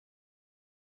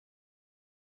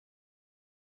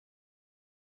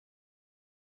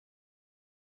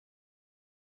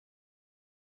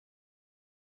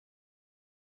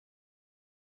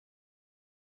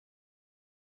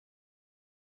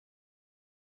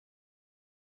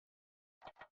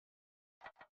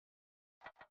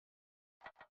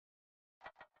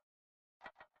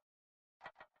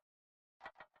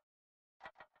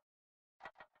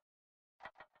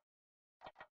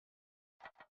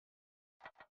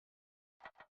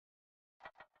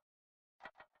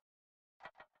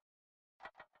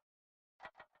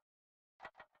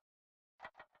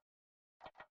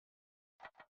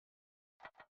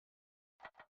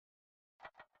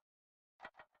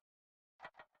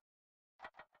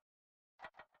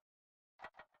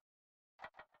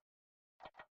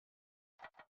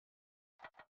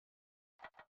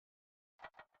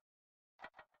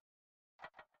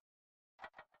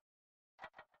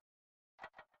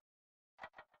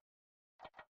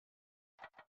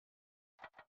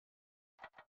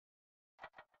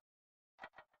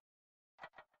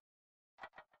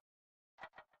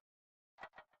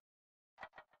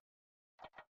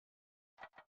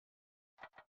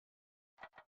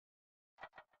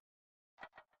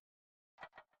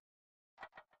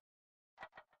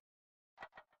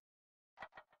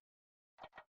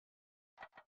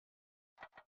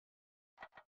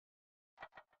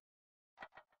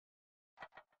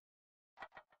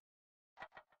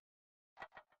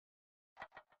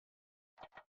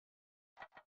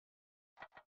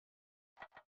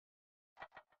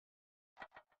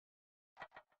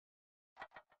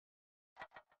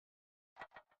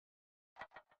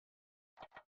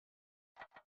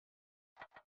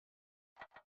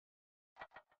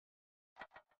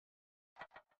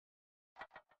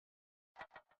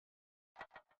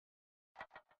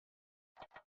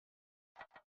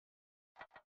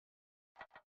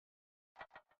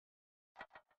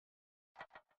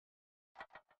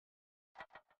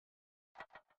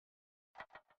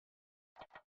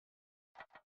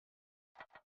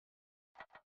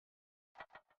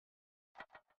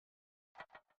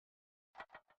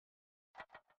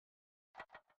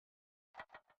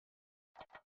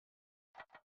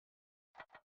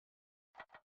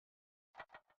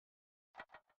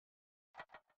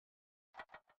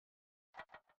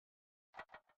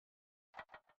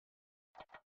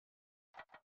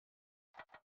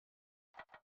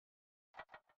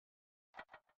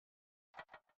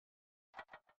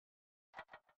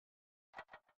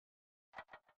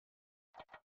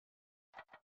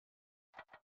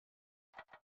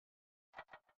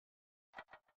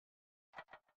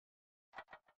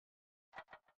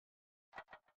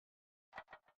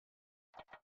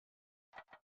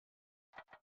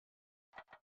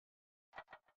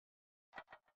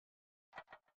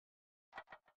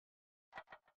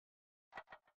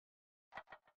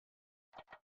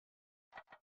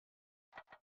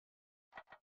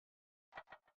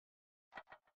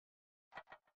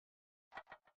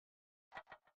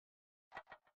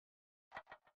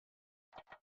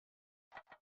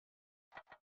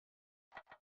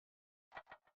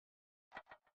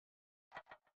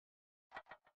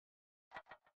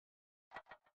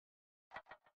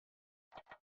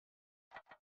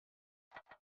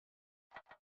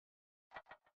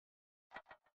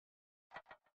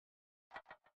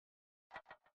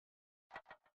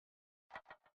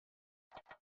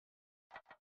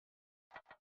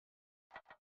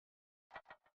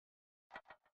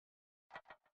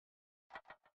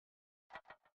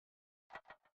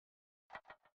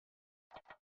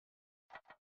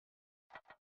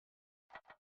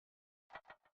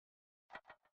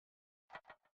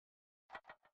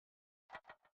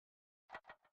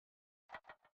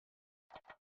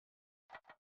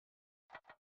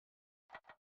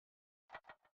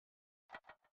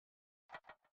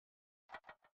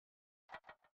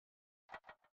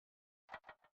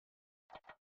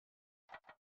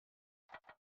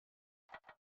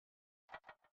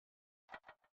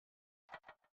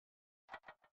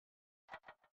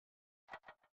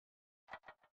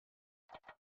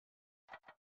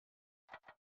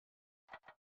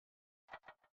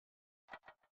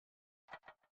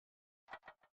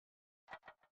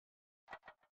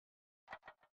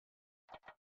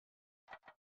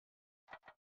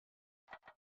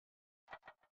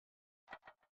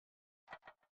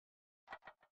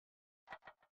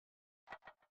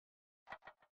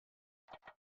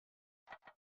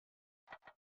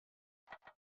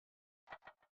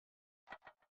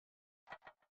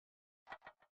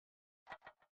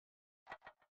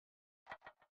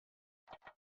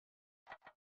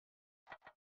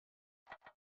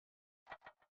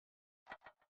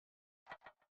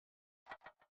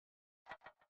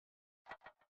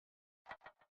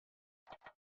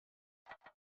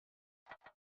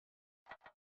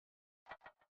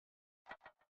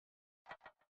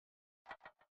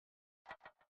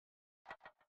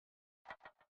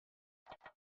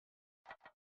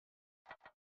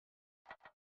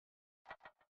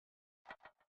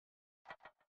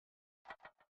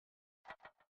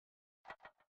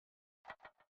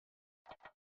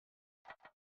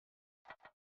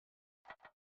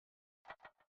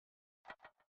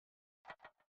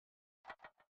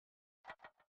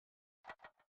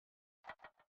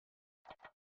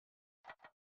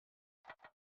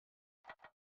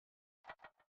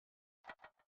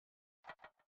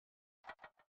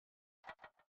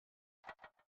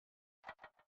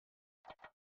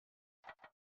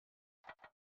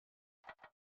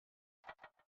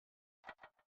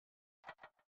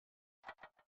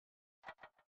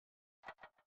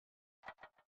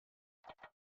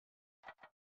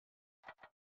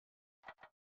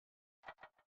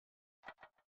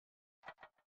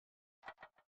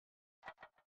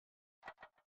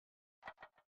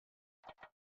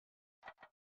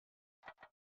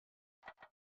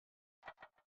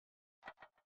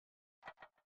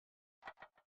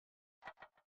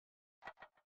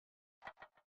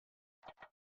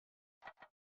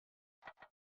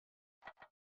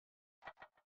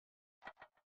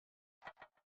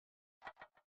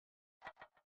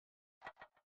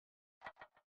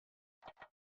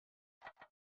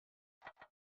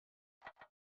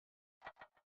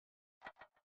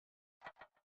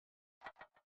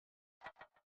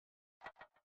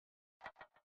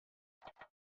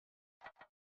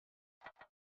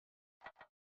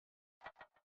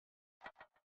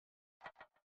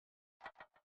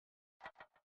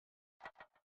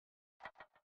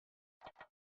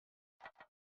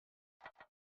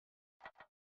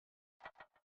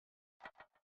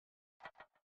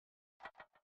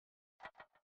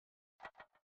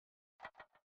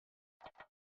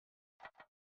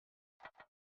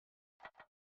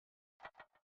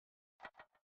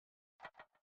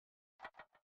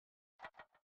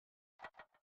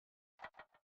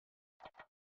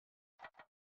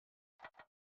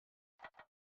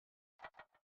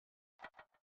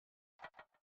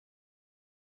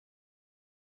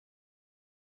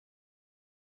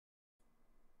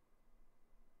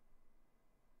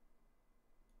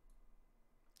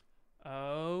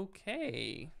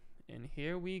Okay, and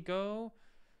here we go.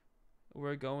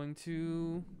 We're going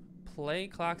to play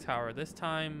Clock Tower, this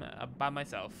time by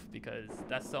myself, because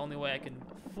that's the only way I can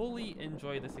fully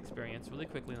enjoy this experience. Really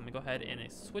quickly, let me go ahead and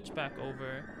switch back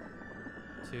over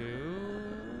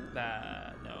to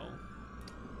that. No.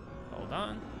 Hold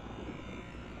on.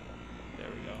 There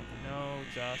we go. No,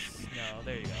 just, no,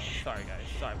 there you go. Sorry guys,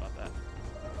 sorry about that.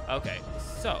 Okay,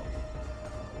 so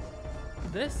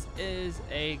this is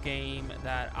a game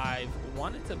that I've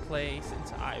wanted to play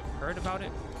since I've heard about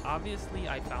it. Obviously,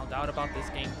 I found out about this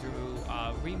game through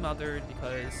Remothered,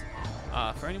 because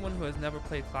for anyone who has never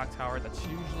played Clock Tower, it's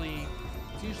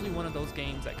usually one of those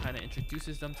games that kind of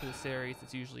introduces them to the series.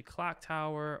 It's usually Clock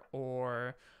Tower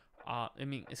or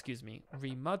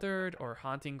Remothered or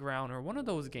Haunting Ground or one of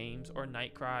those games, or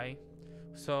Nightcry.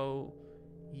 So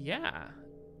yeah,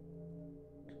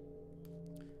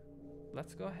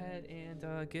 let's go ahead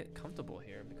and get comfortable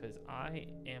here, because I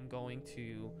am going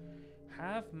to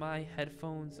have my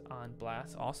headphones on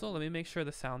blast. Also, let me make sure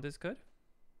the sound is good.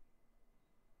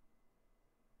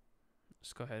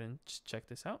 Just go ahead and check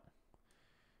this out.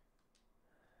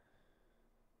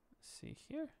 Let's see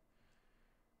here.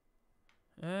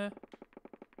 I'm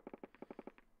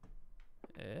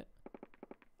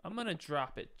gonna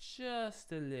drop it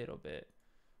just a little bit.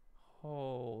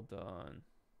 Hold on.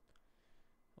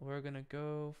 We're gonna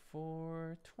go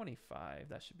for 25.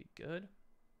 That should be good.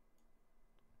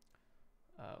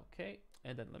 Okay,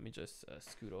 and then let me just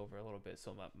scoot over a little bit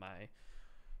so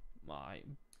my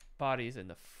body's in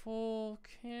the full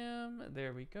cam.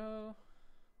 There we go.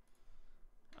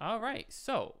 All right,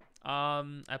 so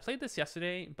I played this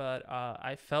yesterday, but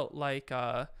I felt like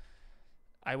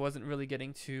I wasn't really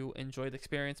getting to enjoy the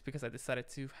experience because I decided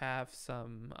to have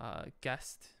some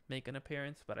guest make an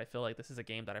appearance. But I feel like this is a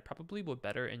game that I probably would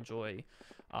better enjoy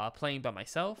playing by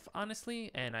myself,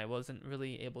 honestly, and I wasn't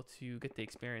really able to get the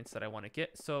experience that I want to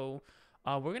get. So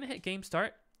we're gonna hit game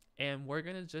start, and we're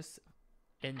gonna just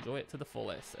enjoy it to the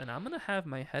fullest. And I'm gonna have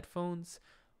my headphones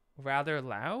rather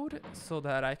loud so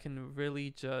that I can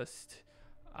really just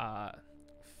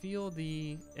feel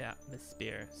the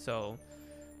atmosphere. So,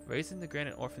 raised in the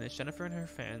Granite Orphanage, Jennifer and her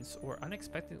friends were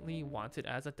unexpectedly wanted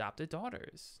as adopted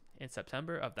daughters in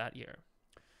September of that year.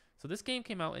 So this game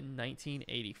came out in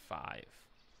 1985.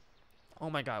 Oh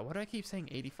my god, why do I keep saying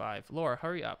 85? Laura,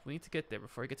 hurry up. We need to get there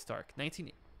before it gets dark.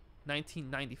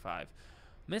 1995.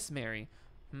 Miss Mary,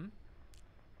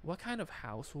 what kind of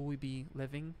house will we be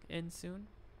living in soon?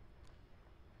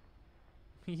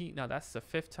 Now that's the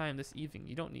 5th time this evening.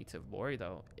 You don't need to worry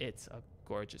though. It's a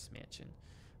gorgeous mansion.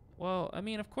 Well, I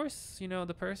mean, of course, you know,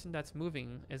 the person that's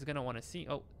moving is going to want to see.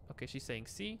 Oh, okay, she's saying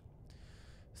see.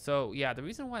 So, yeah, the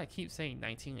reason why I keep saying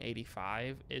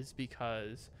 1985 is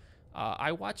because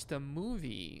I watched a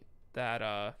movie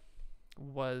that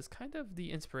was kind of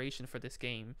the inspiration for this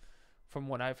game, from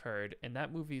what I've heard. And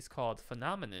that movie is called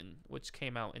Phenomenon, which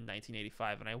came out in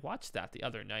 1985. And I watched that the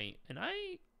other night, and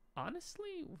I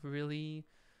honestly really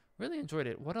enjoyed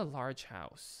it. What a large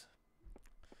house.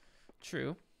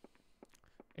 True.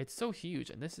 It's so huge,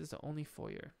 and this is the only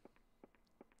foyer.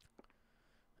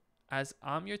 As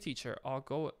I'm your teacher, I'll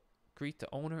go greet the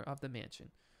owner of the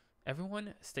mansion.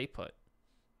 Everyone stay put.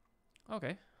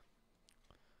 Okay.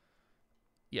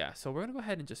 Yeah, so we're going to go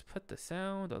ahead and just put the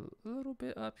sound a little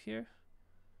bit up here.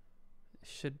 It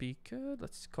should be good.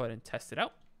 Let's go ahead and test it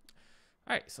out.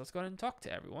 All right, so let's go ahead and talk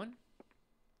to everyone.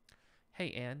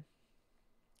 Hey, Anne.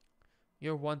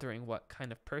 You're wondering what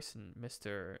kind of person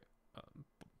Mr.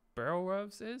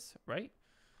 Barrows is, right?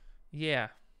 Yeah.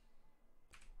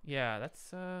 Yeah,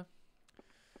 that's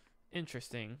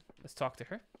interesting. Let's talk to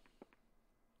her.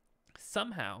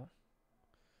 Somehow.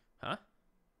 Huh?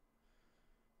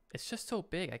 It's just so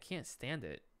big, I can't stand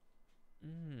it.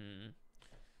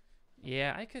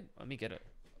 Yeah, I could, let me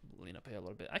lean up here a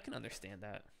little bit. I can understand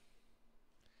that.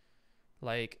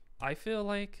 Like, I feel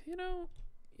like, you know,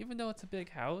 even though it's a big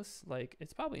house, like,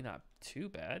 it's probably not too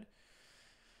bad.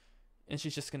 And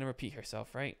she's just gonna repeat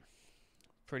herself, right?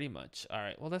 Pretty much. All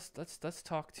right. Well, let's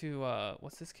talk to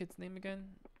what's this kid's name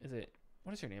again?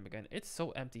 What is your name again? It's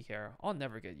so empty here. I'll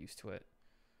never get used to it.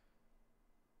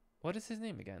 What is his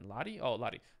name again? Lotte? Oh,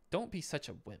 Lotte. Don't be such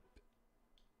a wimp.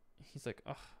 He's like,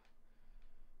 ugh.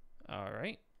 All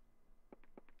right.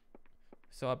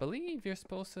 So I believe you're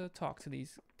supposed to talk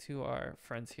to our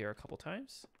friends here a couple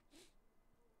times.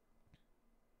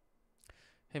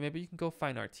 Hey, maybe you can go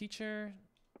find our teacher.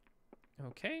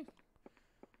 Okay.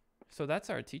 So that's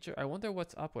our teacher. I wonder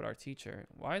what's up with our teacher.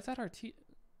 Why is that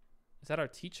is that our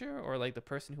teacher, or like the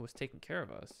person who was taking care of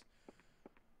us?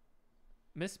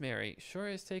 Miss Mary, sure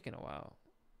is taking a while.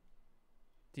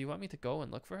 Do you want me to go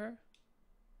and look for her?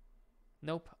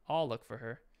 Nope, I'll look for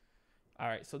her. All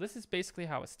right, so this is basically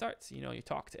how it starts. You know, you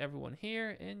talk to everyone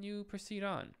here and you proceed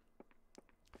on.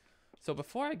 So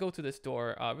before I go to this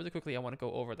door, really quickly, I want to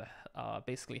go over the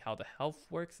basically how the health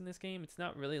works in this game. It's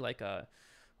not really like a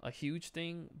huge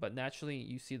thing, but naturally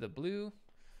you see the blue.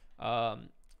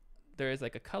 There is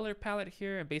like a color palette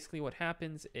here, and basically what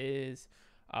happens is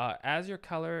as the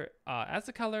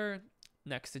color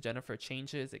next to Jennifer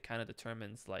changes, it kind of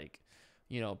determines like,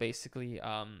 you know, basically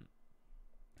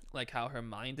like how her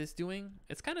mind is doing.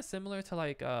 It's kind of similar to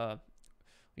like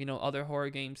you know, other horror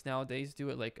games nowadays do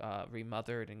it, like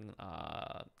Remothered and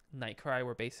Nightcry,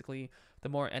 where basically the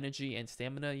more energy and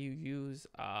stamina you use,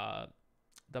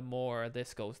 the more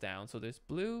this goes down. So there's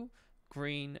blue,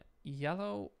 green,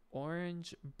 yellow,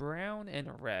 orange, brown, and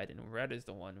red. And red is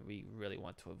the one we really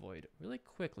want to avoid. Really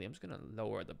quickly, I'm just going to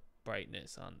lower the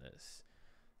brightness on this.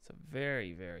 It's a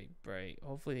very, very bright.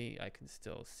 Hopefully I can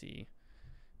still see.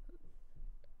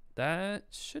 That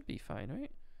should be fine,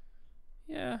 right?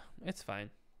 Yeah, it's fine.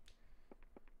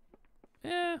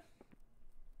 Yeah.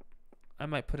 I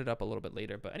might put it up a little bit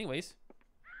later, but anyways.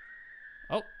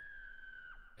 Oh.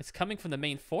 It's coming from the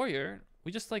main foyer.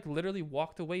 We just like literally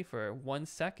walked away for 1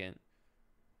 second.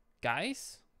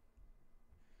 Guys?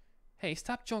 Hey,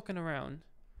 stop joking around.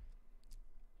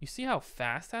 You see how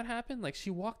fast that happened? Like she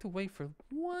walked away for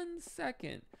 1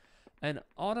 second and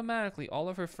automatically all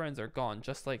of her friends are gone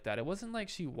just like that. It wasn't like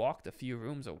she walked a few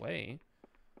rooms away.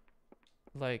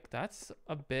 Like that's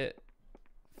a bit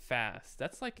fast.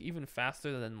 That's like even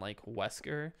faster than like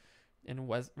Wesker in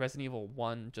Resident Evil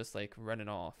 1 just like running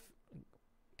off.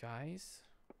 Guys,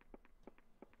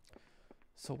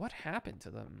 so what happened to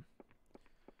them?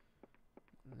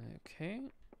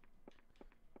 Okay,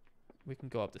 we can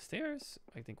go up the stairs.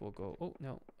 I think we'll go, oh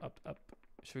no, up.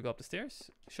 Should we go up the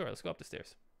stairs? Sure, let's go up the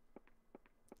stairs.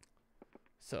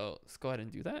 So let's go ahead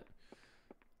and do that.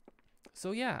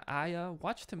 So yeah, I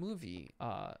watched a movie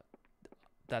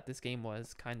that this game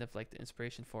was kind of like the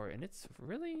inspiration for, and it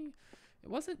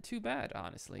wasn't too bad,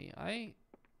 honestly.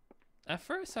 At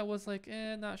first, I was like,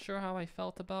 not sure how I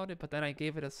felt about it, but then I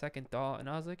gave it a second thought, and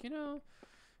I was like, you know,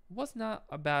 it was not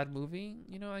a bad movie.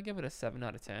 You know, I give it a 7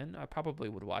 out of 10. I probably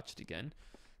would watch it again.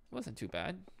 It wasn't too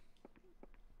bad.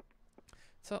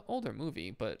 It's an older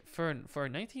movie, but for a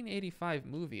 1985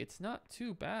 movie, it's not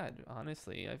too bad,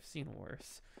 honestly. I've seen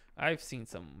worse. I've seen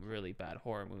some really bad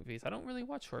horror movies. I don't really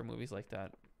watch horror movies like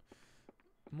that.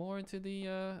 More into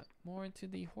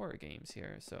the horror games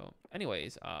here. So,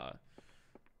 anyways,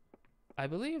 I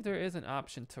believe there is an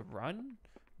option to run,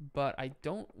 but I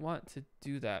don't want to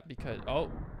do that because,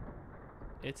 oh,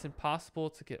 it's impossible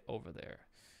to get over there.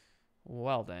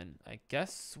 Well then, I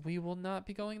guess we will not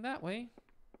be going that way.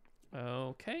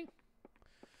 Okay.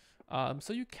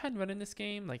 So you can run in this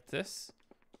game like this,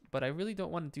 but I really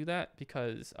don't want to do that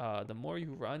because the more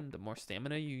you run, the more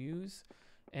stamina you use.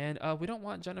 And we don't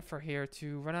want Jennifer here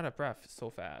to run out of breath so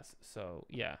fast. So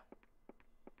yeah.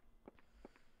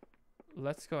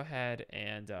 Let's go ahead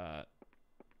and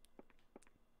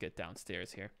get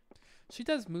downstairs here. She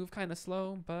does move kind of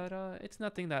slow, but it's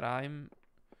nothing that I'm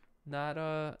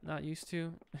not used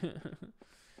to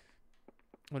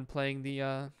when playing the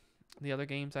other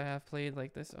games I have played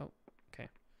like this. Oh, okay.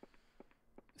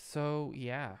 So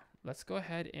yeah, let's go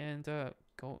ahead and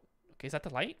go. Okay, is that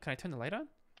the light? Can I turn the light on?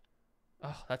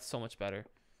 Oh, that's so much better.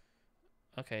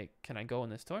 Okay, can I go in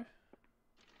this door?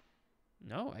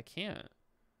 No, I can't.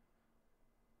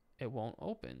 It won't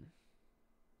open.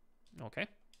 Okay.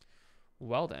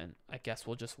 Well then, I guess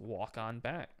we'll just walk on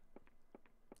back.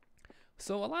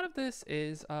 So a lot of this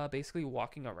is basically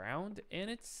walking around, and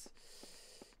it's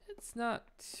not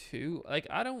too like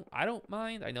I don't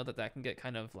mind. I know that can get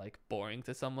kind of like boring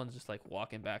to someone just like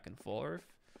walking back and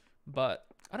forth, but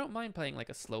I don't mind playing like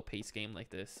a slow paced game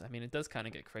like this. I mean, it does kind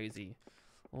of get crazy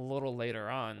a little later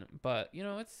on, but you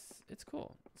know, it's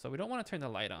cool. So we don't want to turn the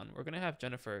light on. We're gonna have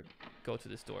Jennifer go to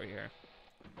this door here,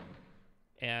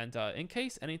 and in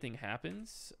case anything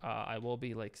happens, I will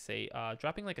be like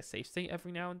dropping like a save state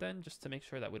every now and then just to make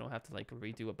sure that we don't have to like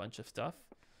redo a bunch of stuff.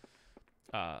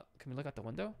 Can we look out the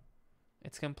window?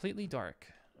 It's completely dark.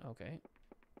 Okay.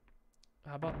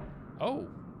 How about, oh,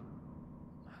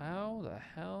 how the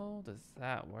hell does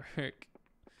that work?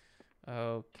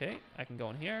 Okay, I can go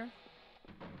in here.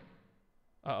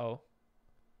 Uh-oh.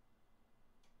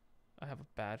 I have a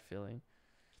bad feeling.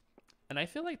 And I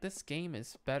feel like this game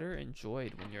is better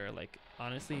enjoyed when you're like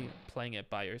honestly playing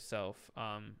it by yourself.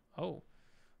 Oh,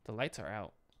 the lights are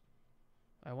out.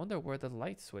 I wonder where the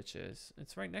light switch is.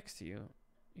 It's right next to you.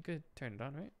 You could turn it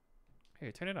on, right?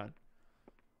 Here, turn it on.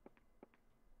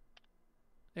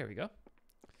 There we go.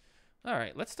 All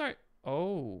right, let's start.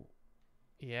 Oh,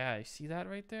 Yeah, you see that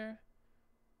right there?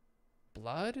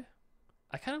 Blood?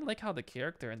 I kind of like how the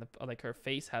character and the like her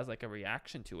face has like a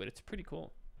reaction to it. It's pretty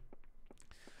cool.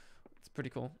 It's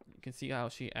pretty cool. You can see how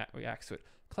she reacts to it.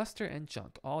 Cluster and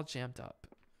junk all jammed up.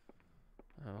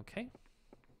 Okay.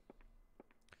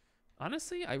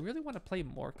 Honestly, I really want to play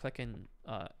more click and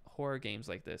horror games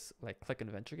like this, like click and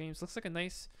adventure games. Looks like a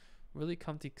nice, really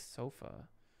comfy sofa.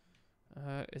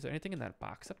 Is there anything in that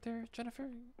box up there, Jennifer?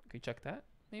 Can you check that,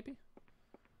 maybe?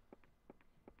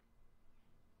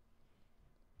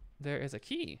 There is a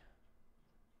key.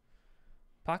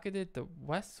 Pocketed the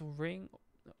west wing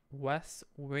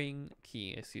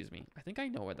key. Excuse me. I think I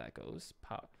know where that goes.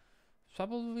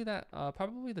 Probably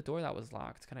the door that was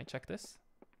locked. Can I check this?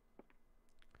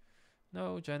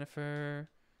 No, Jennifer.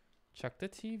 Check the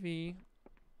TV.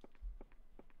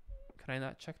 Can I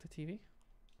not check the TV?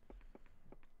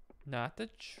 Not the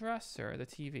dresser, the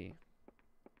TV.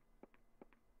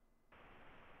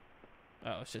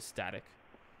 Oh, it's just static.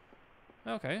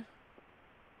 Okay.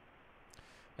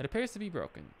 It appears to be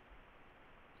broken.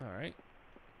 Alright.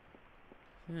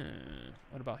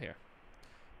 What about here?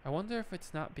 I wonder if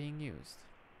it's not being used.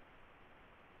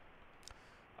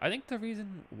 I think the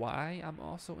reason why I'm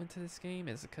also into this game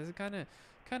is because it kind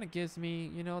of gives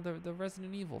me, you know, the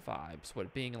Resident Evil vibes.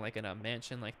 What being like in a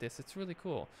mansion like this, it's really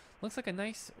cool. Looks like a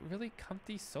nice, really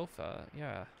comfy sofa.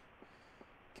 Yeah.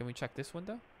 Can we check this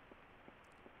window?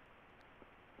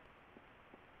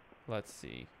 Let's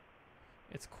see.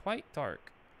 It's quite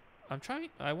dark.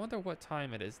 I wonder what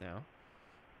time it is now.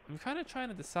 I'm kind of trying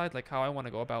to decide like how I want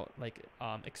to go about like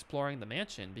exploring the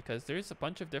mansion, because there's a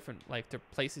bunch of different like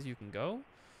places you can go.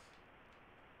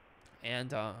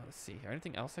 And let's see here.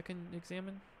 Anything else I can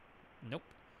examine? Nope.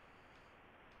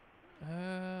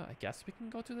 I guess we can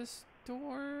go to this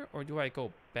door, or do I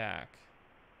go back?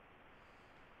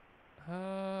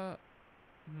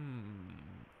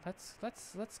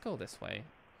 Let's go this way.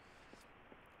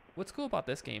 What's cool about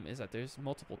this game is that there's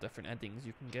multiple different endings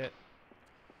you can get,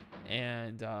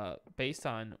 and based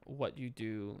on what you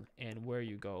do and where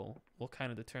you go will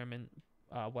kind of determine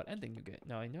what ending you get.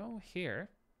 Now I know here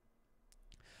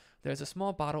there's a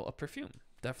small bottle of perfume.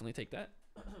 Definitely take that.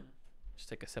 Just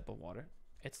take a sip of water.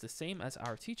 It's the same as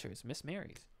our teacher's, Miss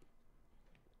Mary's.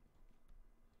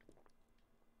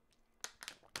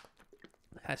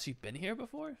 Has she been here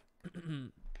before?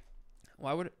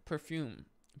 Why would perfume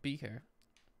be here?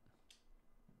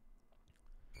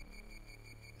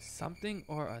 Something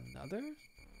or another?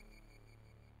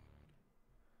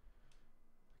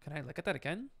 Can I look at that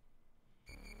again?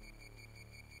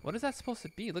 What is that supposed to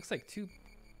be? It looks like two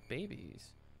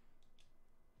babies.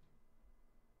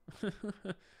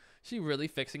 She really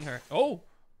fixing her. Oh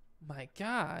my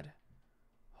god.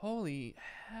 Holy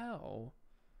hell.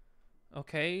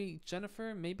 Okay,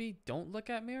 Jennifer, maybe don't look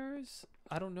at mirrors.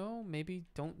 I don't know. Maybe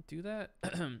don't do that.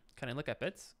 Can I look at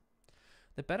beds?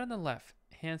 The bed on the left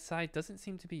hand side doesn't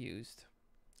seem to be used.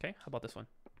 Okay, how about this one?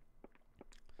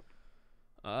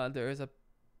 There's a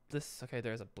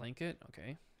blanket.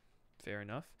 Okay, fair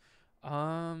enough.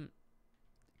 Can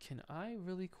I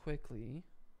really quickly?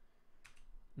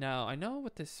 Now I know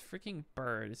with this freaking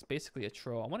bird, it's basically a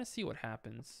troll. I want to see what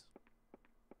happens.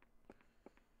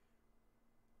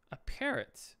 A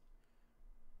parrot.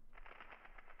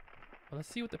 Well, let's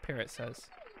see what the parrot says.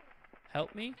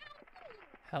 Help me.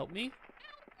 Help me.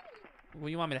 Well,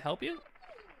 you want me to help you?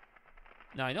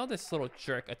 Now, I know this little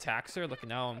jerk attacks her. Look,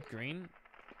 now I'm green.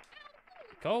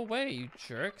 Go away, you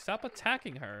jerk. Stop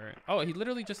attacking her. Oh, he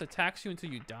literally just attacks you until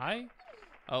you die?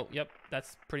 Oh, yep.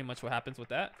 That's pretty much what happens with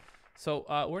that. So,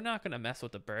 we're not going to mess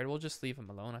with the bird. We'll just leave him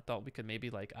alone. I thought we could maybe,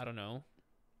 like, I don't know.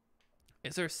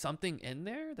 Is there something in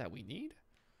there that we need?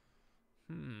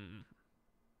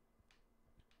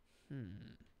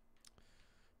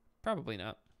 Probably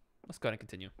not. Let's go ahead and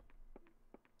continue.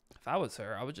 If I was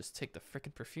her, I would just take the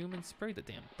frickin' perfume and spray the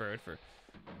damn bird for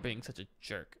being such a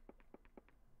jerk.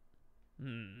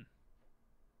 Let's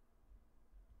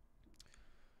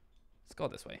go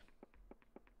this way.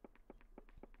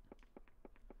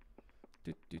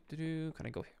 Can I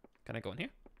go here? Can I go in here?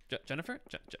 Jennifer?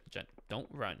 Jen, don't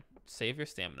run. Save your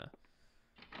stamina.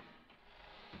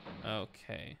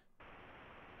 Okay.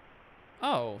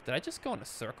 Oh, did I just go in a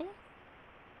circle?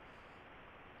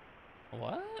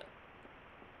 What?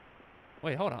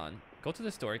 Wait, hold on. Go to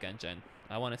this door again, Jen.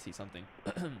 I want to see something.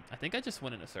 I think I just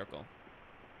went in a circle.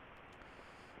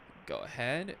 Go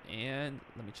ahead and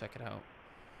let me check it out.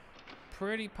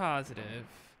 Pretty positive.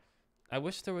 I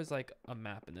wish there was like a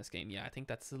map in this game. Yeah, I think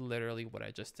that's literally what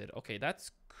I just did. Okay, that's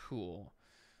cool.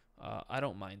 I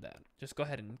don't mind that. Just go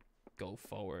ahead and go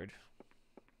forward.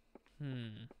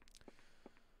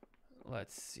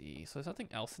 Let's see. So there's nothing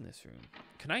else in this room.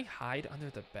 Can I hide under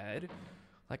the bed?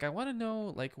 Like, I want to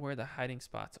know, like, where the hiding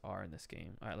spots are in this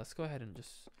game. All right, let's go ahead and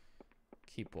just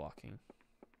keep walking.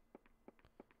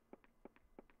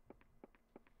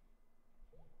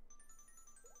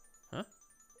 Huh?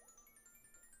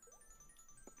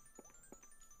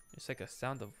 It's like a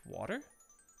sound of water? Is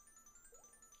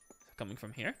it coming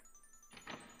from here?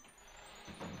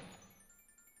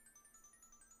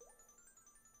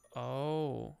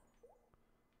 Oh.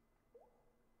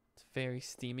 It's very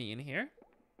steamy in here.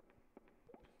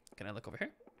 Can I look over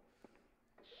here?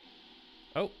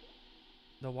 Oh.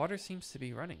 The water seems to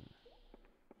be running.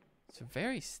 It's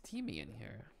very steamy in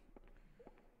here.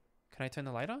 Can I turn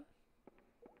the light on?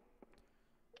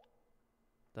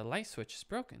 The light switch is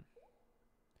broken.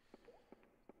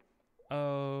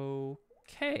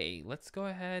 Okay, let's go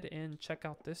ahead and check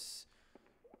out this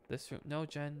room. No,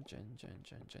 Jen.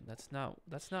 That's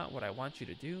not what I want you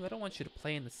to do. I don't want you to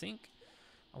play in the sink.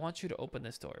 I want you to open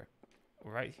this door.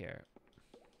 Right here.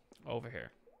 Over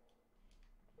here.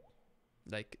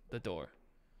 Like the door.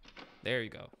 There you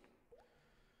go.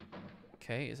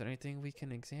 Okay, is there anything we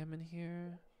can examine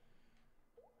here?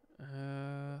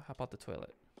 How about the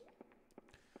toilet?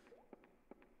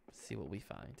 Let's see what we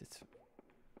find.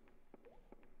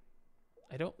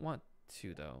 I don't want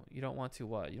to, though. You don't want to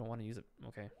what? You don't want to use it?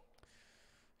 Okay.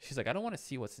 She's like, I don't want to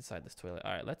see what's inside this toilet.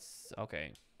 All right, let's...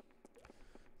 Okay.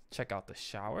 Check out the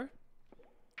shower.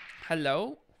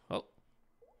 Hello? Oh.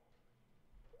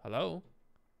 Hello?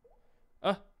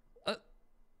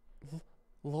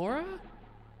 Laura?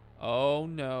 Oh,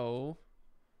 no.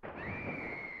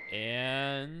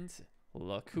 And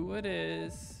look who it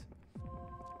is.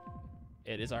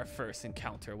 It is our first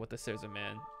encounter with the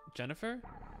Scissorman. Jennifer?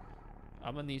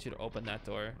 I'm gonna need you to open that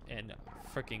door and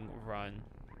freaking run.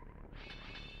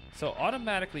 So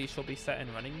automatically she'll be set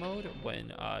in running mode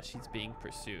when she's being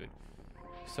pursued.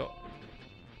 So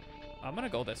I'm gonna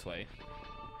go this way.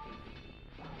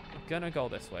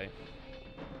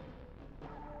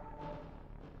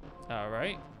 All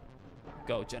right,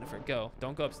 go Jennifer, go.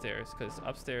 Don't go upstairs because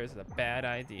upstairs is a bad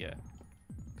idea.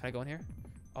 Can I go in here?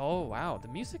 Oh wow, the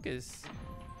music is...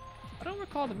 I don't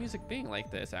recall the music being like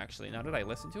this, actually. Now that I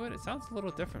listen to it, it sounds a little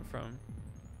different from,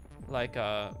 like,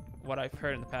 what I've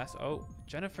heard in the past. Oh,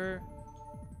 Jennifer,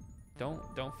 don't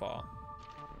fall.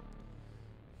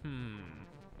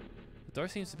 The door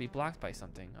seems to be blocked by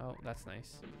something. Oh, that's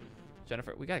nice.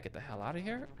 Jennifer, we gotta get the hell out of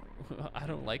here. I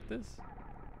don't like this.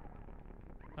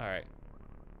 All right.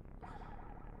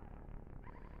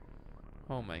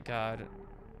 Oh my God.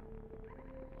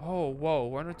 Oh, whoa,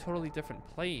 we're in a totally different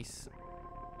place.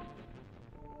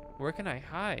 Where can I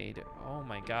hide? Oh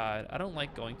my God. I don't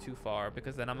like going too far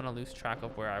because then I'm gonna lose track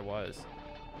of where I was.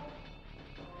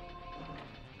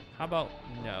 How about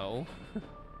no?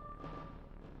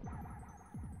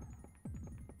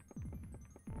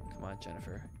 Come on,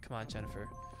 Jennifer. Come on, Jennifer.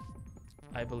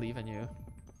 I believe in you.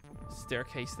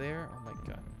 Staircase there? Oh my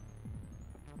God.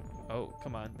 Oh,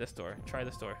 come on. This door. Try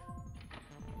this door.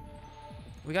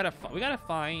 We gotta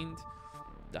find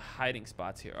the hiding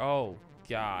spots here. Oh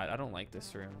God, I don't like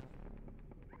this room.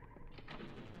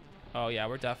 Oh yeah,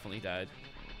 we're definitely dead.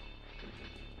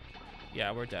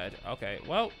 Yeah, we're dead. Okay,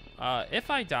 well, if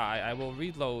I die, I will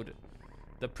reload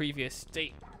the previous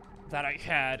state that I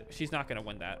had. She's not gonna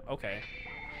win that. Okay.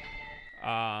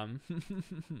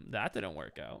 That didn't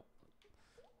work out.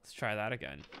 Let's try that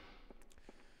again.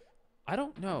 I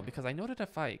don't know, because I know that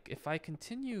if I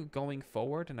continue going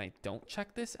forward and I don't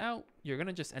check this out, you're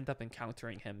gonna just end up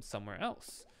encountering him somewhere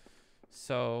else.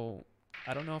 So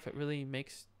I don't know if it really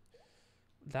makes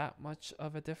that much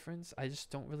of a difference. I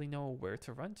just don't really know where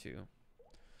to run to.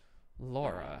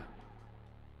 Laura.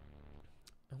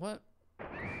 What?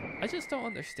 I just don't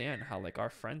understand how like our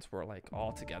friends were like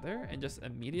all together and just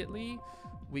immediately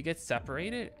we get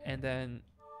separated and then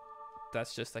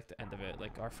that's just like the end of it.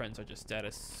 Like our friends are just dead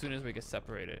as soon as we get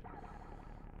separated.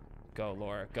 Go,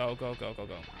 Laura. Go, go, go, go,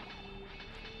 go.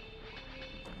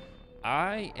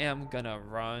 I am gonna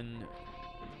run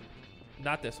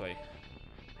not this way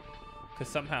because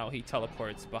somehow he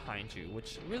teleports behind you,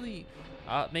 which really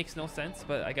makes no sense,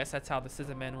 but I guess that's how the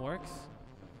Scissorman works.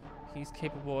 He's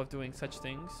capable of doing such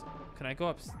things. Can I go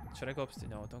up? Should I go upstairs?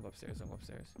 No, don't go upstairs. Don't go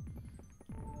upstairs.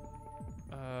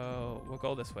 We'll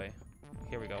go this way.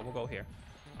 Here we go. We'll go here.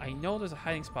 I know there's a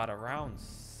hiding spot around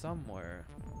somewhere.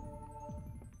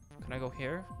 Can I go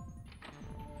here?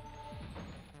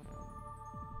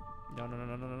 No, no, no,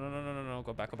 no, no, no, no, no, no, no.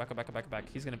 Go back, go back, go back, go back, go back.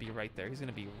 He's gonna be right there. He's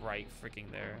gonna be right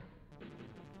freaking there.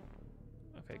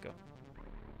 Okay, go.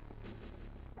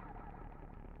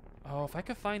 Oh, if I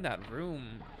could find that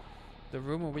room The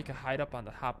room where we could hide up on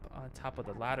top of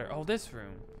the ladder. Oh, this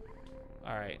room.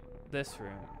 All right, this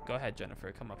room. Go ahead,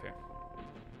 Jennifer. Come up here.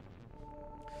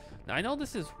 Now, I know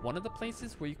this is one of the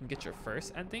places where you can get your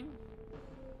first ending.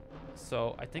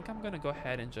 So I think I'm gonna go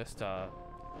ahead and just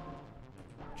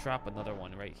drop another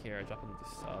one right here. Drop in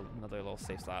this, another little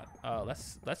safe slot.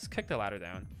 Let's kick the ladder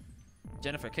down.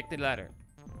 Jennifer, kick the ladder.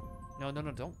 No,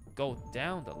 don't go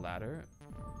down the ladder.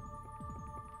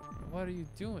 What are you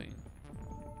doing?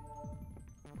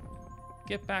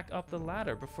 Get back up the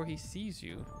ladder before he sees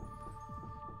you.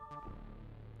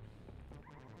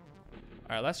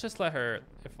 All right, let's just let her.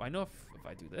 If I do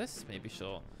this, maybe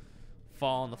she'll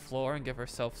fall on the floor and give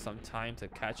herself some time to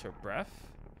catch her breath.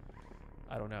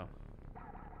 I don't know.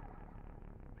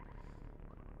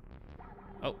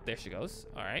 Oh, there she goes.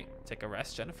 All right, take a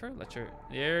rest, Jennifer.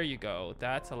 There you go.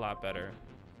 That's a lot better.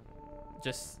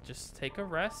 Just take a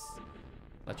rest.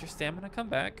 Let your stamina come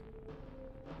back.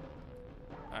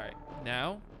 All right,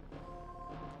 now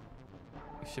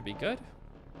we should be good.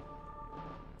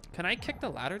 Can I kick the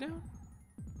ladder down?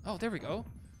 Oh, there we go.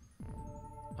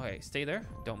 Okay, stay there.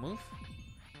 Don't move.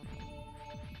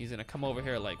 He's gonna come over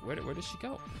here like, where did she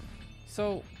go?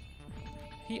 So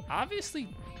he obviously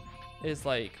is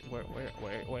like,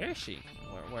 where is she?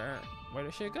 Where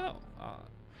did she go?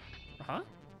 Huh?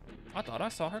 I thought I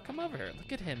saw her come over here.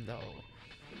 Look at him though.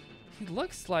 He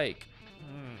looks like,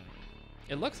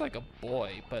 it looks like a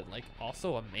boy, but like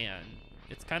also a man.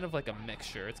 It's kind of like a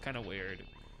mixture. It's kind of weird.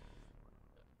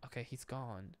 Okay, he's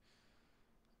gone.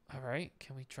 All right,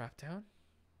 can we drop down?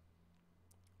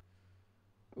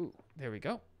 Ooh, there we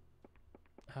go.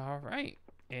 All right,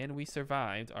 and we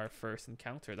survived our first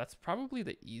encounter. That's probably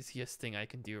the easiest thing I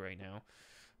can do right now.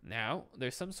 Now,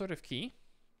 there's some sort of key.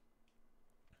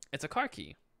 It's a car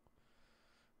key.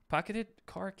 Pocketed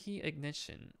car key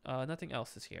ignition. Nothing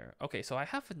else is here. Okay, so I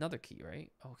have another key,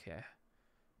 right? Okay.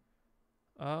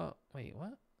 Wait,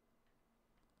 what?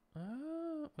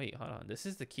 Wait, hold on. This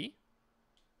is the key?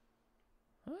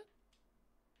 What?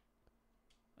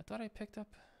 I thought I picked up...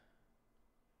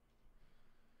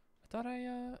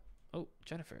 oh,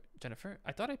 Jennifer,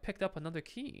 I thought I picked up another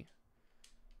key.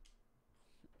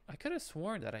 I could have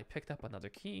sworn that I picked up another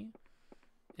key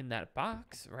in that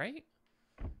box, right?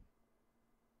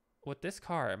 With this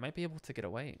car, I might be able to get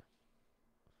away.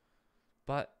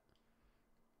 But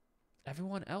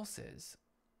everyone else is.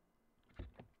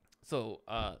 So,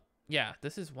 yeah,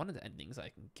 this is one of the endings I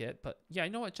can get. But yeah,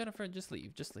 you know what, Jennifer, just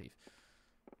leave. Just leave.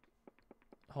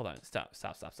 Hold on. Stop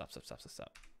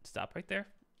right there.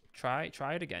 Try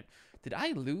it again. Did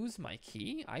I lose my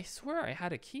key? I swear I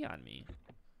had a key on me.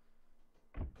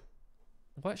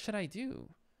 What should I do?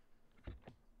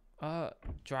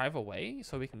 Drive away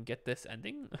so we can get this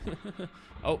ending?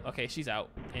 Oh, okay, she's out.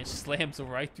 And slams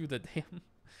right through the damn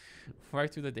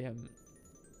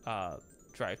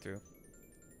drive-through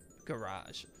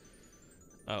garage.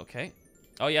 Okay.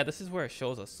 Oh yeah, this is where it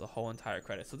shows us the whole entire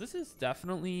credit. So this is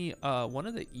definitely one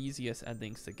of the easiest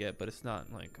endings to get, but it's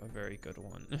not like a very good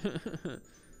one.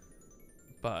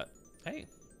 But hey,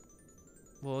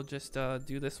 we'll just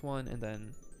do this one and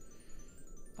then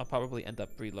I'll probably end up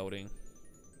reloading.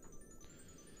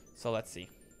 So let's see.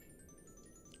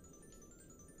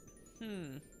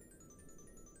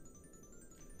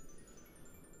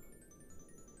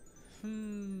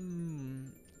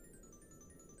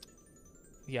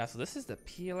 Yeah, so this is the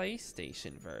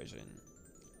PlayStation version.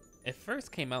 It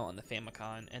first came out on the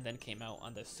Famicom and then came out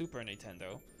on the Super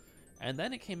Nintendo. And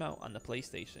then it came out on the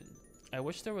PlayStation. I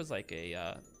wish there was like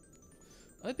a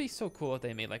it'd be so cool if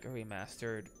they made like a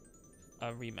remastered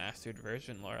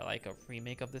version or like a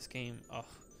remake of this game. Oh,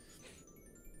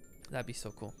 that'd be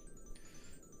so cool.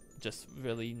 Just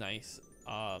really nice.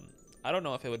 I don't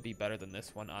know if it would be better than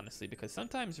this one, honestly, because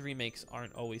sometimes remakes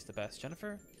aren't always the best.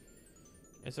 Jennifer,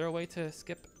 is there a way to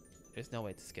skip? There's no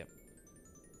way to skip.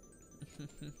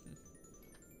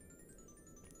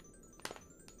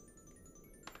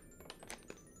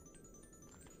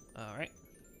 All right.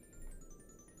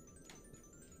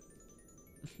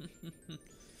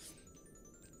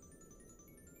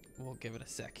 We'll give it a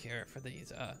sec here for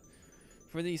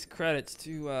these credits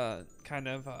to kind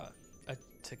of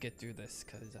to get through this,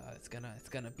 because it's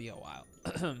gonna be a while.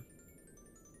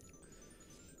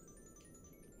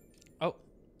 Oh,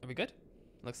 are we good?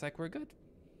 Looks like we're good.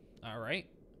 All right.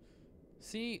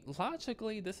 See,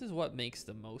 logically, this is what makes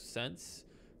the most sense,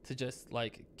 to just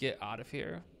like get out of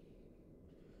here.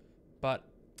 But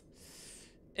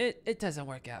it doesn't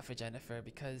work out for Jennifer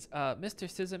because Mr.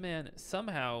 Scissorman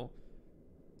somehow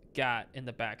got in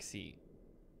the back seat.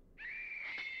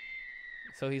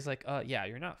 So he's like, yeah,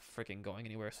 you're not freaking going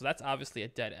anywhere. So that's obviously a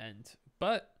dead end.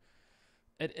 But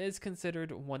it is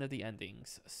considered one of the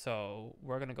endings. So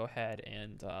we're going to go ahead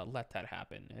and let that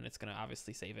happen. And it's going to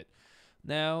obviously save it.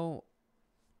 Now,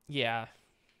 yeah.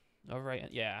 All right.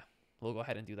 Yeah. We'll go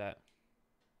ahead and do that.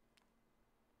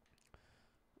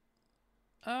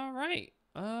 All right.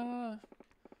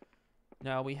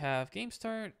 Now we have game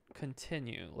start,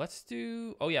 continue. Let's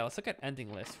do, oh yeah, let's look at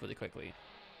ending list really quickly.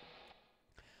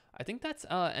 I think that's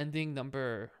ending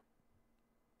number,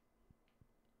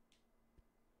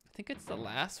 I think it's the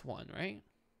last one, right?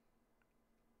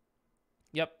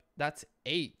 Yep, that's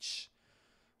H.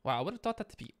 Wow, I would have thought that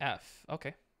to be F.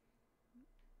 Okay.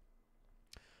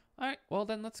 All right, well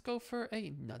then let's go for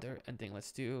another ending.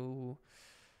 Let's do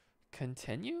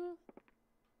continue.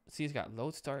 See, he's got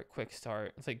load start, quick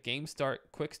start. It's like game start,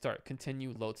 quick start,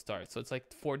 continue, load start. So it's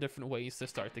like 4 different ways to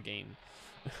start the game.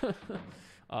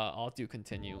 I'll do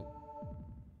continue.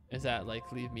 Is that like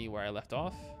leave me where I left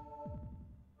off?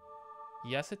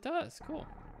 Yes, it does. Cool.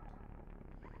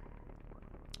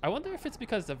 I wonder if it's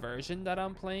because the version that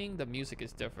I'm playing, the music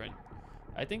is different.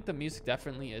 I think the music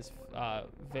definitely is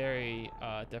very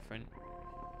different.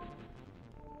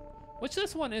 Which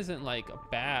this one isn't like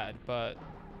bad, but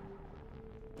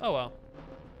oh well.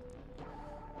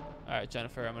 All right,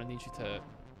 Jennifer, I'm gonna need you to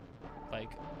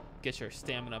like get your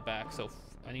stamina back. So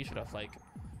I need you to like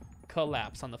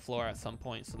collapse on the floor at some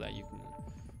point so that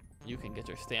you can get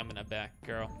your stamina back,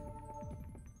 girl.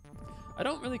 I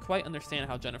don't really quite understand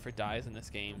how Jennifer dies in this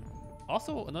game.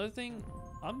 Also, another thing,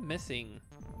 I'm missing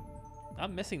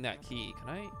that key. Can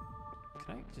I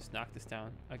just knock this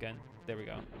down again? There we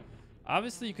go.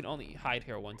 Obviously, you can only hide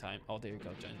here one time. Oh, there you go,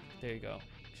 Jen. There you go.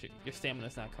 Your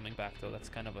stamina's not coming back though. That's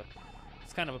kind of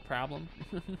a problem.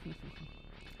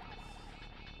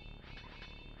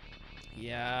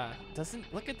 Yeah,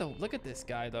 look at this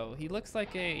guy though. He looks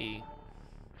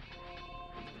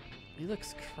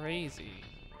crazy.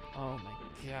 Oh my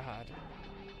god.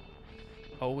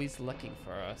 Always looking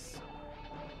for us.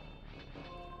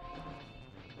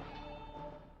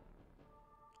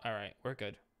 All right, we're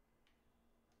good.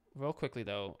 Real quickly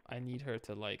though, I need her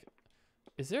to like,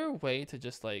 is there a way to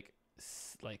just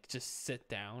just sit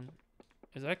down?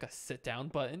 Is there like a sit down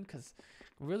button? Cause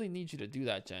I really need you to do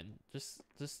that, Jen. Just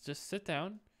sit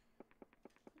down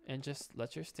and just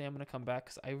let your stamina come back.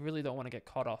 Cause I really don't want to get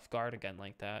caught off guard again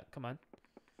like that. Come on.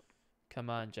 Come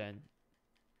on, Jen.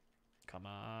 Come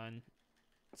on.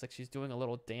 It's like she's doing a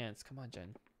little dance. Come on,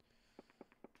 Jen.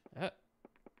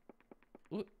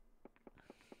 Ooh.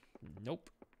 Nope.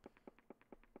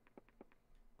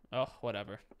 Oh,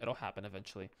 whatever. It'll happen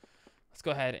eventually. Let's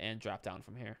go ahead and drop down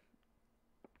from here.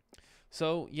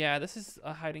 So, yeah, this is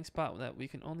a hiding spot that we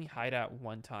can only hide at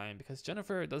one time because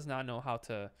Jennifer does not know how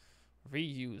to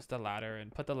reuse the ladder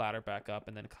and put the ladder back up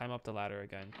and then climb up the ladder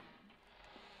again.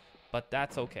 But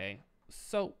that's okay.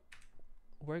 So,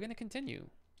 we're going to continue.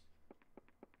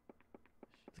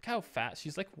 Look how fast.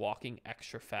 She's like walking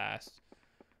extra fast.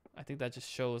 I think that just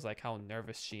shows like how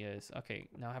nervous she is. Okay,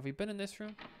 now have we been in this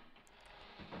room?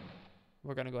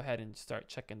 We're going to go ahead and start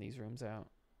checking these rooms out.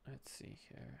 Let's see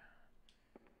here.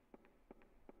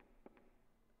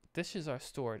 Dishes are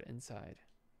stored inside.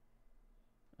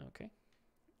 Okay.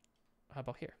 How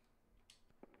about here?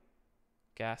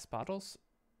 Gas bottles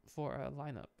for a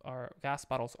lineup. Gas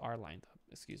bottles are lined up.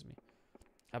 Excuse me.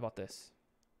 How about this?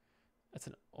 That's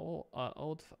an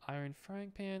old iron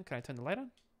frying pan. Can I turn the light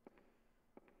on?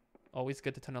 Always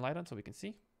good to turn the light on so we can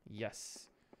see. Yes.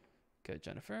 Good,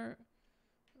 Jennifer.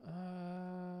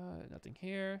 Nothing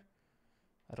here.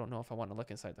 I don't know if I want to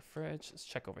look inside the fridge. Let's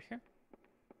check over here.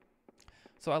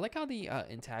 So I like how the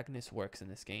antagonist works in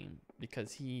this game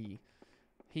because he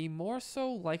more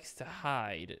so likes to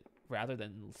hide rather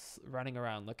than running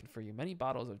around looking for you. Many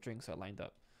bottles of drinks are lined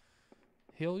up.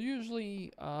 He'll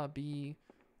usually be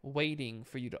waiting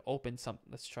for you to open something.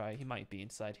 Let's try. He might be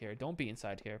inside here. Don't be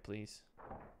inside here, please.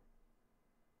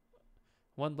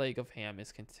 One leg of ham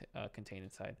is contained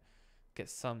inside. Got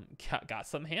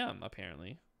some ham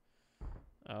apparently.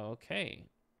 Okay.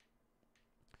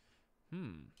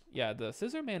 Yeah, the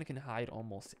Scissorman can hide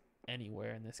almost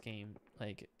anywhere in this game.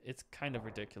 Like, it's kind of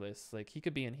ridiculous. Like, he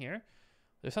could be in here.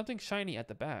 There's something shiny at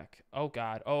the back. Oh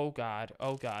god. Oh god.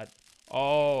 Oh god.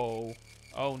 Oh.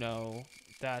 Oh no.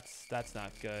 That's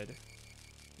not good.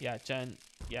 Yeah, Jen.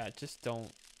 Yeah, just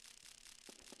don't.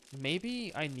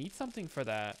 Maybe I need something for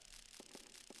that.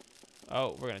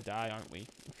 Oh, we're gonna die, aren't we?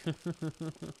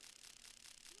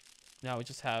 Now we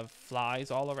just have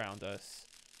flies all around us.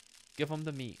 Give them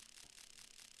the meat.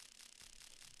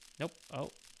 Nope. Oh.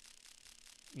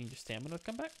 You need your stamina to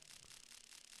come back?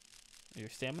 Are your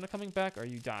stamina coming back or are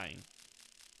you dying?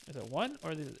 Is it one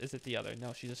or is it the other?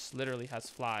 No, she just literally has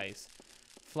flies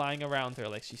flying around her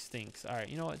like she stinks. All right,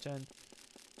 you know what, Jen?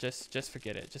 Just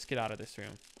forget it. Just get out of this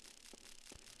room.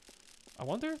 I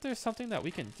wonder if there's something that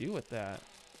we can do with that.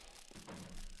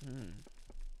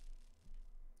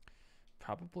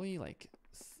 Probably like,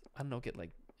 I don't know, get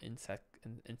like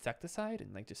insecticide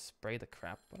and like just spray the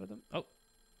crap out of them. Oh,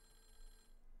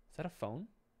 is that a phone?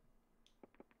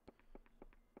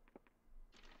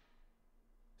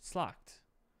 It's locked.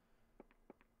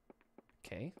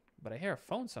 Okay, but I hear a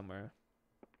phone somewhere.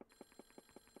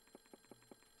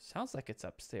 Sounds like it's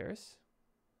upstairs.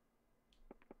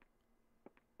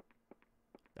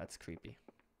 That's creepy.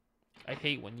 I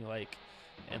hate when you like,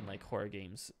 in like horror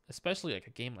games, especially like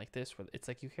a game like this where it's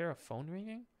like you hear a phone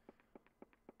ringing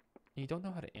and you don't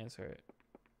know how to answer it.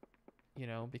 You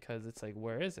know, because it's like,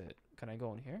 where is it? Can I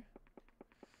go in here?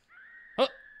 Oh!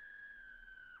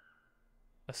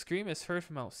 A scream is heard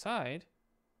from outside.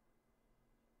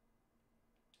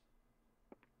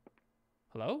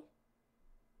 Hello?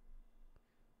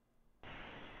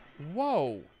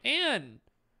 Whoa, Anne!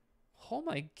 Oh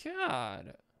my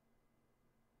god.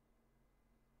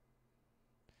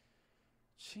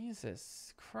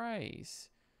 Jesus Christ.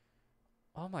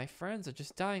 All my friends are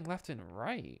just dying left and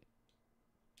right.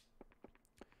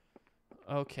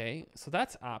 Okay, so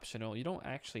that's optional. You don't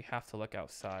actually have to look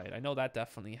outside. I know that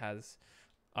definitely has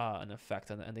an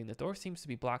effect on the ending. The door seems to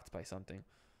be blocked by something.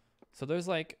 So there's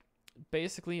like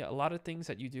basically a lot of things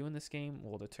that you do in this game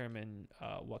will determine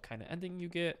what kind of ending you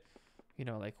get. You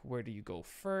know, like where do you go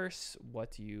first?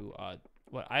 What do you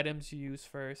what items you use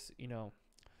first? You know,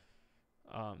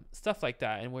 stuff like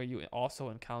that, and where you also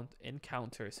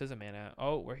encounter Scissorman at.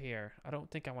 Oh, we're here. I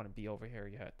don't think I want to be over here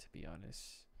yet, to be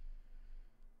honest.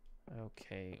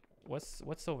 Okay,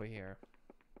 what's over here?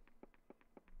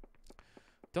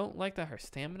 Don't like that her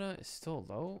stamina is still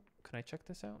low. Can I check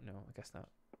this out? No, I guess not.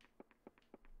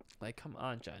 Like, come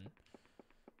on, Jen.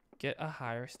 Get a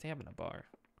higher stamina bar.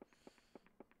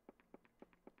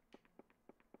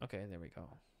 Okay, there we go.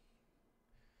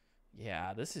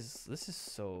 Yeah, this is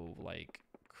so like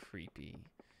creepy.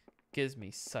 Gives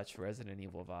me such Resident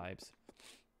Evil vibes.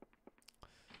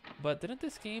 But didn't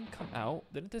this game come out?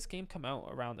 Didn't this game come out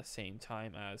around the same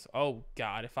time as? Oh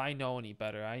God, if I know any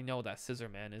better, I know that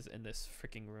Scissorman is in this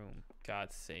freaking room.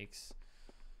 God's sakes.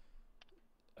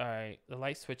 All right, the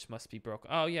light switch must be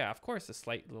broken. Oh yeah, of course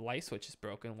the light switch is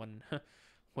broken when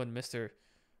when Mr.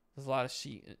 There's a lot of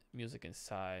sheet music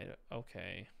inside.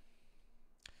 Okay.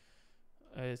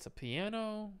 It's a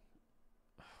piano.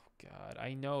 Oh God,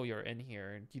 I know you're in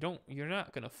here. You're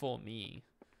not gonna fool me.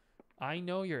 I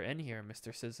know you're in here,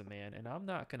 Mr. Scissorman, and I'm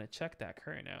not gonna check that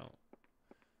curtain out.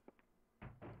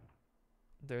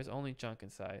 There's only junk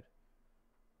inside.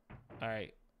 All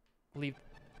right, leave.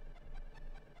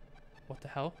 What the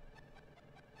hell?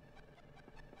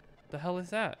 The hell is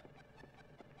that?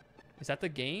 Is that the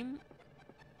game?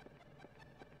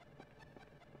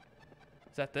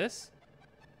 Is that this?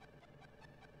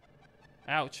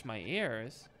 Ouch, my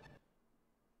ears.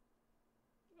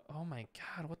 Oh my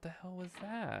God, what the hell was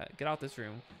that? Get out this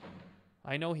room.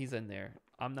 I know he's in there.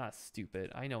 I'm not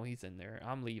stupid. I know he's in there.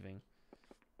 I'm leaving.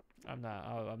 I'm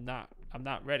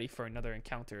not ready for another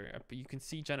encounter. But you can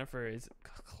see Jennifer is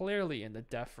clearly in the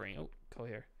death ring. Oh, go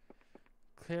here.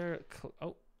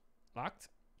 Oh, locked.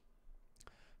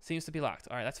 Seems to be locked.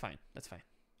 All right, that's fine. That's fine.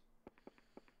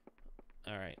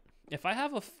 All right. If I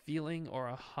have a feeling or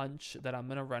a hunch that I'm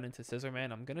gonna run into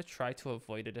Scissorman, I'm gonna try to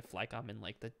avoid it if like I'm in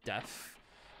like the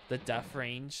death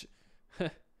range.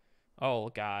 Oh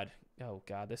God. Oh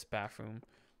God, this bathroom.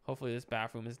 Hopefully this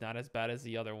bathroom is not as bad as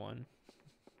the other one.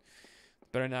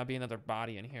 Better not be another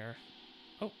body in here.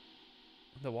 Oh,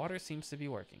 the water seems to be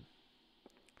working.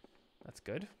 That's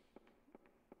good.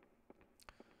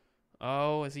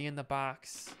 Oh, is he in the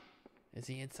box? Is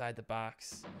he inside the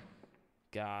box?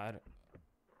 God.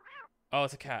 Oh,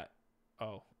 it's a cat.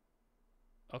 Oh.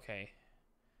 Okay.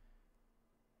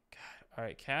 God. All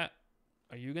right, cat.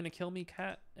 Are you going to kill me,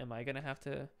 cat? Am I going to have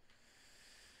to... Do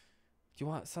you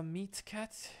want some meat,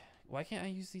 cat? Why can't I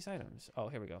use these items? Oh,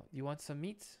 here we go. You want some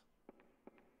meat?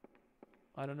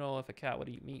 I don't know if a cat would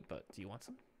eat meat, but do you want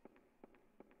some?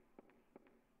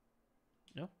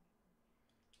 No?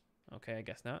 Okay, I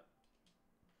guess not.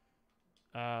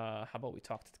 How about we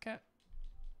talk to the cat?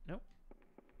 Nope.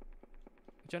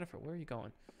 Jennifer, where are you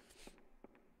going?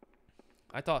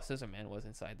 I thought Scissorman was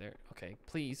inside there. Okay,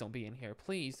 please don't be in here.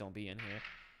 Please don't be in here.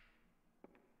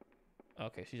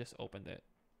 Okay, she just opened it.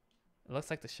 It looks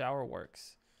like the shower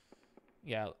works.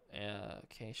 Yeah,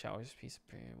 okay, shower's piece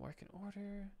of work in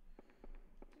order.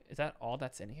 Is that all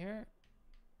that's in here?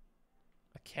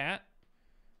 A cat?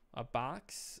 A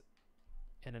box?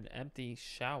 and an empty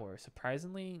shower.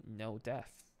 Surprisingly, no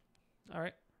death. All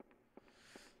right.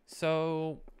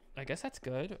 So I guess that's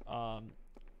good. I'm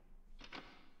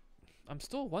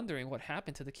still wondering what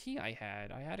happened to the key I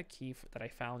had. I had a key that I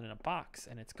found in a box,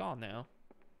 and it's gone now.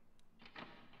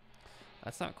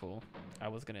 That's not cool. I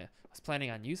was planning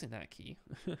on using that key.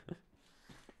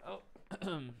 Oh,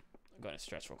 I'm going to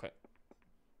stretch real quick.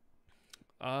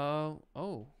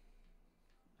 Oh,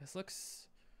 this looks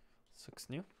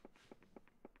new.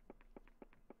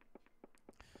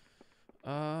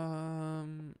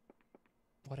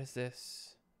 What is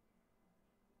this?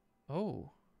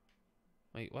 Oh,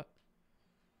 wait, what?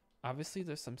 Obviously,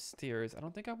 there's some stairs. I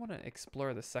don't think I want to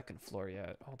explore the second floor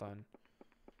yet. Hold on.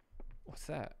 What's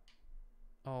that?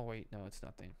 Oh, wait, no, it's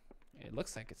nothing. It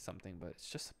looks like it's something, but it's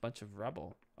just a bunch of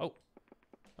rubble. Oh.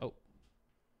 Oh.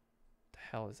 The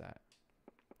hell is that?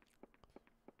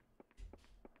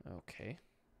 Okay.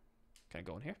 Can I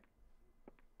go in here?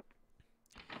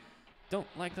 Don't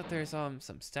like that there's some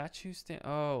statues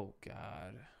oh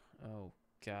god. Oh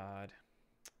god.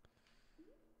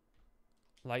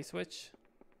 Light switch?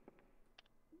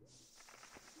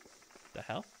 The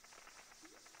hell?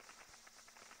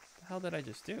 The hell did I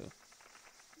just do?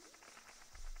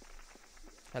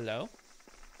 Hello?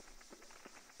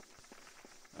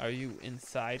 Are you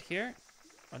inside here?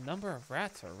 A number of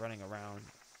rats are running around.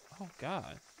 Oh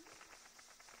god.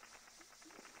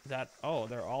 Oh,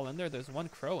 they're all in there? There's one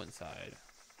crow inside.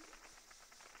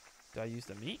 Do I use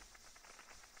the meat?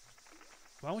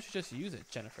 Why don't you just use it,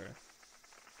 Jennifer?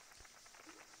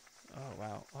 Oh,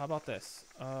 wow. How about this?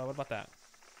 What about that?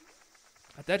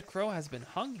 A dead crow has been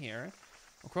hung here.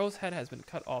 A crow's head has been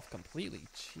cut off completely.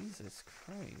 Jesus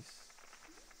Christ.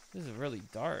 This is really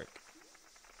dark.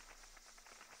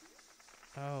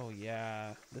 Oh,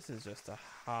 yeah. This is just a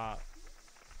hot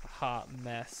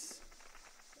mess.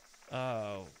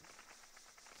 Oh.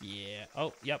 Yeah.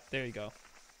 Oh, yep, there you go.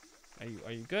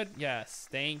 Are you good? Yes.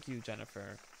 Thank you,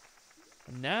 Jennifer.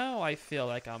 Now I feel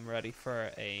like I'm ready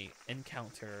for a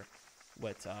encounter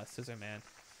with Scissorman.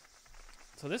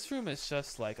 So this room is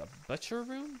just like a butcher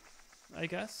room, I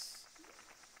guess.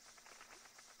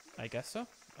 I guess so.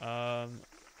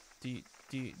 Do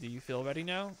you feel ready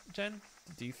now, Jen?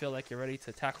 Do you feel like you're ready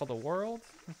to tackle the world?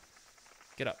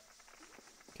 Get up.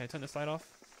 Can I turn this light off?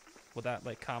 Will that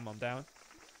like calm them down?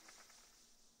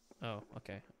 Oh,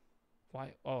 okay.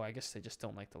 Why? Oh, I guess they just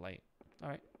don't like the light. All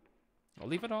right, I'll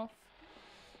leave it off.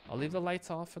 I'll leave the lights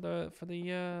off for the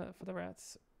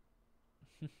rats.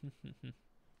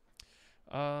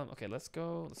 Okay, let's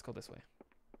go this way.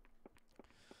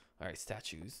 All right,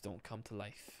 statues don't come to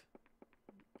life.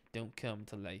 Don't come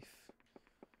to life.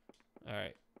 All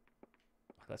right,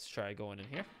 let's try going in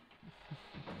here.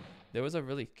 There was a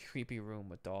really creepy room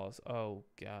with dolls. Oh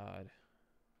god.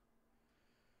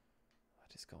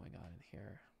 What is going on in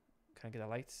here? Can I get the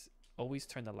lights? Always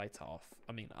turn the lights off.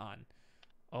 I mean on.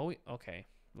 Oh, okay.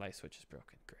 Light switch is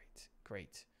broken.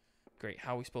 Great.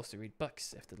 How are we supposed to read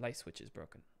books if the light switch is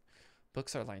broken?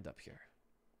 Books are lined up here.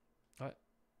 What?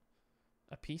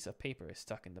 A piece of paper is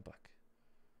stuck in the book.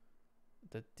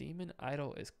 The demon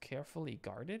idol is carefully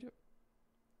guarded.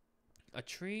 A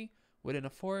tree within a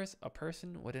forest, a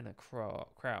person within a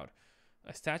crowd.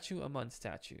 A statue among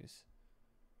statues.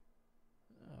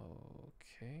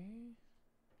 Okay.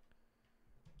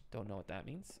 Don't know what that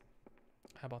means.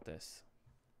 How about this?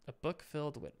 A book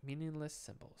filled with meaningless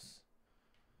symbols.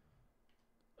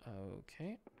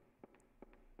 Okay.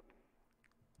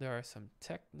 There are some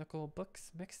technical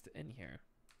books mixed in here.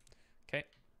 Okay.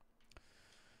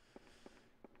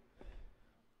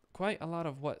 Quite a lot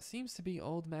of what seems to be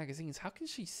old magazines. How can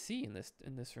she see in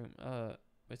this room?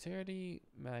 Maternity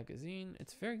magazine.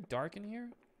 It's very dark in here.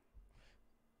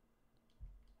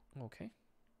 Okay.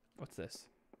 What's this?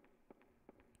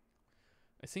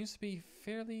 It seems to be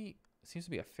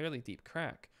a fairly deep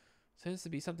crack. Seems to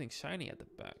be something shiny at the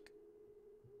back.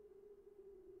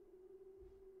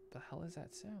 The hell is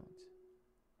that sound?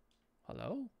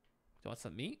 Hello? Do you want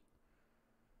some meat?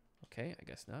 Okay, I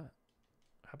guess not.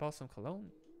 How about some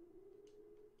cologne?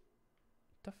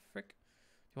 The frick? Do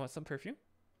you want some perfume?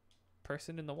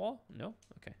 Person in the wall? No?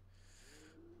 Okay.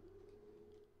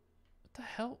 What the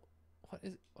hell? What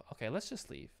is... Okay, let's just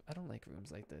leave. I don't like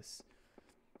rooms like this.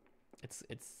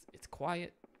 It's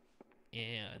quiet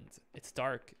and it's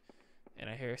dark and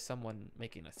I hear someone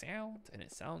making a sound and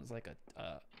it sounds like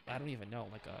I don't even know,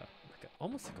 like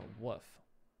almost like a wolf.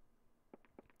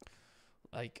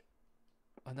 Like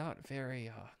a not a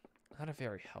very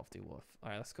healthy wolf. All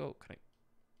right, let's go. Can I?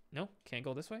 No, can't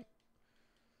go this way.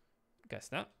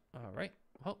 Guess not. All right.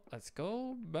 Well, let's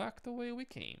go back the way we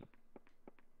came.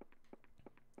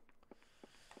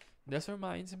 This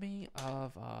reminds me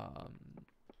of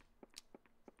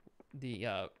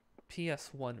the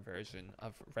PS1 version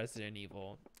of Resident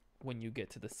Evil when you get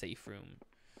to the safe room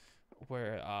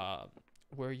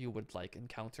where you would like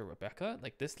encounter Rebecca.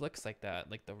 Like this looks like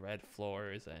that, like the red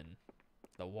floors and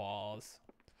the walls.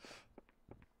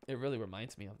 It really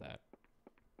reminds me of that.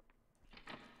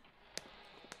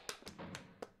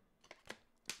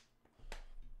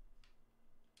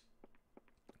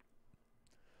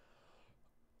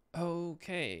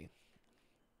 Okay.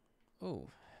 Oh,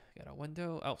 got a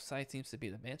window. Outside seems to be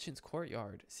the mansion's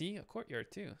courtyard. See, a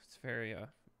courtyard too. It's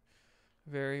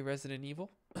very Resident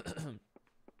Evil.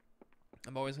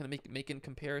 I'm always gonna making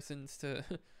comparisons to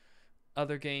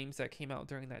other games that came out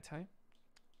during that time,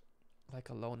 like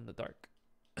Alone in the Dark.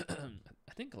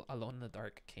 I think Alone in the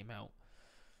Dark came out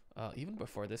even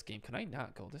before this game. Can I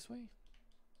not go this way?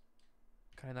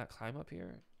 Can I not climb up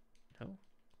here? No.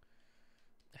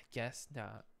 I guess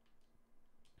not.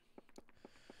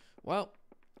 Well,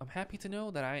 I'm happy to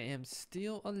know that I am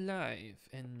still alive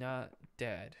and not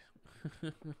dead.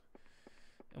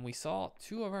 And we saw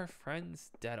two of our friends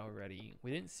dead already.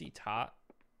 We didn't see Tot.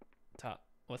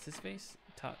 What's his face?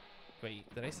 Tot.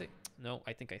 Wait, did I say? No,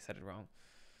 I think I said it wrong.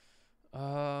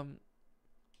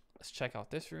 Let's check out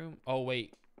this room. Oh,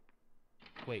 wait.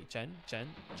 Wait, Jen.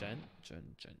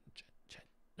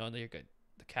 No, you're good.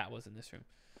 The cat was in this room.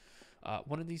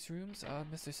 One of these rooms,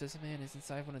 Mr. Scissorman is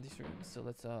inside one of these rooms, so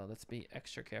let's be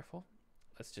extra careful.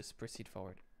 Let's just proceed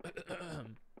forward.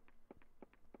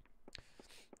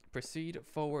 Proceed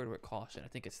forward with caution. I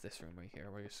think it's this room right here.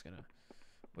 We're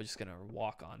just gonna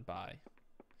walk on by.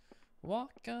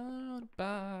 Walk on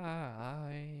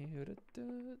by.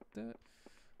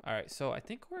 All right, so I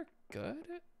think we're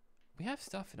good. We have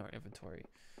stuff in our inventory,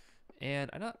 and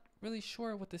I'm not really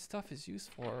sure what this stuff is used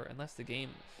for unless the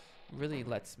game really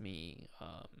lets me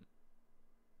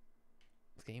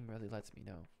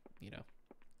know, you know.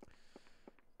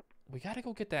 We gotta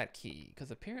go get that key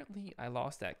because apparently I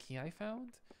lost that key I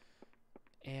found,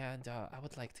 and I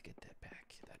would like to get that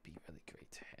back. That'd be really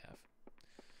great to have.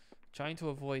 Trying to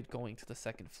avoid going to the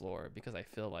second floor because I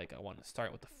feel like I want to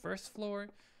start with the first floor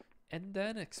and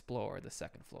then explore the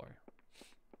second floor.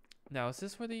 Now, is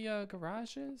this where the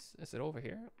garage is? Is it over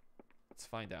here? Let's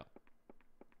find out.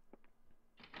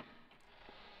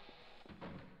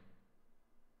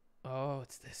 Oh,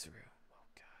 it's this room. Oh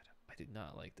God, I do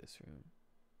not like this room.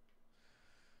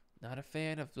 Not a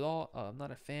fan of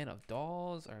not a fan of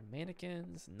dolls or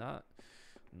mannequins. Not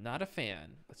a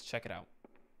fan. Let's check it out.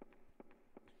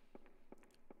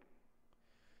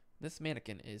 This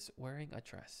mannequin is wearing a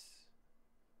dress.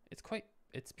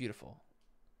 It's beautiful.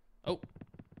 Oh.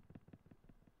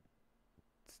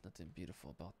 There's nothing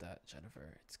beautiful about that,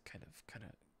 Jennifer. It's kind of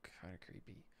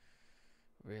creepy.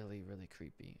 Really, really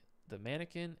creepy. The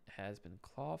mannequin has been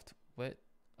clothed with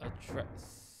a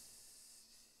dress.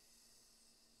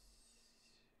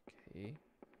 Okay.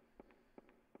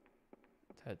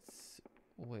 That's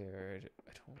weird.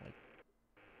 I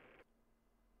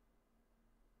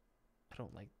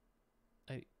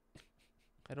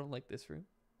don't like this room.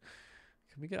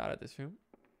 Can we get out of this room?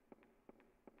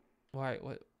 Why?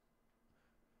 What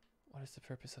is the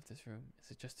purpose of this room?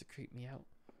 Is it just to creep me out?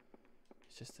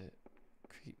 It's just to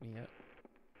creep me out.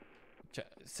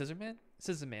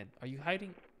 Scissorman, are you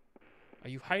hiding? Are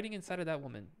you hiding inside of that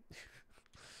woman?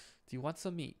 Do you want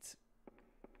some meat?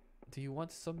 Do you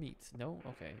want some meat? No?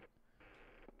 Okay.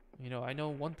 You know, I know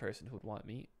one person who would want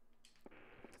meat.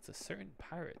 It's a certain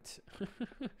pirate.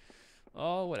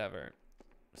 Oh, whatever.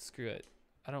 Screw it.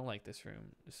 I don't like this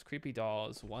room. There's creepy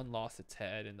dolls. One lost its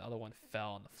head and the other one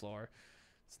fell on the floor.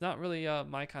 It's not really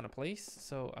my kind of place,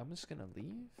 so I'm just gonna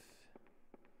leave.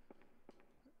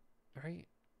 Right?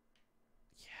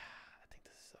 Yeah, I think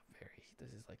this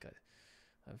is like a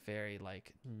very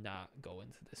like not go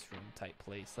into this room type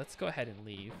place. Let's go ahead and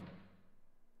leave.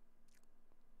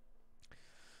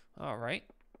 All right.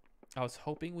 I was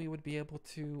hoping we would be able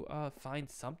to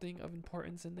find something of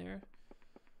importance in there.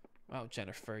 Wow,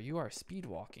 Jennifer, you are speed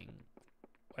walking.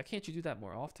 Why can't you do that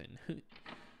more often?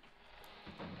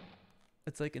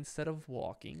 It's like instead of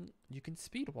walking, you can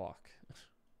speed walk.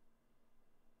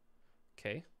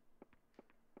 Okay.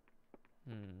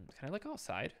 Can I look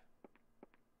outside?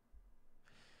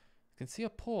 I can see a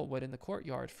pool wood in the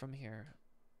courtyard from here.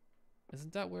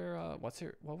 Isn't that where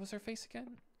what was her face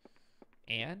again?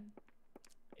 Anne?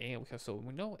 And so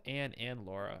we know Anne and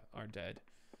Laura are dead.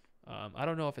 I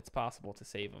don't know if it's possible to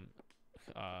save them.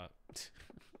 I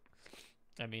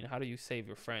mean, how do you save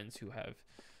your friends who have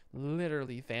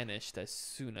literally vanished as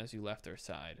soon as you left their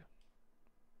side?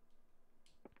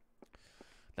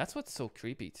 That's what's so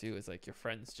creepy too, is like your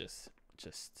friends just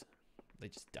they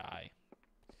just die.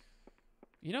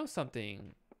 You know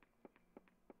something?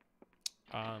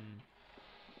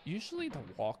 Usually the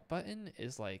walk button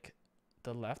is like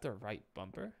the left or right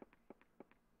bumper.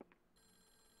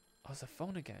 Oh, it's a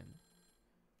phone again.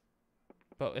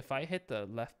 But if I hit the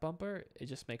left bumper, it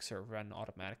just makes her run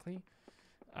automatically.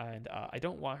 And I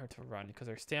don't want her to run because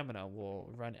her stamina will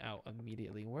run out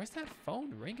immediately. Where's that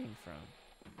phone ringing from?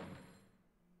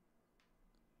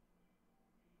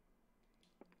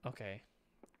 Okay.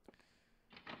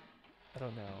 I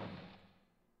don't know.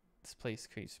 This place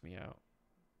creeps me out.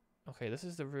 Okay, this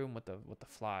is the room with the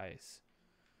flies.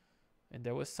 And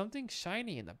there was something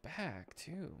shiny in the back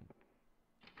too.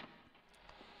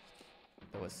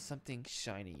 There was something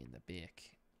shiny in the back.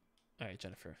 All right,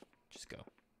 Jennifer, just go.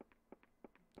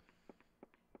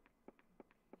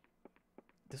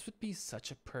 This would be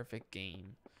such a perfect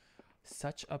game.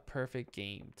 Such a perfect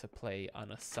game to play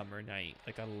on a summer night,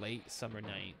 like a late summer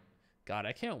night. God,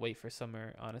 I can't wait for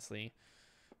summer, honestly.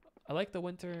 I like the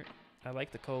winter. I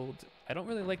like the cold. I don't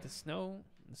really like the snow.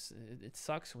 It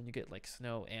sucks when you get like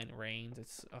snow and rains.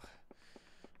 It's ugh.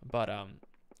 But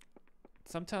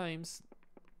sometimes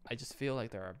I just feel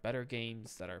like there are better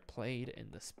games that are played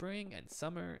in the spring and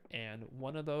summer, and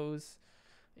one of those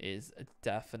is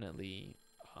definitely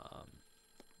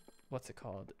what's it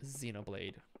called?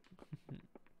 Xenoblade.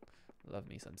 Love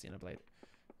me some Xenoblade.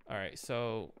 All right,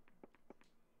 so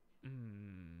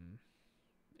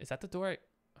is that the door?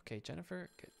 Okay, Jennifer,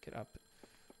 get up.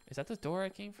 Is that the door I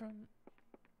came from?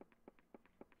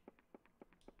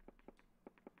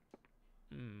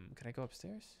 Can I go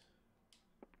upstairs?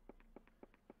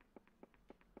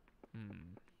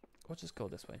 We'll just go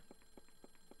this way.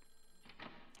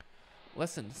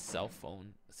 Listen, cell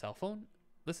phone. Cell phone?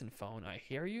 Listen, phone, I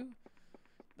hear you.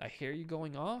 I hear you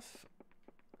going off.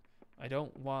 I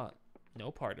don't want no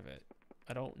part of it.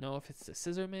 I don't know if it's the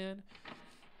Scissorman.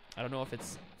 I don't know if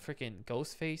it's freaking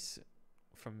Ghostface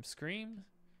from Scream.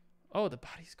 Oh, the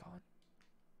body's gone.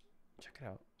 Check it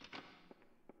out.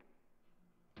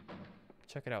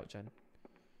 Check it out, Jen.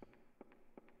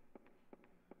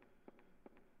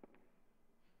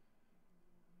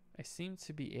 I seem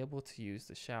to be able to use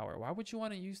the shower. Why would you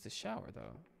want to use the shower,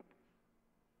 though?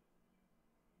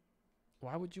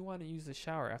 Why would you want to use the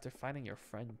shower after finding your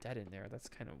friend dead in there? That's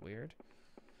kind of weird.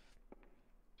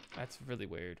 That's really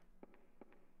weird.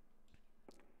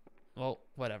 Well,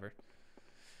 whatever.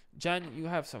 Jen, you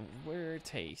have some weird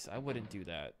taste. I wouldn't do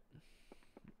that.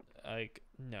 Like,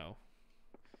 no.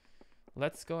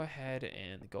 Let's go ahead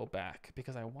and go back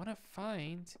because I want to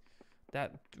find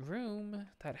that room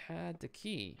that had the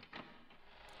key.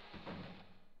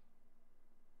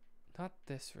 Not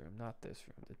this room, not this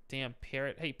room. The damn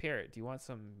parrot. Hey, parrot, do you want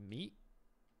some meat?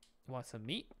 You want some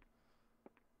meat?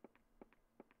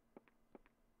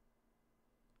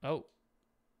 Oh.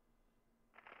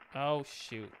 Oh,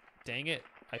 shoot. Dang it.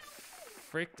 I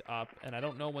fricked up, and I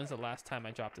don't know when's the last time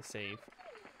I dropped a save.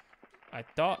 I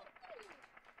thought...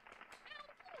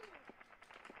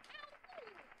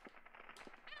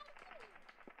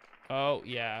 Oh,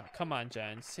 yeah. Come on,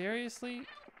 Jen. Seriously?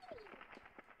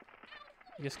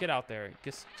 Just get out there.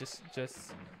 Just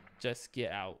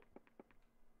get out.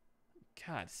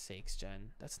 God's sakes, Jen.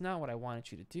 That's not what I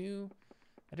wanted you to do.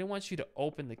 I didn't want you to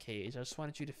open the cage. I just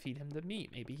wanted you to feed him the meat.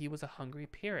 Maybe he was a hungry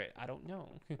parrot. I don't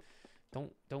know.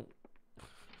 Don't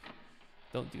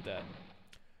do that.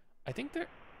 I think they're...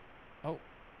 Oh.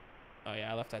 Oh,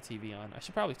 yeah, I left that TV on. I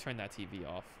should probably turn that TV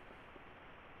off.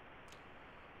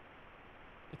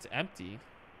 It's empty.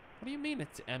 What do you mean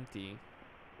it's empty?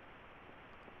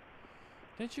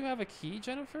 Didn't you have a key,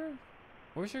 Jennifer?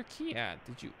 Where's your key at?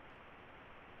 Did you...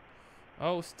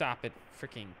 Oh, stop it.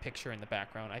 Freaking picture in the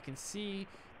background. I can see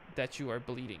that you are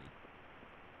bleeding.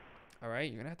 Alright,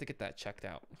 you're gonna have to get that checked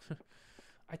out.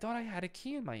 I thought I had a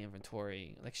key in my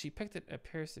inventory. Like, she picked it. It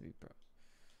appears to be, bro.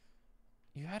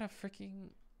 You had a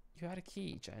freaking... You had a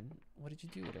key, Jen. What did you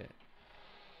do with it?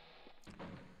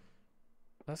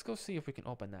 Let's go see if we can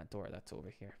open that door that's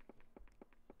over here.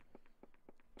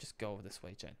 Just go this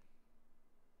way, Jen.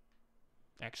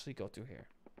 Actually, go through here.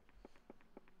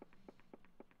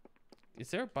 Is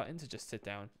there a button to just sit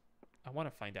down? I want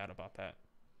to find out about that.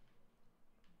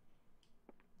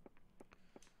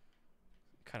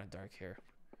 Kind of dark here.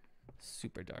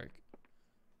 Super dark.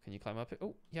 Can you climb up it?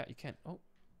 Oh, yeah, you can. Oh,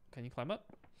 can you climb up?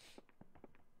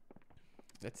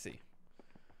 Let's see.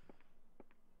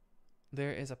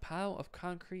 There is a pile of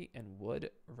concrete and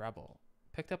wood rubble.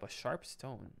 Picked up a sharp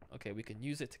stone. Okay, we can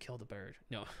use it to kill the bird.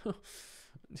 No.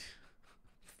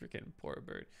 Freaking poor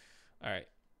bird. All right.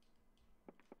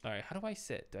 All right, how do I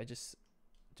sit? Do I just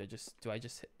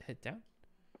hit down?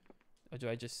 Or do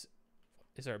I just...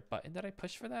 Is there a button that I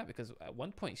push for that? Because at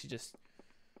one point she just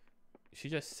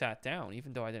sat down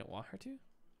even though I didn't want her to.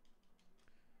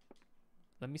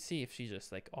 Let me see if she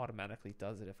just like automatically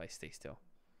does it if I stay still.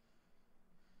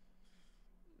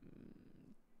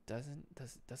 Doesn't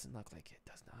look like it.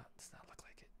 Does not look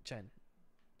like it. Jen,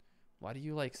 why do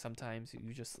you like sometimes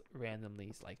you just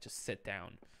randomly like just sit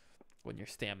down when your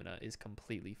stamina is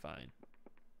completely fine?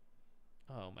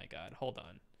 Oh my god, hold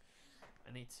on.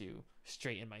 I need to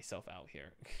straighten myself out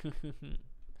here.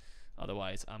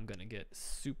 Otherwise, I'm gonna get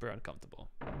super uncomfortable.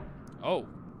 Oh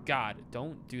god,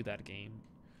 don't do that, game.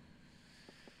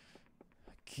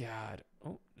 God.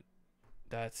 Oh,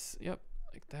 that's, yep,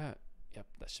 like that. Yep,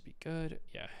 that should be good.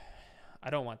 Yeah,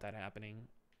 I don't want that happening.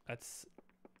 That's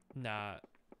not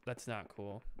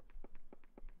cool.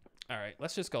 All right,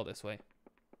 let's just go this way.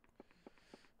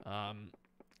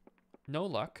 No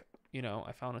luck. You know,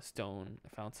 I found a stone. I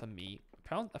found some meat.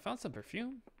 I found some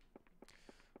perfume.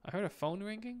 I heard a phone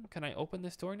ringing. Can I open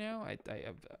this door now? I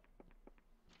have.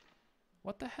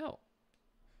 What the hell?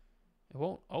 It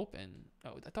won't open.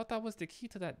 Oh, I thought that was the key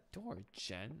to that door,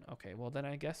 Jen. Okay, well then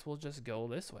I guess we'll just go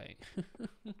this way.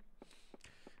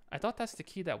 I thought that's the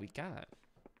key that we got.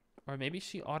 Or maybe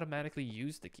she automatically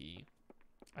used the key.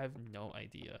 I have no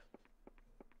idea.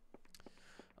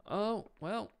 Oh,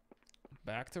 well.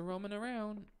 Back to roaming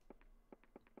around.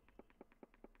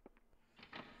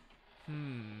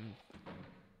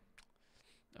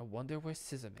 I wonder where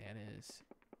Scissorman is.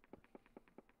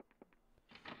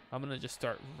 I'm gonna just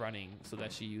start running so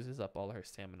that she uses up all her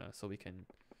stamina so we can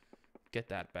get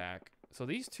that back. So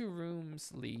these two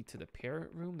rooms lead to the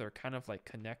parrot room. They're kind of like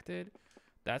connected.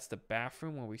 That's the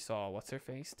bathroom where we saw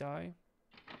what's-her-face die.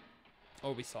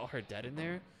 Oh, we saw her dead in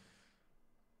there.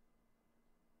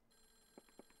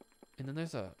 And then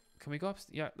there's a... Can we go up?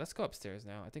 Yeah, let's go upstairs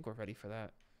now. I think we're ready for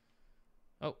that.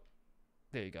 Oh,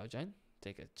 there you go, Jen.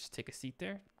 Just take a seat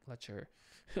there. Let your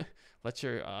let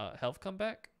your health come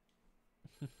back.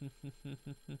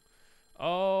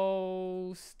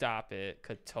 Oh, stop it,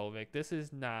 Katovic. This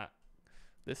is not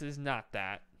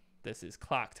that. This is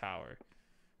Clock Tower.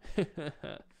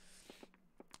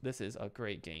 This is a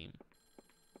great game.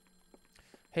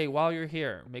 Hey, while you're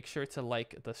here, make sure to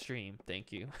like the stream.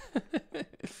 Thank you.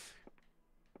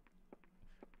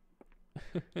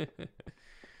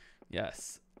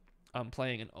 Yes, I'm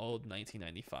playing an old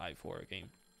 1995 horror game.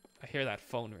 I hear that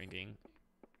phone ringing,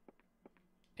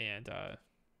 and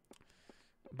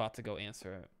about to go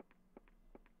answer it.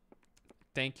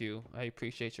 Thank you. I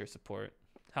appreciate your support.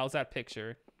 How's that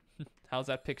picture? How's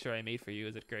that picture I made for you?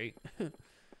 Is it great?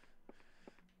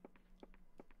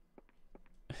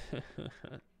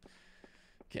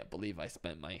 Can't believe I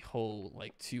spent my whole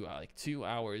like 2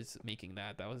 hours making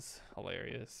that. That was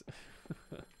hilarious.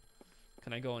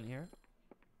 Can I go in here?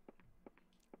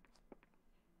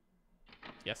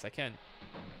 Yes, I can.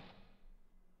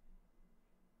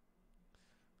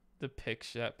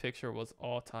 That picture was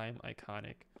all-time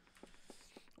iconic.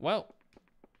 Well,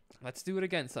 let's do it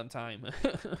again sometime.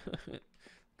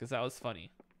 Because that was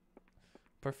funny.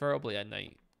 Preferably at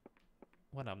night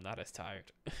when I'm not as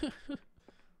tired.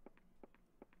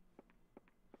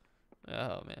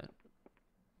 Oh man.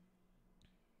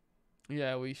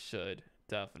 Yeah, we should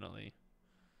definitely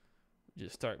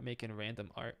just start making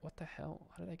random art. What the hell?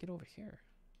 How did I get over here?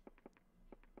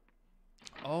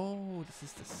 Oh, this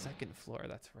is the second floor.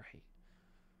 That's right.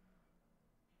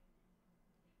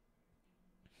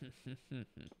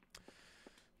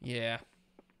 Yeah,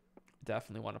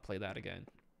 definitely want to play that again.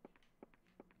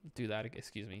 Do that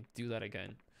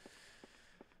again.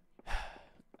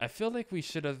 I feel like we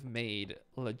should have made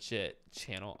legit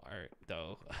channel art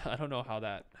though. I don't know how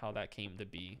that came to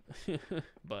be.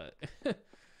 But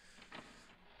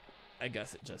I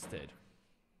guess it just did.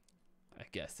 I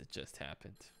guess it just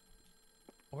happened.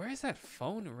 Where is that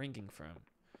phone ringing from?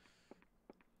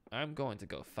 I'm going to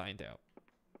go find out.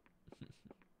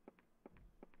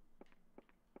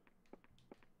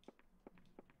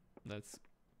 Let's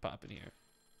pop in here.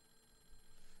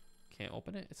 Can't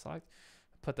open it. It's locked.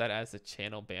 Put that as a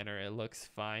channel banner. It looks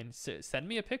fine. Send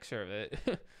me a picture of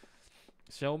it.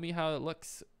 Show me how it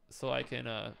looks so I can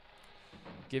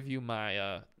give you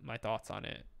my my thoughts on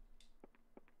it.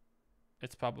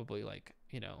 It's probably like,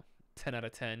 10 out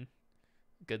of 10.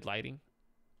 Good lighting.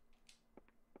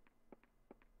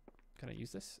 Can I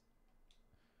use this?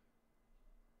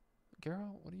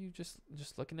 Girl, what are you just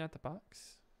looking at the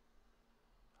box?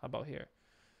 How about here?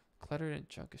 Cluttered and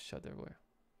junk is shoved everywhere.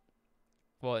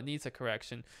 Well, it needs a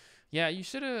correction. Yeah, you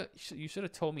should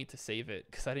have told me to save it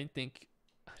because I didn't think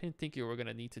you were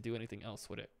gonna need to do anything else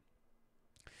with it.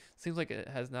 Seems like it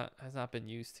has not been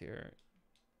used here.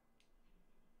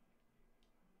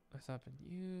 Has not been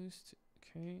used.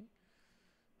 Okay.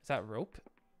 Is that rope?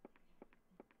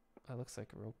 That looks like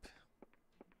rope.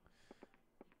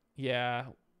 Yeah.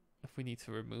 If we need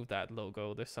to remove that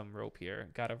logo, there's some rope here.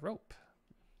 Got a rope.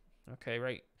 Okay,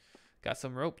 right. Got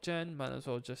some rope, Jen. Might as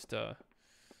well just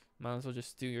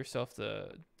do yourself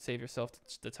save yourself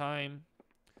the time.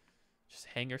 Just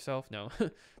hang yourself. No,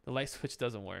 the light switch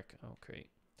doesn't work. Oh, great.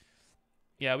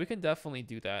 Yeah, we can definitely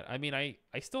do that. I mean, I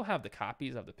still have the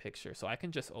copies of the picture, so I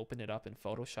can just open it up in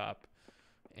Photoshop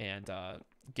and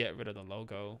get rid of the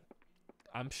logo.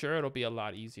 I'm sure it'll be a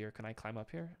lot easier. Can I climb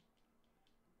up here?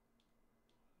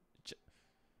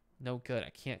 No good. I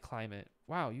can't climb it.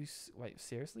 Wow, wait,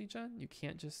 seriously, Jen? You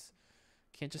can't just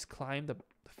climb the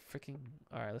freaking.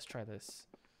 All right, let's try this.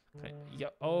 Yeah.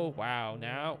 Oh, wow.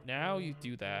 Now you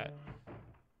do that.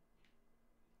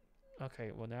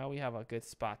 Okay, well now we have a good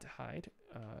spot to hide.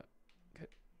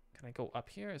 Can I go up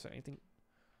here? Is there anything?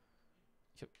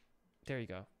 Yep. There you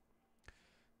go.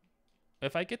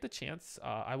 If I get the chance,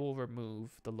 I will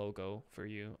remove the logo for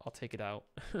you. I'll take it out.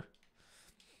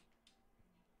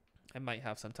 I might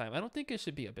have some time. I don't think it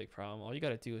should be a big problem. All you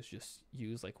gotta do is just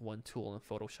use like one tool in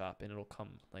Photoshop and it'll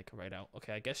come like right out.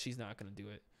 Okay, I guess she's not gonna do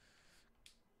it.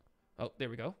 Oh, there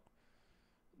we go.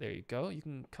 There you go. You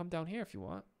can come down here if you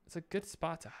want. It's a good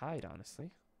spot to hide,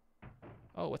 honestly.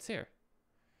 Oh, what's here?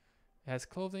 It has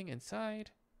clothing inside.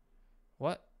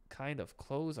 What kind of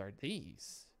clothes are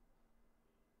these?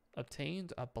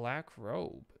 Obtained a black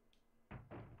robe.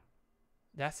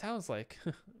 That sounds like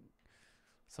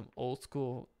some old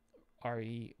school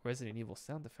RE Resident Evil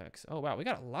sound effects. Oh, wow. We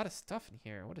got a lot of stuff in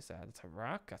here. What is that? It's a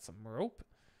rock. Got some rope.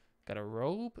 Got a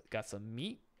robe. Got some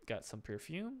meat. Got some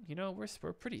perfume. You know,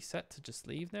 we're pretty set to just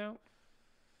leave now.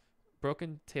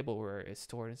 Broken tableware is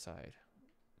stored inside.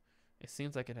 It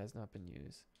seems like it has not been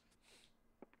used.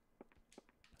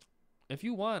 If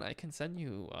you want, I can send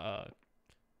you,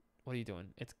 what are you doing?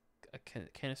 It's a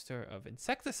canister of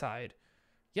insecticide.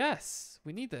 Yes,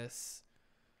 we need this.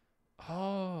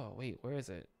 Oh, wait, where is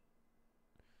it?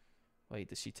 Wait,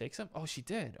 did she take some? Oh, she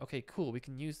did. Okay, cool. We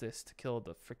can use this to kill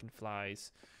the freaking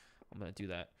flies. I'm gonna do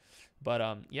that.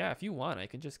 But yeah, if you want, I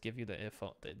can just give you the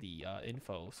info,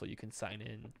 info, so you can sign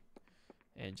in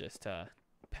and just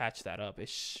patch that up.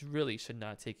 It really should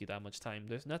not take you that much time.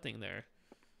 There's nothing there.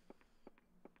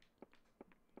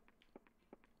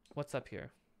 What's up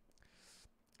here?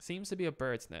 Seems to be a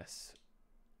bird's nest.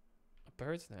 A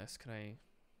bird's nest.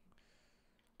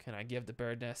 Can I give the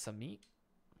bird nest some meat?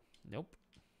 Nope.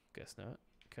 Guess not.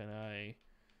 Can I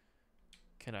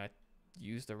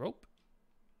use the rope?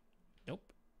 Nope.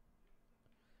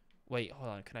 Wait, hold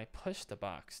on. Can I push the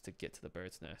box to get to the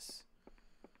bird's nest?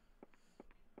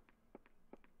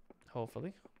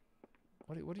 Hopefully.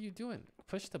 What are you doing?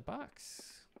 Push the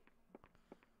box.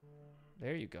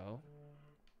 There you go.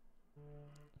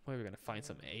 Wait, we're gonna find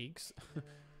some eggs.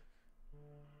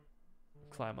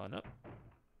 Climb on up.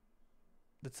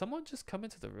 Did someone just come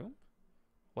into the room?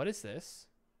 What is this?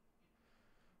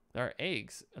 There are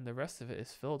eggs, and the rest of it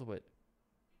is filled with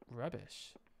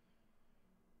rubbish.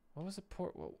 What was the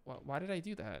port? Why did I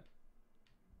do that?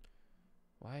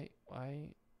 Why did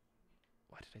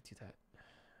I do that?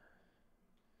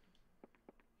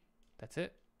 That's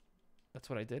it? That's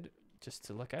what I did? Just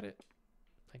to look at it?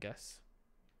 I guess.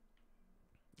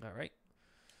 Alright.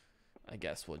 I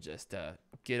guess we'll just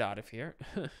get out of here.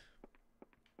 I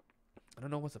don't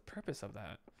know what's the purpose of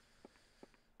that.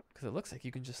 Because it looks like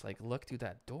you can just like look through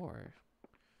that door.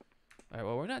 Alright,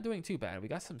 well, we're not doing too bad. We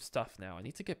got some stuff now. I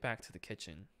need to get back to the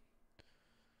kitchen.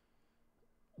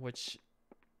 Which...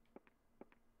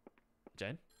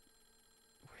 Jen?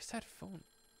 Where's that phone?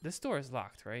 This door is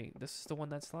locked, right? This is the one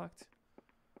that's locked?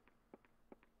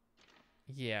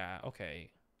 Yeah, okay.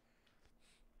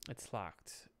 It's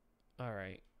locked.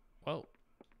 Alright. Well.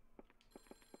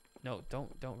 No,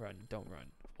 don't run. Don't run.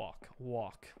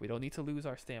 Walk. We don't need to lose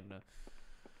our stamina.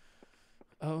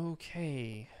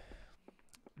 Okay.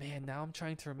 Man, now I'm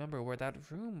trying to remember where that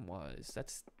room was.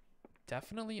 That's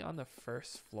definitely on the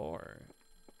first floor.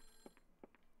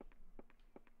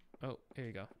 Oh, here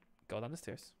you go. Go down the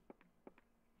stairs.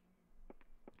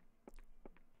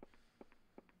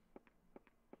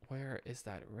 Where is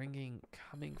that ringing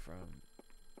coming from?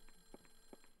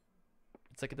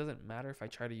 It's like it doesn't matter if I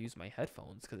try to use my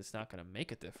headphones because it's not going to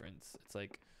make a difference. It's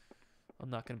like I'm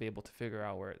not going to be able to figure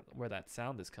out where that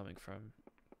sound is coming from.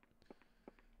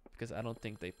 Because I don't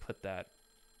think they put that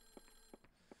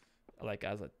like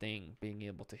as a thing, being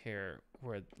able to hear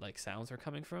where like sounds are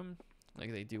coming from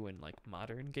like they do in like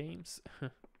modern games.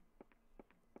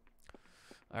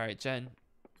 All right, Jen.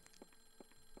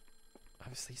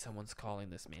 Obviously someone's calling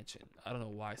this mansion. I don't know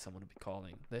why someone would be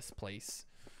calling this place.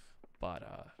 but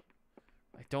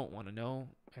I don't want to know.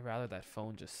 I'd rather that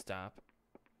phone just stop.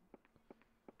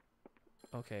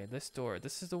 Okay, this door.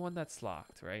 This is the one that's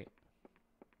locked, right?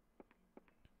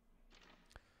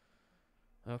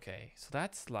 Okay, so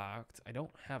that's locked. I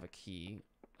don't have a key.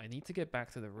 I need to get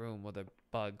back to the room where the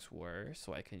bugs were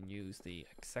so I can use the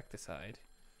insecticide.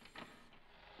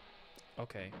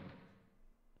 Okay.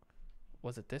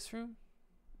 Was it this room?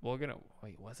 Well, we're gonna...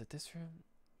 Wait, was it this room?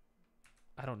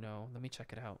 I don't know. Let me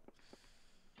check it out.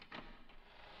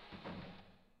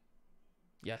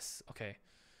 Yes, okay.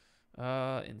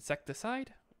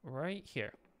 Insecticide? Right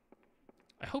here.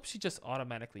 I hope she just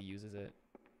automatically uses it.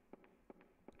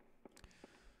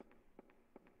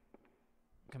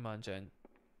 Come on, Jen.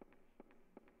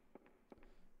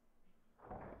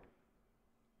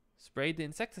 Sprayed the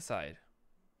insecticide.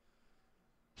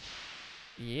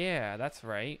 Yeah, that's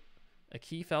right. A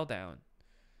key fell down.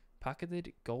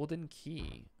 Pocketed golden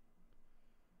key.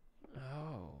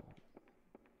 Oh.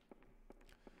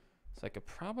 So I could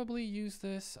probably use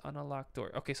this on a locked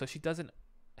door. Okay, so she doesn't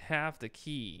have the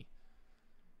key,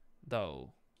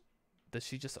 though. Does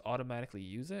she just automatically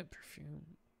use it?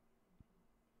 Perfume.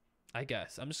 I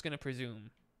guess. I'm just going to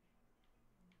presume.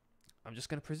 I'm just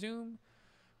going to presume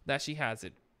that she has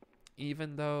it.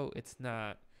 Even though it's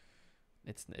not...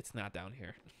 It's not down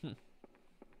here.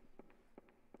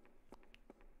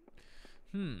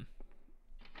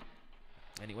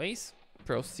 Anyways,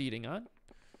 proceeding on.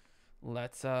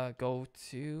 Let's go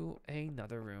to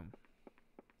another room.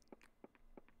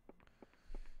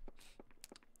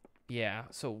 Yeah,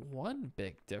 so one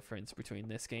big difference between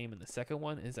this game and the second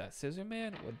one is that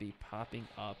Scissorman would be popping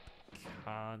up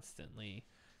constantly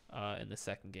in the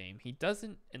second game. He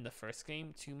doesn't in the first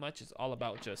game too much. It's all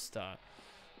about just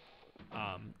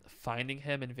finding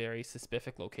him in very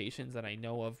specific locations, and I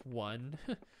know of one.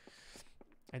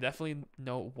 I definitely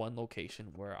know one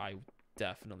location where I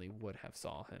definitely would have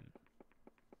saw him.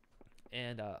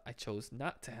 And I chose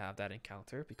not to have that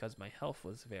encounter because my health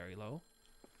was very low.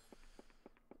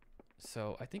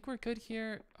 So I think we're good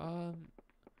here.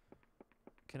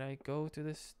 Can I go to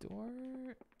this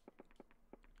door?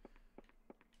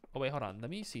 Oh wait, hold on. Let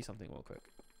me see something real quick.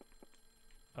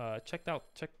 Check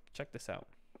this out.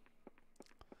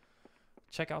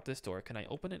 Check out this door. Can I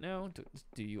open it now?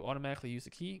 Do you automatically use the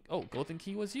key? Oh, golden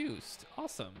key was used.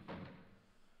 Awesome.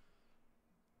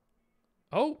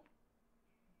 Oh.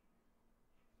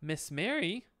 Miss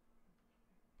Mary.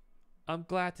 I'm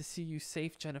glad to see you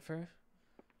safe, Jennifer.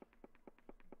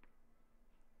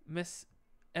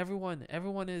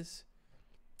 Everyone is...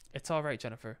 It's all right,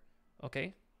 Jennifer.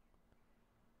 Okay?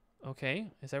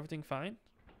 Okay, is everything fine?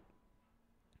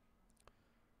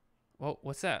 Whoa,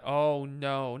 what's that? Oh,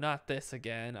 no, not this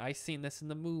again. I seen this in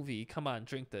the movie. Come on,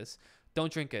 drink this.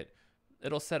 Don't drink it.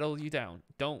 It'll settle you down.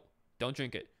 Don't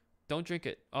drink it. Don't drink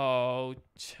it. Oh,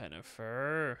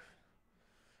 Jennifer.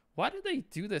 Why do they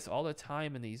do this all the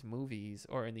time in these movies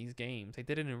or in these games? They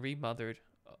did it in Remothered.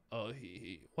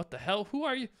 What the hell? Who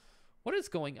are you? What is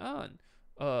going on?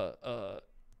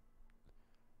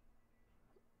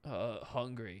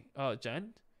 Hungry.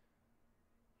 Jen?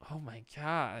 Oh my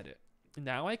God.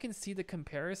 Now I can see the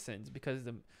comparisons because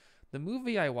the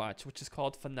movie I watched, which is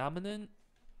called Phenomenon,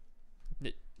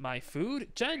 My Food?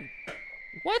 Jen,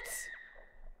 what?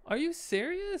 Are you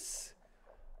serious?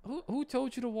 Who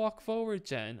told you to walk forward,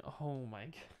 Jen? Oh my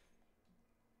God.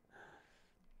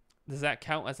 Does that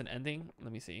count as an ending?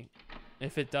 Let me see.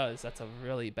 If it does, that's a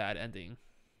really bad ending.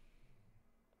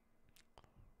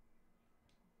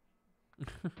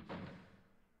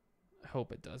 I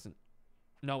hope it doesn't.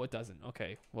 No, it doesn't.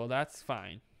 Okay, well, that's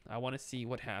fine. I want to see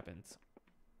what happens.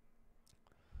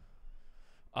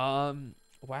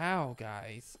 Wow,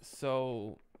 guys.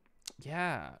 So,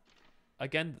 yeah.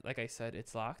 Again, like I said,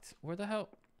 it's locked. Where the hell?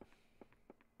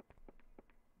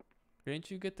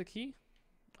 Didn't you get the key?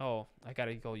 Oh, I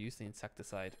gotta go use the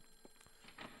insecticide.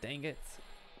 Dang it.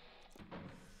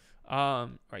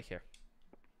 Right here.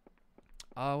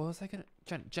 What was I gonna...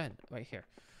 Jen, right here.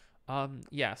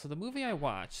 Yeah, so the movie I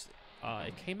watched,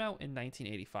 it came out in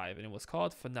 1985, and it was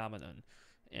called Phenomenon.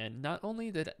 And not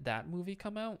only did that movie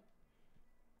come out,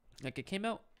 like it came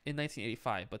out in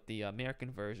 1985, but the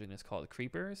American version is called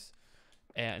Creepers.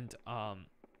 And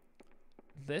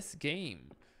this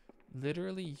game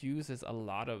literally uses a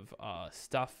lot of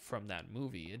stuff from that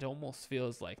movie. It almost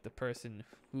feels like the person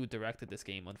who directed this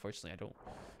game, unfortunately, I don't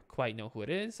quite know who it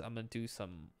is. I'm gonna do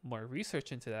some more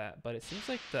research into that, but it seems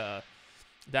like that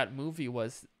movie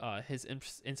was his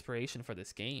inspiration for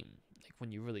this game, like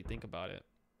when you really think about it.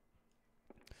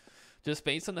 Just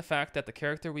based on the fact that the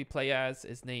character we play as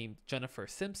is named Jennifer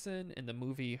Simpson. In the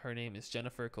movie, her name is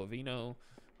Jennifer Covino.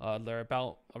 They're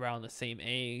about around the same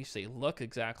age. They look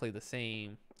exactly the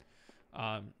same.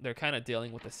 They're kind of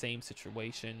dealing with the same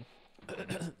situation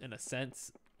in a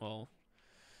sense. Well,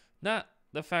 not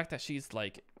the fact that she's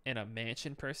like in a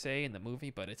mansion per se in the movie,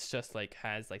 but it's just like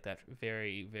has like that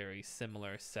very, very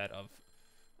similar set of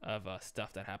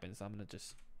stuff that happens. I'm gonna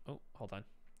just, oh, hold on.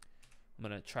 I'm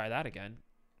gonna try that again.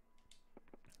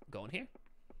 Go in here.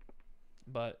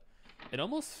 But it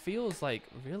almost feels like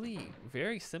really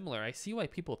very similar. I see why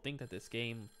people think that this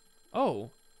game, oh,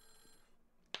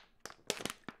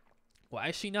 why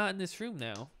is she not in this room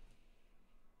now?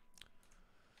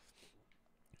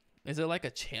 Is there like a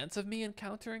chance of me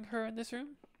encountering her in this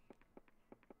room?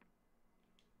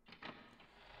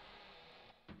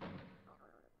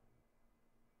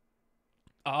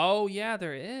 Oh, yeah,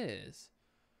 there is.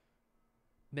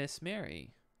 Miss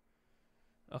Mary.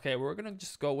 Okay, we're going to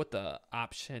just go with the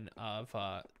option of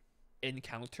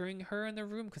encountering her in the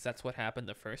room because that's what happened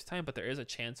the first time, but there is a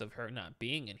chance of her not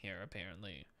being in here,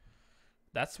 apparently.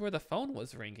 That's where the phone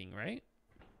was ringing, right?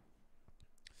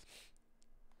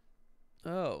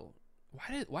 Oh,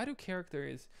 why do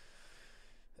characters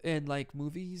in like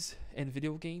movies and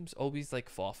video games always like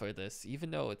fall for this,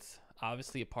 even though it's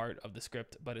obviously a part of the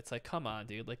script? But it's like, come on,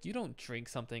 dude, like you don't drink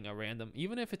something a random,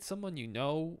 even if it's someone you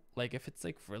know, like if it's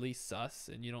like really sus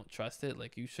and you don't trust it,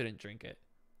 like you shouldn't drink it.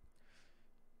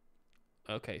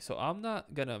 Okay, so I'm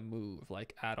not gonna move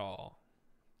like at all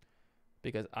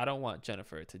because I don't want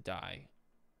Jennifer to die.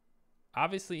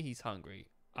 Obviously he's hungry.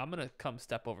 I'm gonna come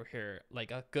step over here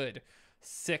like a good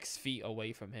 6 feet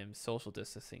away from him, social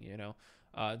distancing, you know.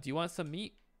 Do you want some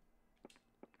meat?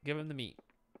 Give him the meat.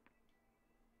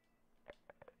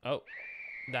 Oh,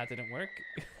 that didn't work.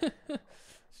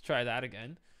 Let's try that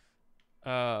again.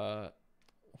 I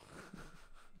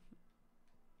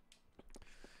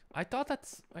thought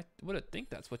I would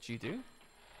think that's what you do.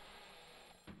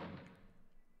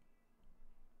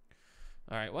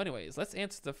 All right, well, anyways, let's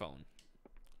answer the phone.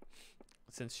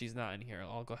 Since she's not in here,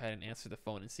 I'll go ahead and answer the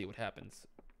phone and see what happens.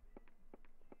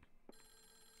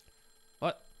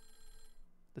 What?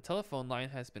 The telephone line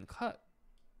has been cut.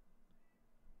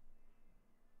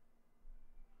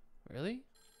 Really?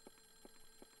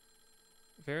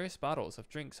 Various bottles of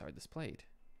drinks are displayed.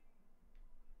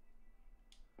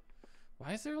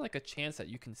 Why is there like a chance that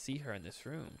you can see her in this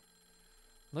room?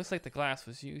 Looks like the glass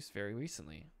was used very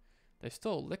recently. There's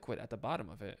still liquid at the bottom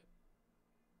of it.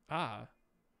 Ah.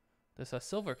 There's a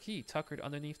silver key tucked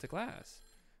underneath the glass.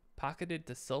 Pocketed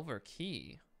the silver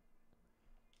key.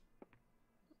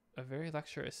 A very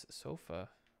luxurious sofa.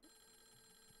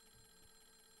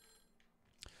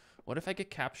 What if I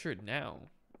get captured now?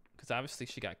 Because obviously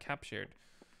she got captured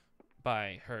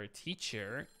by her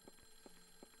teacher.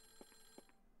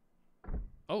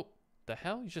 Oh, the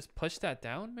hell? You just pushed that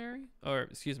down, Mary? Or,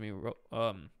 excuse me,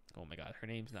 oh my god, her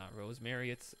name's not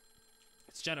Rosemary, it's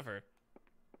Jennifer.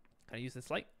 Can I use this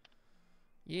light?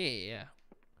 Yeah.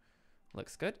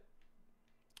 Looks good.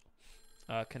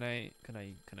 Can I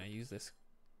use this?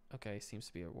 Okay, seems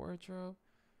to be a wardrobe.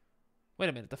 Wait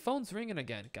a minute, the phone's ringing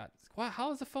again. God, wow,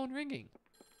 how is the phone ringing?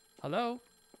 Hello?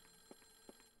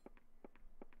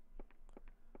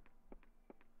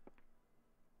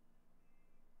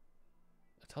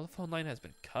 The telephone line has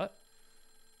been cut?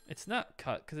 It's not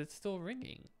cut because it's still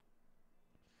ringing.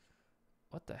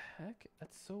 What the heck?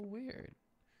 That's so weird.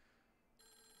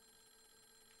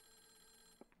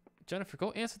 Jennifer,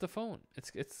 go answer the phone.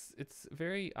 It's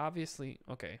very obviously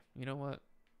okay. You know what?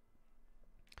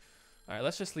 All right,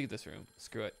 let's just leave this room.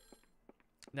 Screw it.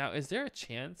 Now, is there a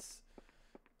chance?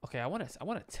 Okay, I want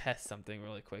to test something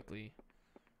really quickly.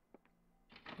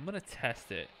 I'm gonna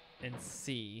test it and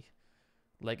see.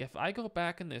 Like, if I go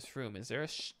back in this room, is there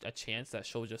a chance that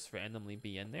she'll just randomly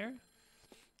be in there?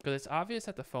 Because it's obvious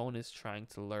that the phone is trying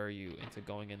to lure you into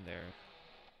going in there.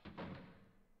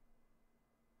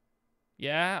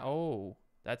 Yeah, oh,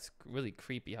 that's really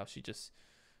creepy how she just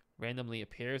randomly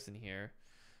appears in here.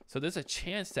 So there's a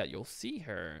chance that you'll see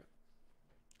her.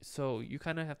 So you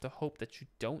kind of have to hope that you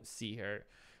don't see her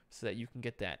so that you can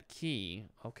get that key.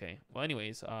 Okay. Well,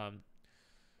 anyways,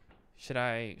 should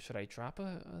I drop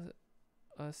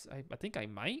I think I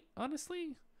might,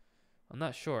 honestly. I'm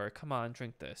not sure. Come on,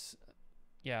 drink this.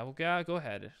 Yeah, well, go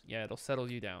ahead. Yeah, it'll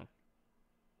settle you down.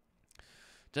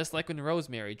 Just like when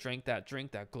Rosemary drank that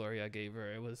drink that Gloria gave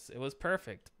her. It was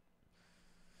perfect.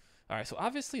 All right, so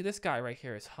obviously this guy right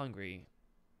here is hungry.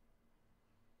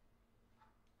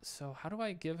 So how do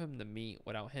I give him the meat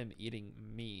without him eating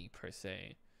me, per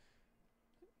se?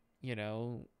 You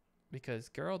know, because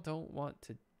girl don't want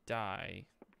to die.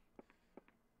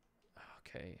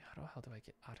 Okay, how do I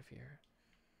get out of here?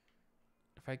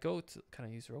 If I go to, can I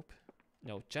use rope?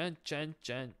 No,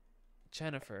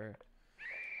 Jennifer.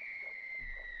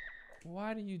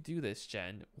 Why do you do this,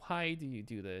 Jen? Why do you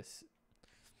do this?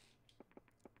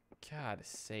 God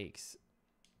sakes.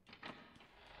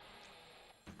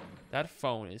 That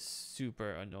phone is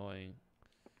super annoying.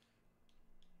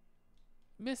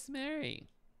 Miss Mary.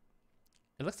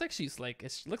 It looks like she's like,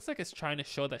 it looks like it's trying to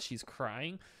show that she's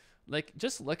crying. Like,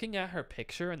 just looking at her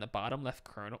picture in the bottom left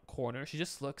corner, she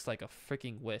just looks like a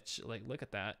freaking witch. Like, look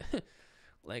at that.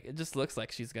 Like, it just looks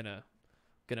like she's gonna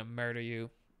murder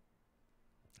you.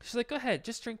 She's like, go ahead,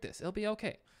 just drink this. It'll be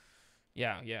okay.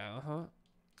 Yeah, uh-huh.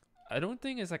 I don't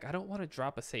think is like, I don't want to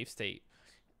drop a save state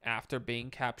after being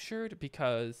captured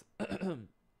because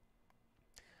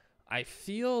I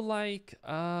feel like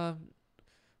I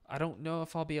don't know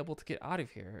if I'll be able to get out of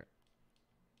here.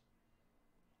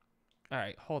 All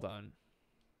right, hold on.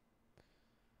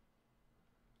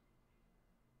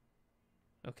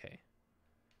 Okay.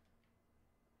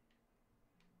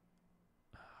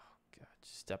 Oh god,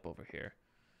 just step over here.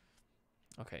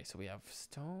 Okay, so we have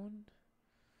stone.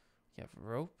 We have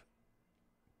rope.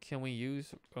 Can we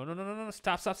use... Oh, no.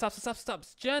 Stop.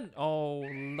 Jen! Oh,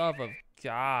 love of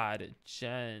God,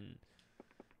 Jen.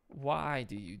 Why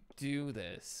do you do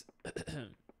this?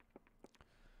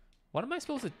 What am I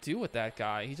supposed to do with that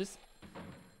guy? He just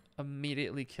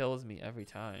immediately kills me every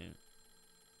time.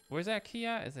 Where's that key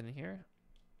at? Is it in here?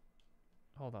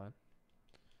 Hold on.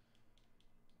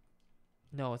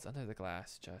 No, it's under the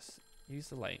glass. Just use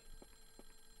the light.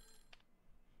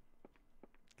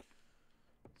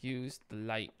 Use the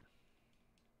light.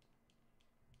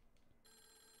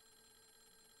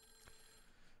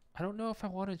 I don't know if I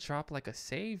want to drop like a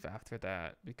save after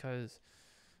that because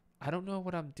I don't know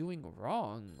what I'm doing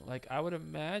wrong. Like, I would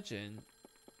imagine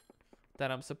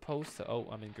that I'm supposed to... Oh,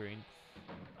 I'm in green.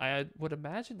 I would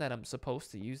imagine that I'm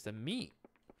supposed to use the meat.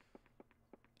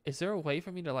 Is there a way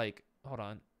for me to like... Hold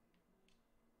on.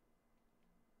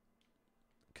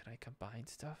 Can I combine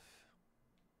stuff?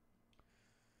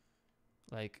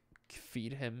 Like,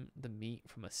 feed him the meat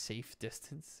from a safe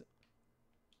distance?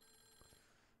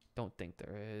 Don't think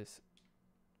there is.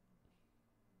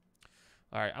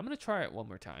 Alright, I'm going to try it one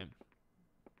more time.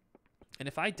 And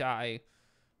if I die,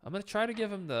 I'm going to try to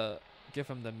give him the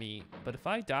meat. But if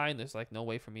I die and there's like no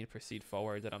way for me to proceed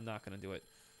forward, then I'm not going to do it.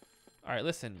 Alright,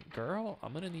 listen, girl,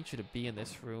 I'm going to need you to be in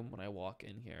this room when I walk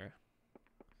in here.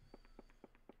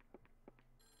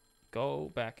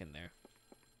 Go back in there.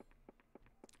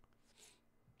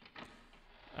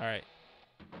 Alright.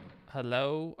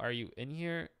 Hello? Are you in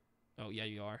here? Oh, yeah,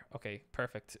 you are. Okay,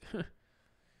 perfect.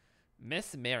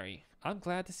 Miss Mary. I'm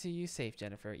glad to see you safe,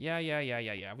 Jennifer.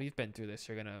 Yeah. We've been through this.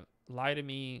 You're gonna lie to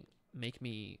me, make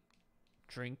me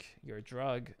drink your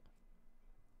drug.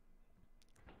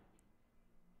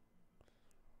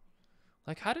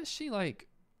 Like, how does she, like,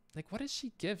 what does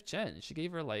she give Jen? She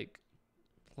gave her, like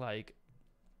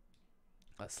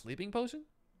a sleeping potion?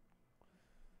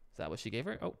 Is that what she gave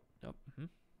her? Oh, nope.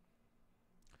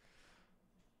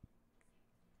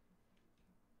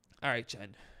 All right,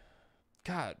 Jen.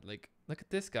 God, like, look at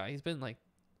this guy. He's been, like,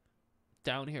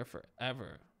 down here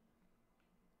forever.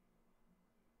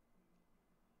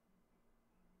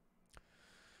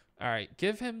 All right,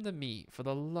 give him the meat. For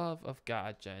the love of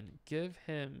God, Jen. Give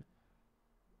him...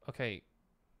 Okay.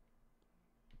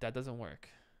 That doesn't work.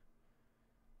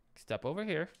 Step over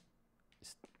here.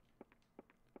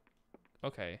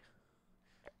 Okay.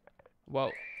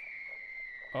 Well.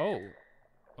 Oh.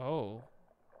 Oh.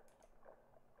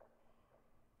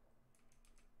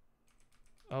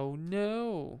 Oh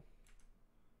no.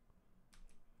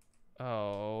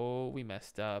 Oh, we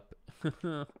messed up.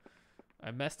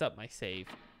 I messed up my save.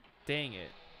 Dang it.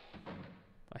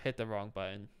 I hit the wrong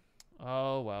button.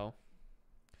 Oh, well.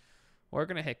 We're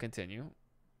going to hit continue.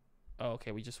 Oh,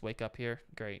 okay. We just wake up here.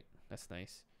 Great. That's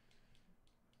nice.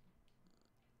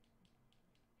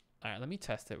 All right. Let me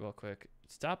test it real quick.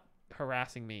 Stop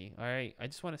harassing me. All right. I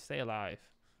just want to stay alive.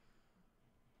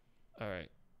 All right.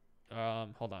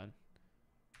 Hold on.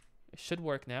 It should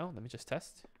work now. Let me just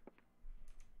test.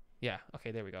 Yeah.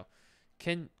 Okay. There we go.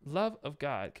 Love of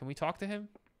God, can we talk to him?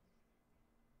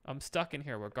 I'm stuck in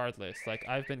here regardless. Like,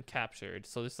 I've been captured.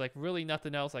 So there's like really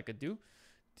nothing else I could do.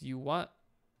 Do you want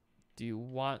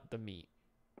the meat?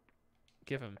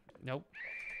 Give him. Nope.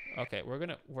 Okay, we're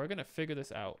gonna figure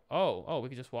this out. Oh, we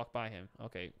can just walk by him.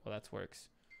 Okay, well that works.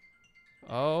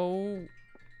 Oh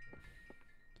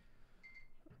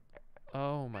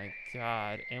my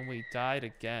God, and we died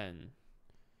again.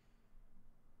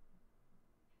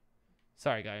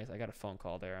 Sorry guys, I got a phone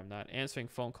call there. I'm not answering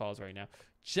phone calls right now.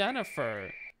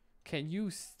 Jennifer, can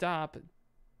you stop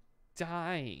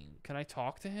dying? Can I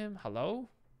talk to him? Hello?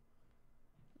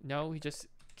 No, he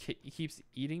keeps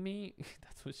eating me.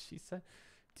 That's what she said.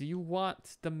 Do you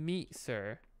want the meat,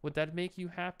 sir? Would that make you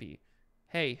happy?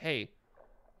 Hey, hey.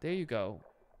 There you go.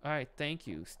 All right, thank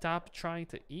you. Stop trying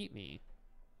to eat me.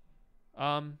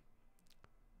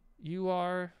 You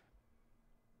are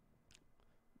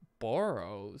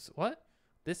Barrows. What?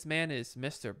 This man is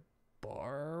Mr.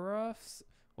 Barrows?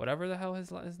 Whatever the hell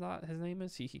his name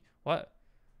is. He what?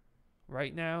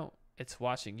 Right now, it's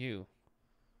watching you.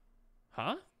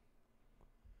 Huh?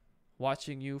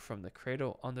 Watching you from the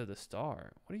cradle under the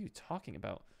star. What are you talking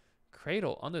about?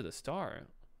 Cradle under the star.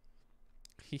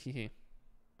 Hehehe.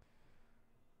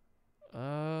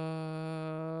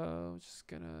 Just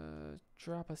gonna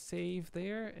drop a save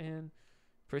there and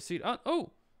proceed on.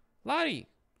 Oh, Lotte.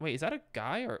 Wait, is that a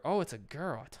guy or oh, it's a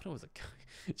girl? I thought it was a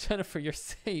guy. Jennifer, you're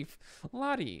safe.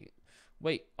 Lotte.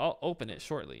 Wait, I'll open it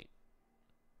shortly.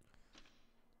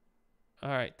 All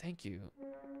right, thank you.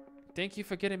 Thank you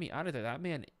for getting me out of there. That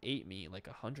man ate me like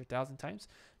 100,000 times.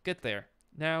 Get there.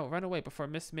 Now run away before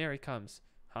Miss Mary comes.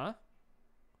 Huh?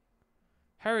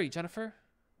 Hurry, Jennifer.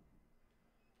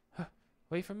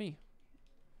 Wait for me.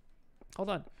 Hold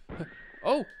on.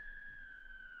 Oh!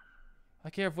 I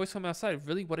can hear a voice from outside.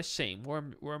 Really? What a shame.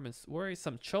 Worry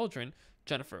some children.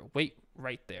 Jennifer, wait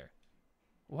right there.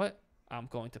 What? I'm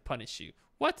going to punish you.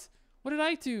 What? What did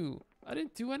I do? I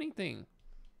didn't do anything.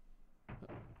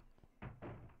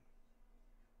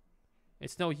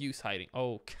 It's no use hiding.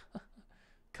 Oh,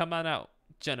 come on out,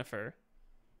 Jennifer.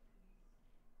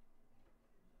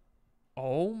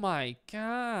 Oh my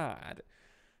God.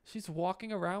 She's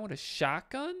walking around with a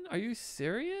shotgun? Are you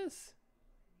serious?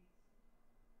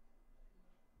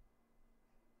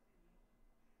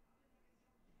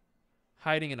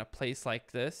 Hiding in a place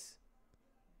like this?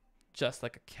 Just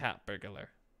like a cat burglar.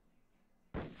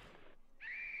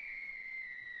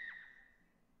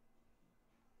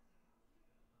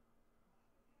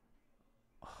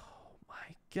 Oh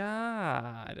my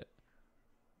God.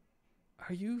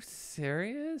 Are you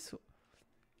serious?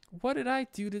 What did I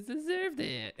do to deserve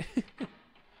that?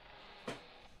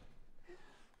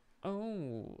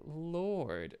 Oh,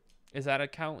 Lord. Does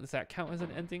that count as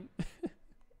an ending?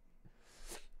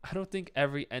 I don't think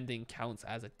every ending counts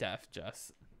as a death,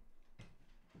 Jess.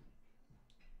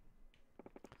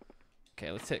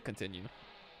 Okay, let's hit continue.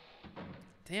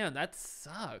 Damn, that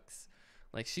sucks.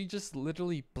 Like, she just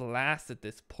literally blasted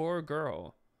this poor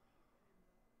girl.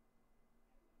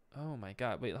 Oh my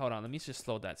God. Wait, hold on. Let me just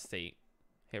slow that state.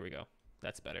 Here we go.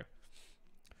 That's better.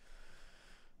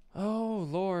 Oh,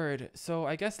 Lord. So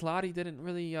I guess Lotte didn't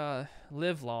really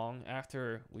live long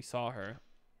after we saw her.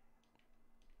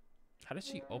 How did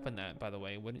she open that, by the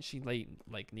way? Wouldn't she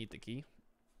like need the key?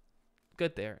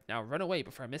 Good there. Now run away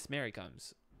before Miss Mary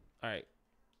comes. All right.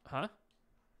 Huh?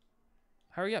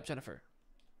 Hurry up, Jennifer.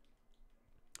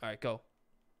 All right, go.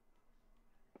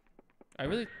 I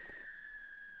really...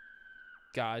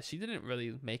 God, she didn't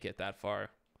really make it that far.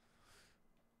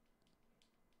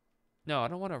 No, I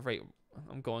don't want to rate...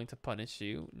 I'm going to punish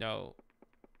you. No.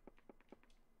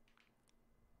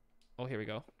 Oh, here we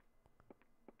go.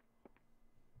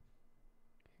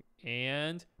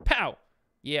 And... Pow!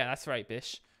 Yeah, that's right,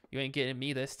 bitch. You ain't getting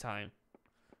me this time.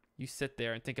 You sit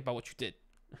there and think about what you did.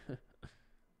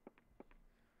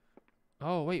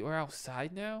 Oh, wait, we're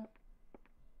outside now?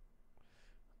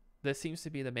 This seems to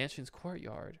be the mansion's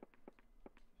courtyard.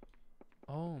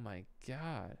 Oh my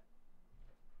God.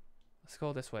 Let's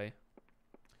go this way.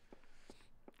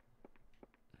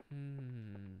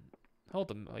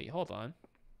 Hold on.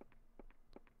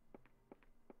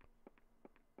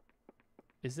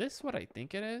 Is this what I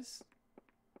think it is?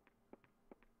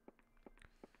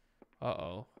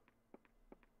 Uh-oh.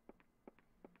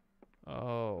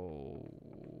 Oh.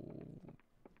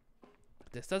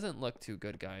 This doesn't look too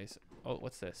good, guys. Oh,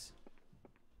 what's this?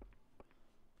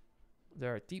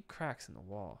 There are deep cracks in the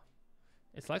wall.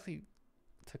 It's likely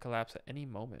to collapse at any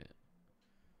moment.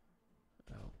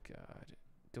 Oh, God.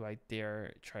 Do I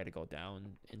dare try to go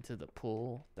down into the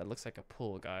pool? That looks like a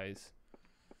pool, guys.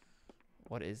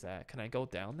 What is that? Can I go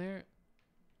down there?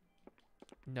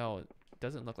 No, it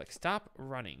doesn't look like. Stop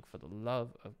running, for the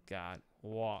love of God.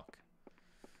 Walk.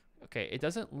 Okay, it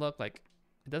doesn't look like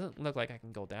I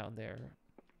can go down there.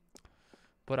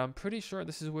 But I'm pretty sure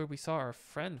this is where we saw our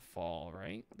friend fall,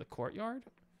 right? The courtyard?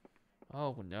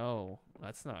 Oh no,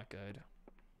 that's not good.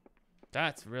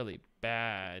 That's really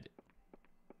bad.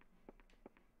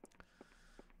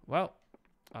 Well,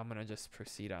 I'm gonna just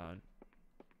proceed on.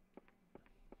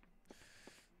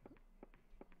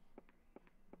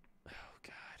 Oh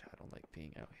God, I don't like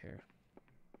being out here.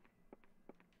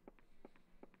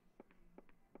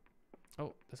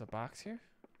 Oh, there's a box here?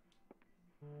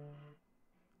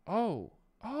 Oh.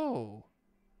 Oh.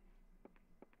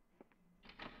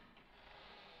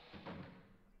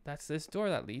 That's this door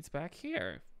that leads back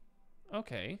here.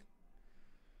 Okay.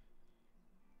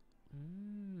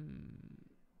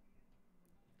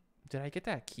 Did I get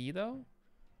that key though?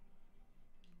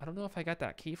 I don't know if I got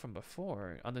that key from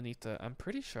before underneath the, I'm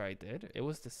pretty sure I did. It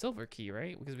was the silver key,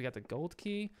 right? Because we got the gold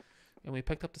key and we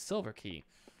picked up the silver key.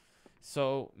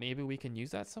 So maybe we can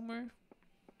use that somewhere.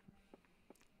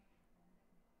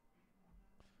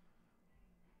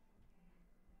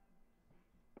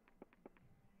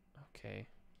 Okay.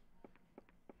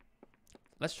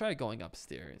 Let's try going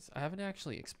upstairs. I haven't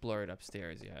actually explored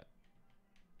upstairs yet.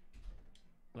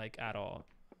 Like at all.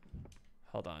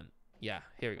 Hold on. Yeah,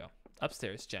 here we go.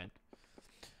 Upstairs, Jen.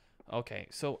 Okay,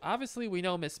 so obviously we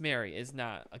know Miss Mary is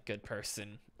not a good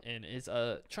person and is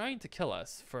trying to kill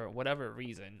us for whatever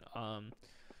reason.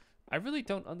 I really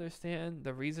don't understand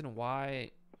the reason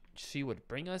why she would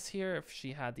bring us here if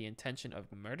she had the intention of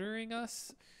murdering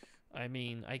us. I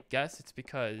mean, I guess it's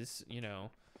because, you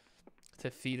know,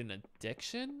 to feed an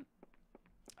addiction.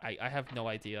 I have no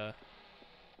idea.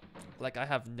 Like, I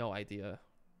have no idea.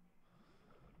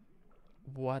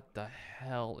 What the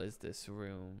hell is this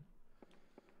room?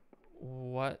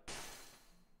 What?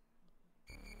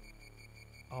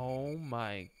 Oh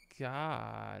my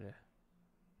god.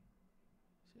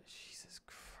 Jesus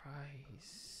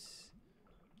Christ.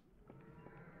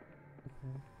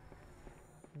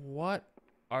 What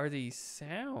are these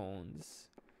sounds?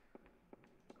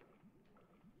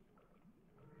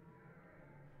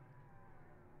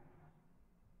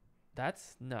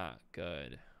 That's not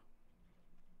good.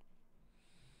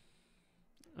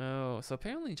 Oh, so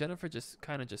apparently Jennifer just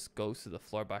kind of just goes to the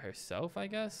floor by herself, I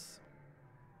guess.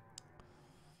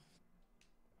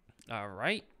 All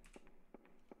right.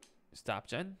 Stop,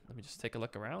 Jen. Let me just take a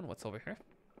look around. What's over here?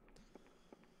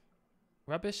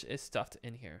 Rubbish is stuffed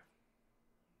in here.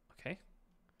 Okay.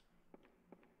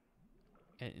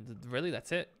 And really,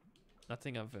 that's it?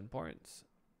 Nothing of importance.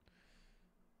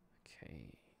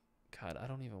 Okay. God, I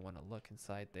don't even want to look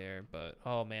inside there, but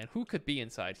oh man, who could be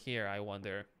inside here, I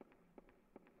wonder?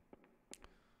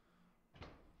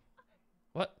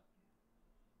 What?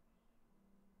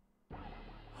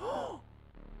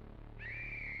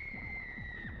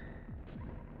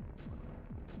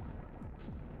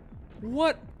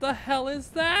 What the hell is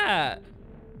that?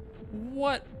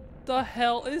 What the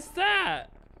hell is that?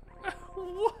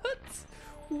 What?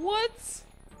 What?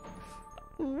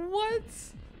 What?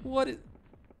 What is...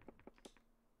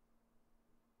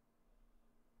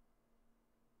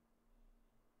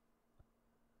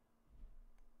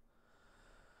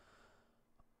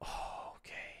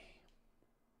 Okay.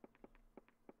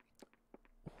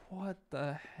 What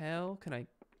the hell? Can I...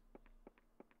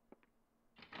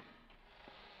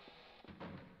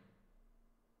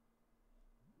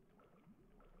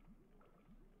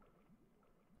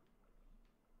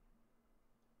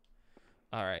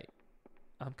 All right.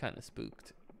 I'm kind of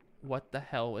spooked. What the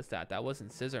hell was that? That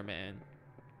wasn't Scissorman.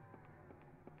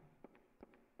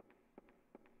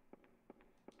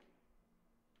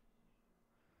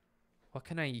 What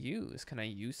can I use? Can I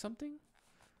use something?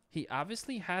 He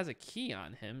obviously has a key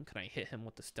on him. Can I hit him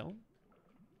with the stone?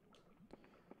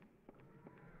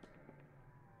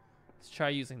 Let's try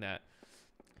using that.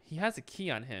 He has a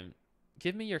key on him.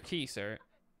 Give me your key, sir.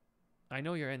 I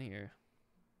know you're in here.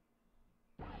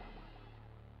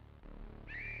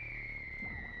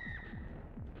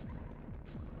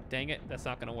 Dang it, that's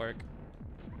not gonna work.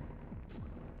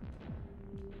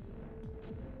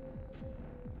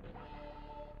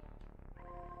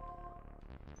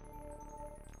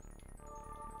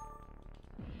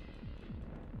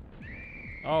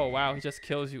 Oh wow, he just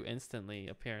kills you instantly,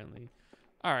 apparently.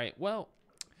 All right, well,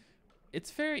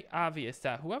 it's very obvious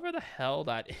that whoever the hell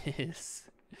that is,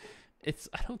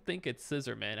 I don't think it's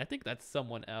Scissorman. I think that's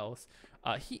someone else.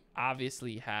 He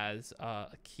obviously has a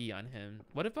key on him.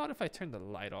 What about if I turn the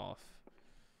light off?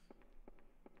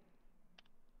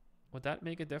 Would that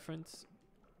make a difference?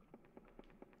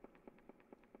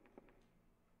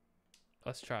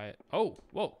 Let's try it. Oh,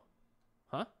 whoa.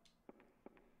 Huh?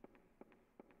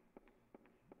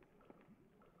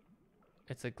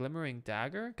 It's a glimmering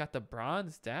dagger? Got the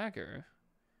bronze dagger.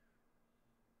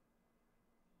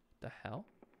 The hell?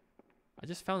 I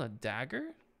just found a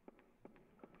dagger?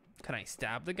 Can I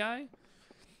stab the guy?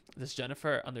 Does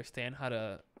Jennifer understand how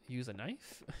to use a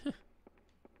knife?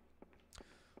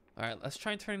 Alright, let's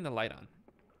try turning the light on.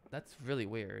 That's really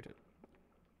weird.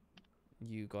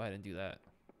 You go ahead and do that.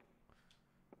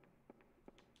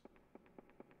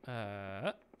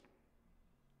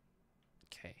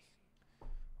 Okay.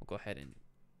 We'll go ahead and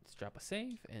let's drop a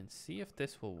save and see if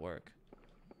this will work.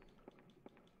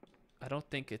 I don't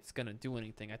think it's gonna do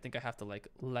anything. I think I have to like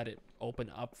let it open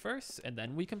up first, and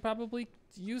then we can probably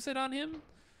use it on him.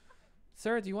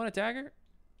 Sir, do you want a dagger?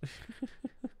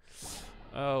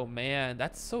 Oh man,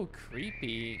 that's so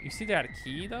creepy. You see that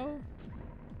key though?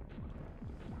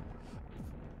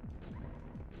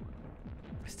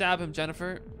 Stab him,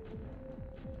 Jennifer.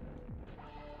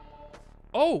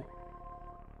 Oh!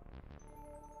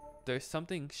 There's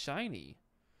something shiny.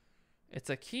 It's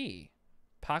a key.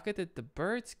 Pocketed the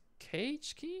bird's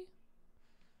cage key?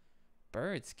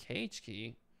 Bird's cage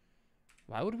key?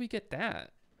 Why would we get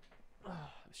that?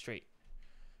 Straight.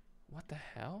 What the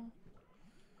hell?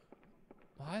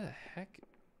 Why the heck?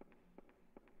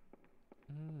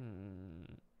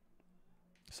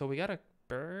 So we got a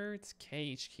bird's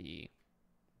cage key.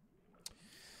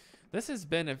 This has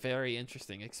been a very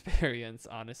interesting experience,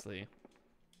 honestly.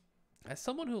 As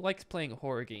someone who likes playing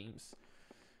horror games,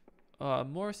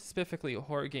 more specifically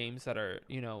horror games that are,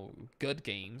 you know, good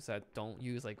games that don't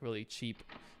use like really cheap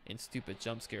and stupid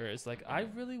jump scares, like I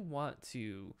really want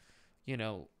to, you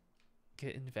know,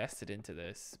 get invested into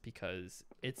this because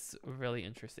it's really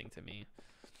interesting to me.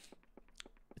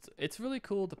 It's really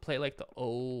cool to play like the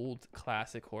old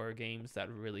classic horror games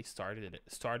that really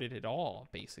started it all,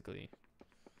 basically.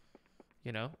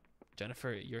 You know,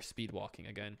 Jennifer, you're speed walking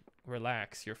again.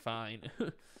 Relax, you're fine.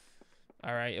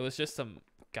 All right, it was just some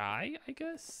guy, I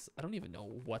guess. I don't even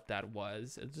know what that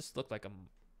was. It just looked like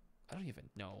I don't even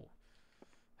know.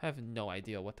 I have no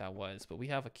idea what that was, but we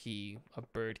have a key, a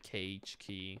bird cage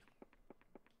key.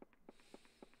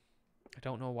 I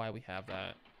don't know why we have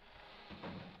that.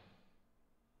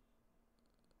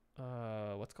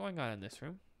 What's going on in this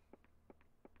room?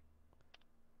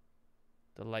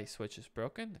 The light switch is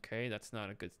broken. Okay, that's not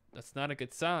a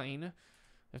good sign.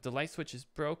 If the light switch is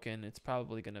broken, it's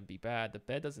probably gonna be bad. The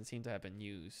bed doesn't seem to have been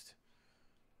used.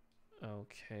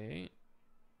 Okay.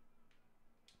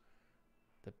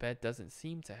 The bed doesn't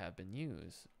seem to have been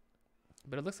used.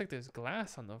 But it looks like there's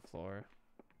glass on the floor.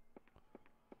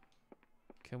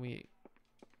 Can we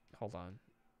hold on?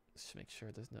 Let's make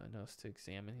sure there's nothing else to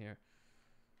examine here.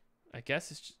 I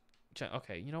guess it's Jen.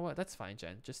 Okay, you know what? That's fine,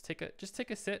 Jen. Just take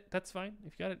a sit. That's fine.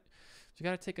 If you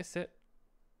gotta take a sit,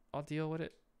 I'll deal with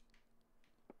it.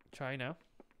 Try now.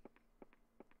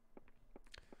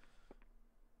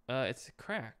 It's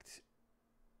cracked.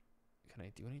 Can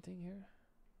I do anything here?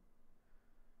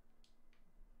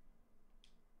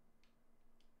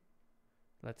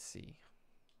 Let's see.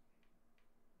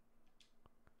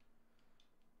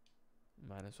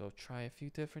 Might as well try a few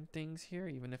different things here,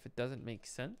 even if it doesn't make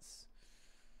sense.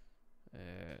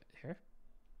 Here?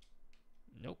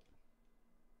 Nope.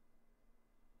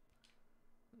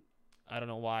 I don't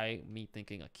know why me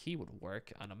thinking a key would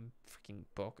work on a freaking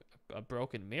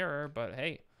broken mirror, but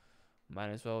hey, might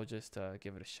as well just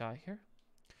give it a shot here.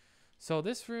 So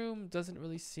this room doesn't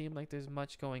really seem like there's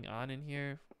much going on in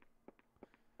here.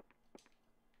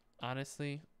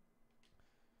 Honestly.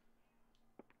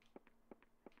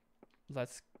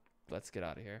 Let's get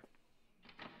out of here.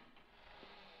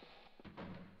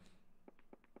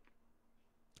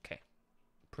 Okay.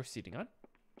 Proceeding on.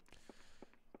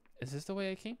 Is this the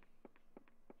way I came?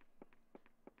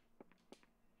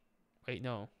 Wait,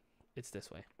 no. It's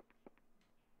this way.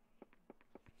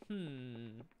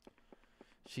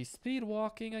 She's speed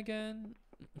walking again.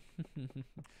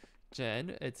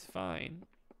 Jen, it's fine.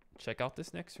 Check out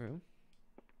this next room.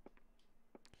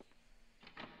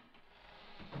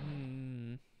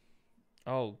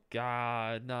 Oh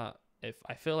God, not if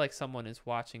I feel like someone is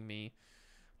watching me.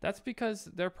 That's because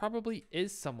there probably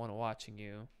is someone watching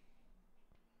you.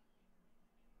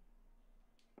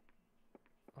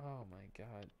 Oh my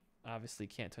God. Obviously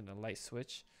can't turn the light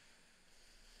switch.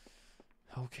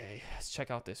 Okay, let's check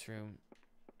out this room.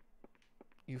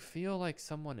 You feel like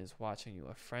someone is watching you.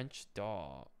 A French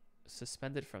doll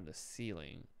suspended from the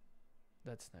ceiling.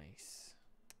 That's nice.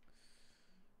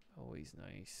 Always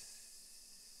nice.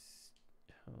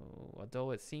 Oh, although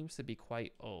it seems to be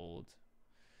quite old.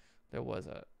 There was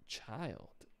a child.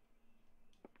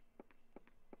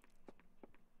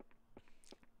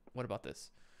 What about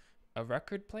this? A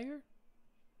record player?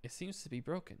 It seems to be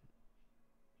broken.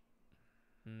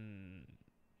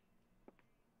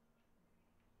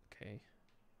 Okay.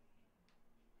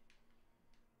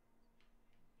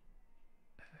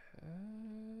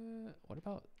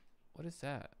 What is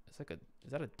that? It's like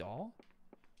is that a doll?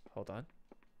 Hold on.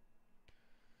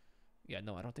 Yeah,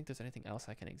 no, I don't think there's anything else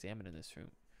I can examine in this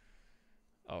room.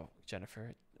 Oh,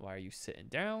 Jennifer, why are you sitting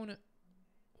down?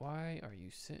 Why are you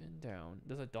sitting down?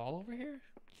 There's a doll over here?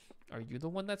 Are you the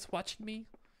one that's watching me?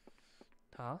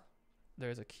 Huh?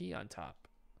 There's a key on top.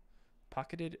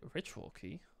 Pocketed ritual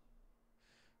key.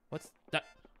 What's that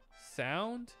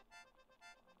sound?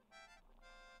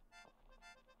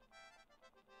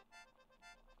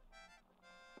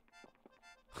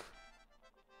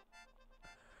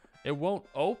 It won't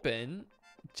open.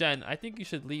 Jen, I think you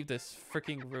should leave this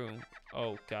freaking room.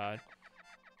 Oh, God.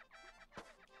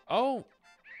 Oh.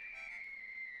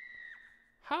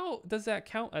 How does that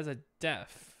count as a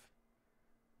death?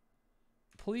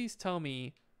 Please tell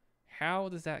me, how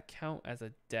does that count as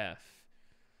a death?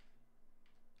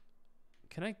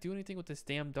 Can I do anything with this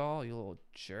damn doll, you little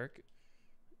jerk?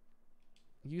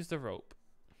 Use the rope.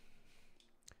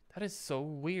 That is so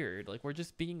weird. Like, we're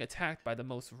just being attacked by the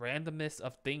most randomest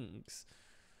of things.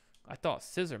 I thought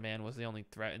Scissorman was the only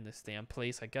threat in this damn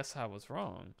place. I guess I was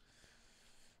wrong.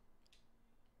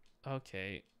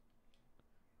 Okay.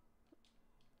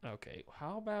 Okay.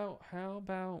 How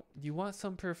about you want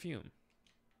some perfume?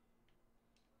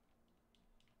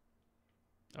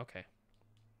 Okay.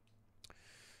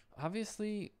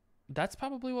 Obviously, that's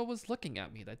probably what was looking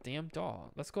at me, that damn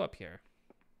doll. Let's go up here.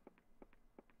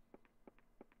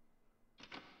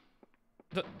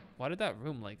 Why did that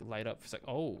room like light up for a sec?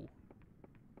 Oh.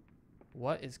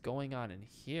 What is going on in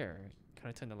here? Can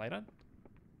I turn the light on?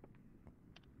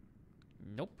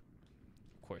 Nope.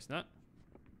 Of course not.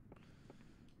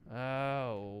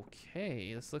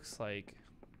 Okay. This looks like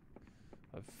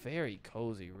a very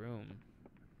cozy room.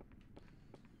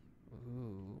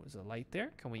 Ooh, there's a light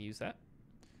there. Can we use that?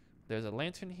 There's a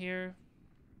lantern here.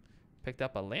 Picked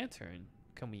up a lantern.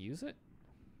 Can we use it?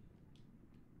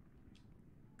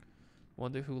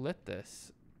 Wonder who lit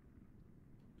this.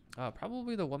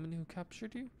 Probably the woman who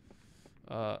captured you.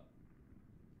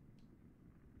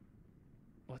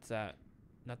 What's that?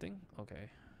 Nothing? Okay.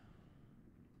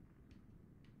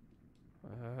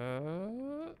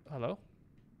 Hello?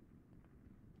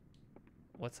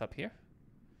 What's up here?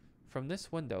 From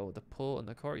this window, the pool in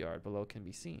the courtyard below can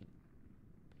be seen.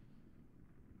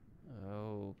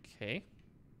 Okay.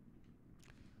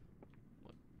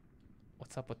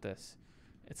 What's up with this?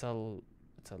 It's a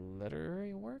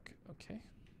literary work? Okay.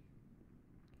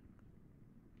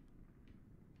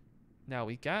 Now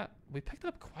we picked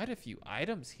up quite a few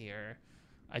items here.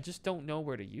 I just don't know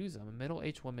where to use them. A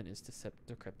middle-aged woman is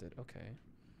decrypted. Okay.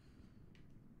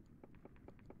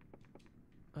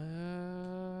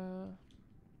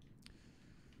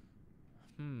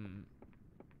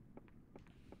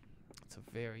 It's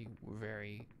a very,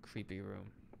 very creepy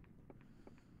room.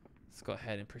 Let's go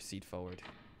ahead and proceed forward.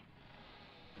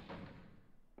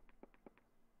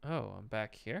 Oh, I'm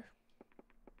back here.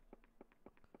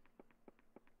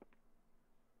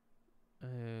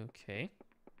 Okay.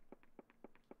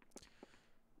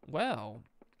 Well,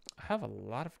 I have a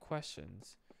lot of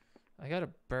questions. I got a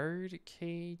bird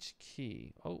cage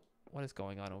key. Oh, what is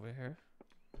going on over here?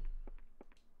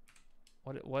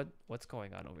 What's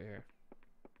going on over here?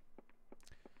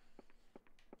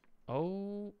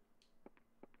 Oh,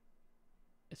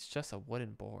 it's just a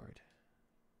wooden board.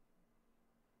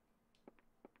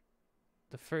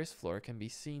 The first floor can be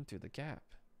seen through the gap.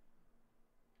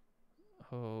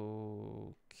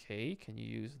 Okay, can you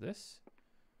use this?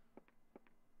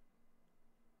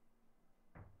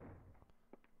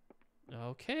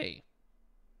 Okay.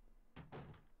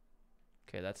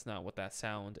 Okay, that's not what that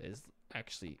sound is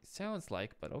actually sounds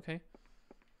like, but okay.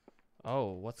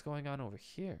 Oh, what's going on over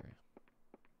here?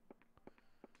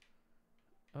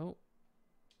 Oh.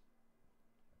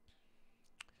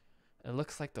 It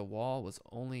looks like the wall was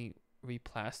only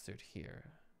replastered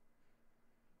here.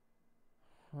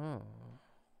 Huh.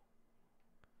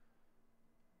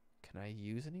 Can I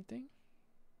use anything?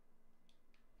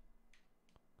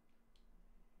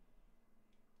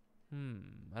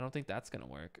 I don't think that's gonna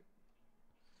work.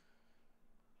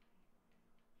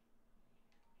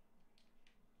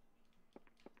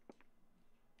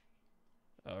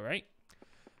 All right.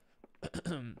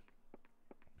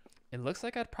 It looks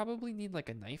like I'd probably need like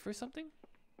a knife or something.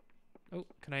 Oh,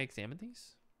 can I examine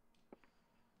these?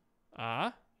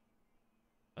 Ah.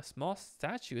 A small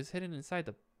statue is hidden inside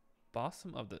the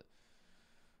bottom of the...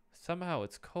 Somehow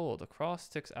it's cold. A cross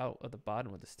sticks out of the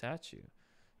bottom of the statue.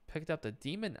 Picked up the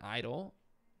demon idol.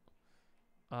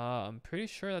 I'm pretty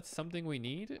sure that's something we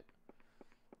need.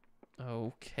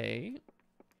 Okay.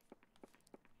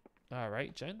 All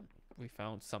right, Jen. We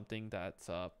found something that's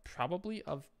probably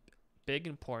of big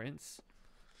importance.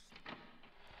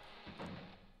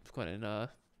 Let's go ahead and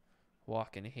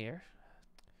walk in here.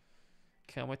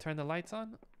 Can we turn the lights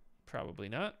on? Probably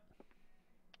not.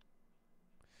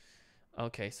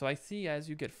 Okay, so I see as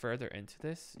you get further into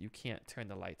this, you can't turn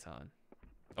the lights on.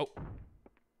 Oh.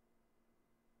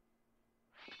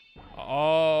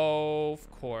 Oh,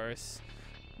 of course.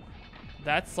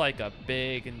 That's like a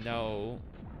big no.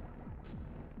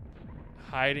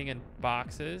 Hiding in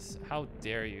boxes? How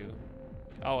dare you?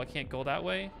 Oh, I can't go that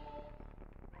way?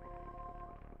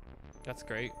 That's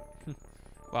great.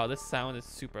 Wow, this sound is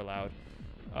super loud.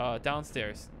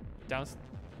 Downstairs.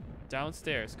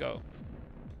 Downstairs, go.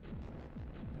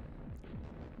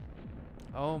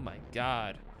 Oh my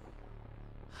god.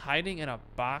 Hiding in a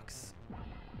box?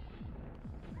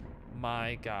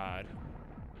 My god.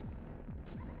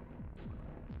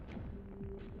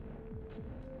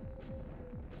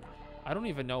 I don't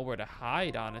even know where to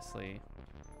hide, honestly.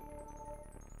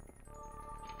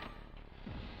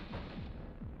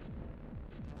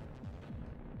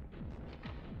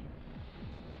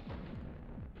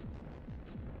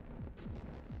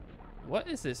 What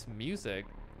is this music?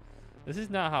 This is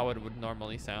not how it would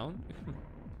normally sound.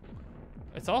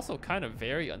 It's also kind of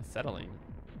very unsettling.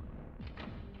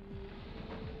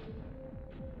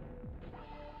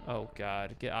 Oh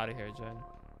god, get out of here, Jen.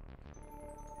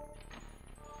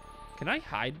 Can I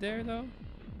hide there, though?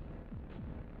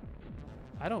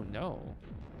 I don't know.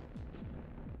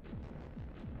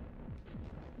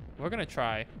 We're gonna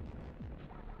try.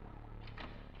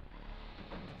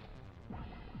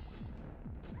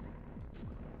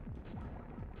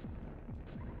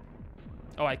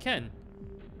 Oh, I can.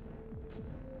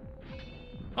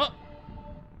 Oh!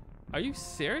 Are you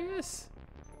serious?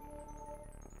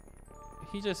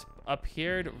 He just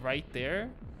appeared right there?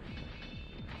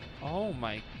 Oh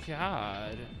my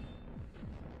god.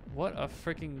 What a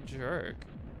freaking jerk.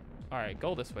 Alright,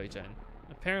 go this way, Jen.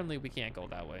 Apparently we can't go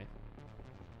that way.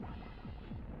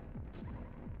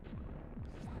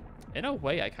 In a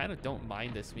way, I kind of don't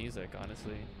mind this music,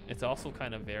 honestly. It's also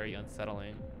kind of very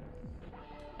unsettling.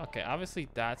 Okay, obviously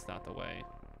that's not the way.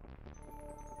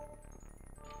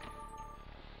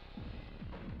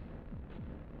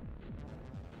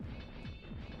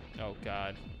 Oh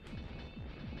god.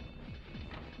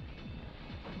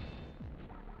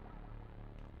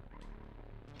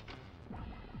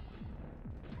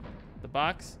 The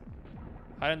box?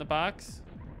 Hide in the box?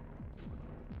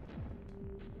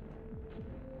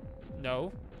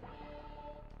 No.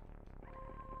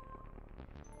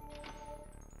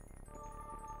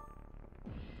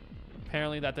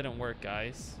 Apparently that didn't work,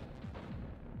 guys.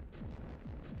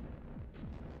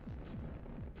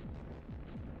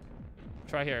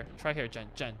 Try here,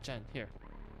 Jen, here.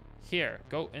 Here,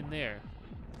 go in there.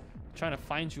 I'm trying to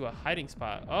find you a hiding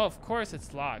spot. Oh, of course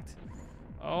it's locked.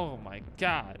 Oh my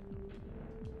god.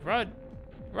 Run,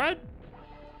 run.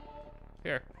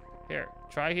 Here,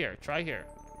 try here.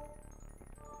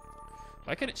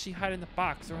 Why couldn't she hide in the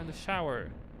box or in the shower?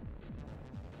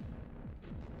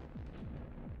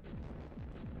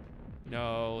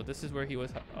 No, this is where he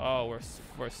was. Oh,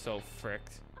 we're so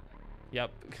fricked.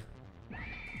 Yep.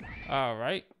 All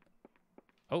right.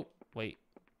 Oh, wait.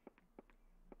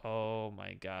 Oh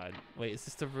my god. Wait, is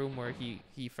this the room where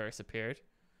he first appeared?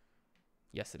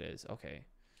 Yes, it is. Okay.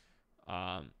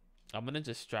 I'm gonna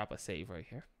just drop a save right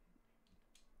here.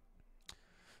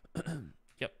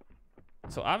 Yep.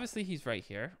 So obviously he's right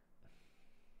here.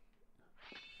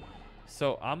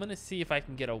 So I'm gonna see if I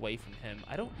can get away from him.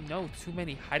 I don't know too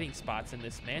many hiding spots in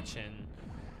this mansion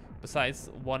besides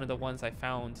one of the ones I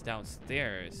found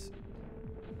downstairs.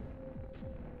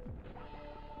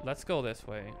 Let's go this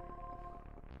way.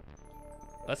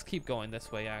 Let's keep going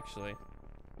this way, actually.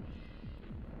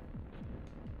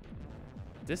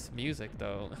 This music,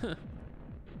 though.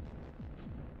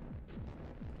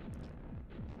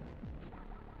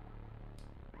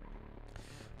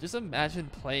 Just imagine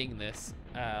playing this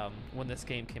when this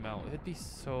game came out. It'd be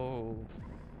so,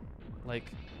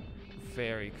 like,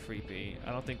 very creepy.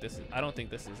 I don't think this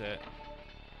is it.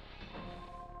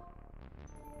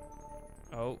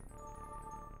 Oh.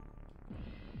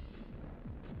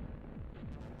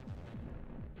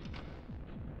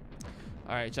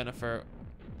 All right, Jennifer.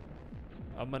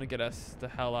 I'm gonna get us the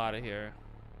hell out of here.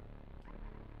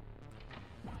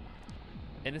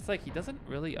 And it's like he doesn't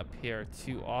really appear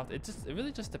too often. It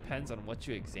really just depends on what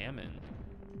you examine.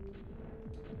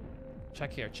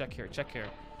 Check here.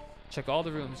 Check all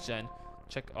the rooms, Jen.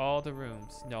 Check all the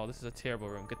rooms. No, this is a terrible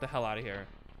room. Get the hell out of here.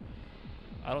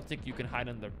 I don't think you can hide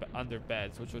under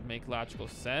beds, which would make logical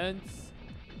sense.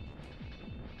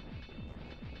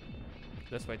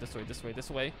 This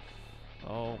way.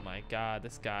 Oh my god,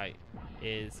 this guy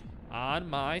is on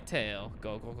my tail.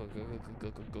 Go.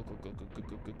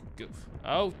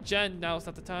 Oh, Jen, now's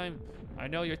not the time. I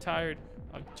know you're tired.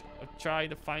 I'm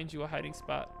trying to find you a hiding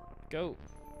spot. Go.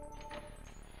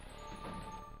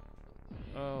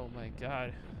 Oh my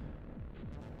god.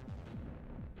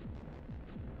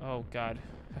 Oh god.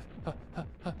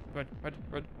 Run, run,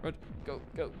 run, run. Go,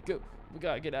 go, go. We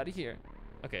gotta get out of here.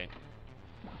 Okay.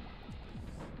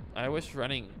 I wish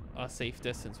running a safe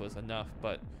distance was enough,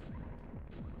 but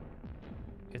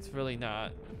it's really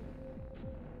not.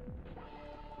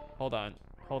 Hold on.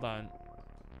 Hold on.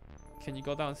 Can you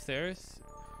go downstairs?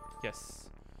 Yes.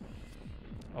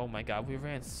 Oh my god, we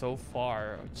ran so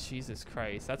far. Oh, Jesus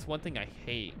Christ. That's one thing I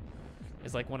hate.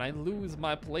 Is like when I lose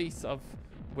my place of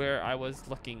where I was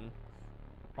looking.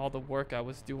 All the work I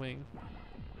was doing.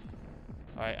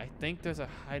 Alright, I think there's a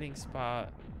hiding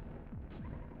spot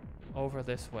over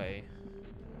this way.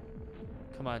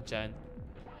 Come on, Jen.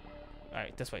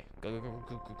 Alright, this way. Go, go, go,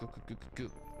 go, go, go, go, go,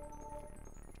 go.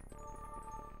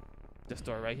 This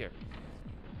door right here.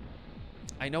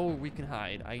 I know where we can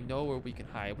hide. I know where we can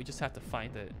hide. We just have to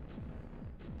find it.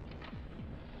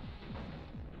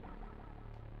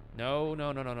 No,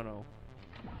 no, no, no, no, no.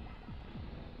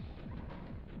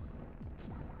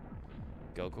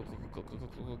 Go, go, go, go, go, go,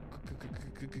 go, go,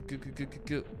 go, go, go, go,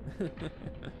 go, go.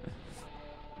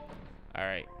 All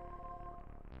right.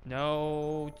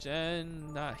 No,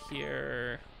 Jen, not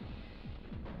here.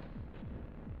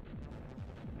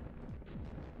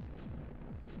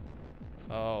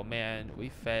 Oh man, we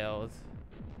failed.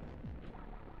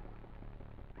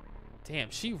 Damn,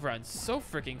 she runs so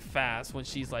freaking fast when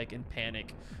she's like in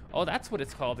panic. Oh, that's what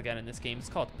it's called again in this game. It's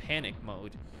called panic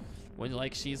mode. When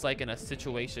like she's like in a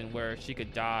situation where she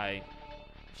could die,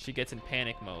 she gets in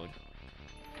panic mode.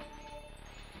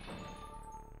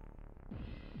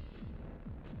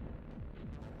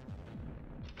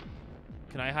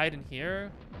 Can I hide in here?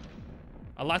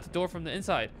 I locked the door from the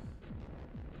inside.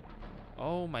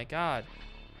 Oh my god.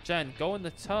 Jen, go in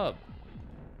the tub.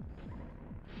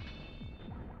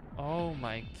 Oh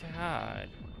my god.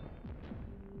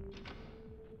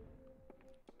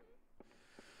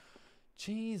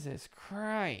 Jesus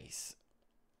Christ.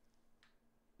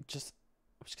 I'm just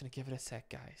gonna give it a sec,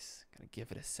 guys. Gonna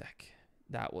give it a sec.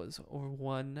 That was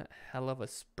one hell of a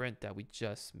sprint that we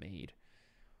just made.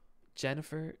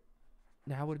 Jennifer,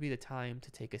 now would be the time to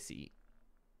take a seat.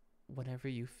 Whenever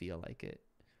you feel like it.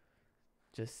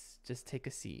 Just take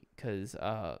a seat, because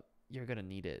you're gonna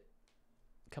need it.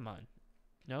 Come on.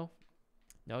 No?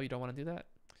 No, you don't want to do that?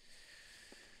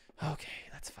 Okay,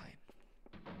 that's fine.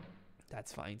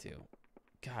 That's fine too.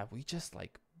 God, we just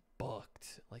like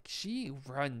booked. Like she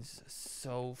runs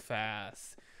so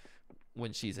fast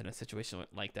when she's in a situation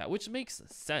like that, which makes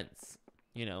sense,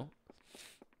 you know.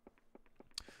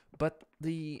 But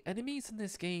the enemies in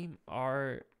this game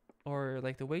are, or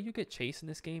like the way you get chased in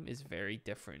this game is very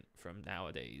different from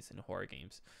nowadays in horror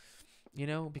games, you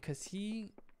know, because he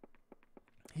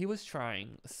was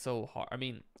trying so hard. I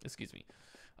mean, excuse me.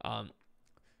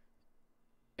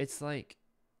 It's like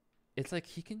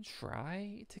he can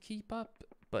try to keep up,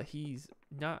 but he's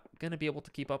not gonna be able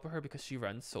to keep up with her because she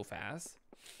runs so fast.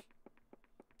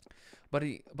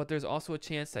 But there's also a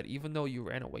chance that even though you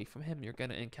ran away from him, you're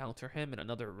gonna encounter him in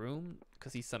another room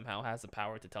because he somehow has the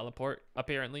power to teleport,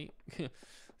 apparently.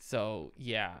 So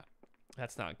yeah,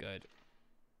 that's not good.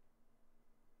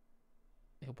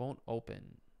 It won't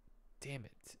open. Damn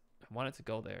it. I wanted to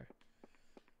go there.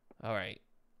 All right.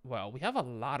 Well, we have a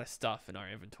lot of stuff in our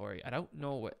inventory. I don't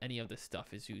know what any of this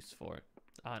stuff is used for,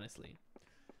 honestly.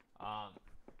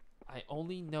 I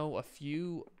only know a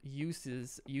few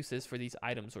uses for these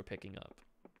items we're picking up.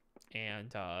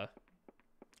 And I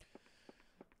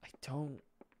don't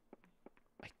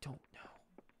know.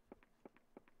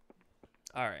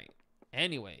 All right.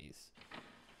 Anyways,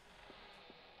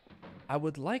 I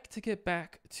would like to get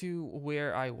back to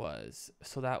where I was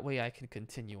so that way I can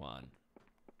continue on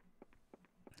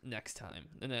next time.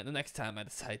 And then the next time I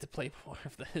decide to play more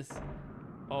of this.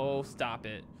 Oh, stop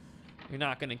it. You're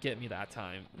not going to get me that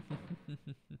time.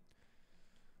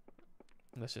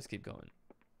 Let's just keep going.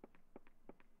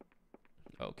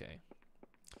 Okay.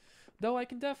 Though I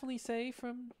can definitely say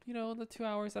from, you know, the 2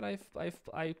 hours that I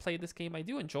played this game, I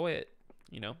do enjoy it,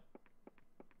 you know.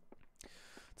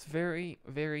 It's very,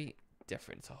 very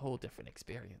different. It's a whole different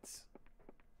experience.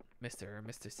 Mr.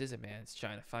 Scissorman's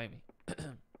trying to find me.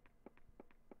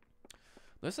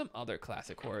 There's some other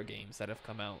classic horror games that have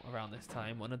come out around this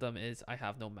time. One of them is I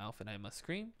Have No Mouth and I Must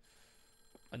Scream.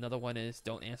 Another one is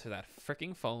Don't Answer That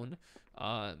Freaking Phone.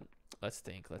 Let's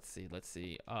think. Let's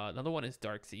see. Another one is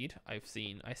Darkseid. I've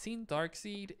seen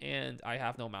Darkseid and I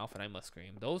Have No Mouth and I Must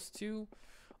Scream. Those two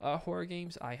horror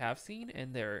games I have seen,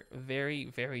 and they're very,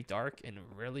 very dark and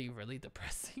really, really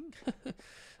depressing.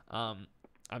 I'm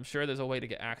sure there's a way to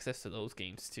get access to those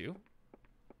games too.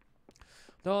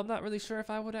 Though I'm not really sure if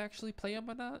I would actually play them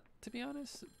or not, to be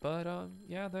honest. But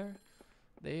yeah,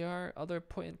 They are other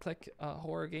point and click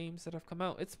horror games that have come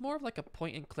out. It's more of like a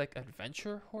point and click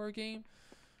adventure horror game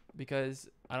because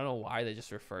I don't know why they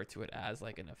just refer to it as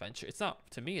like an adventure. It's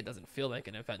not, to me, it doesn't feel like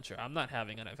an adventure. I'm not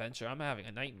having an adventure. I'm having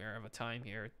a nightmare of a time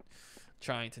here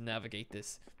trying to navigate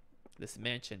this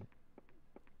mansion.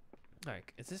 All right,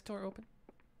 is this door open?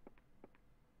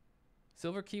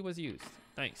 Silver key was used.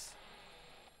 Nice.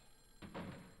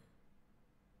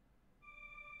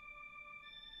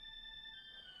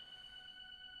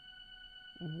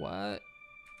 What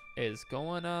is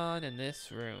going on in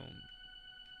this room?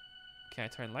 Can I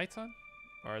turn lights on?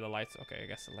 Or are the lights? Okay, I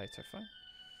guess the lights are fine.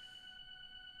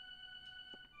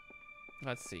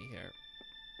 Let's see here.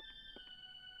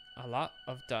 A lot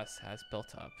of dust has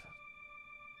built up.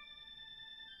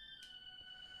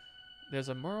 There's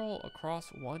a mural across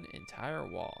one entire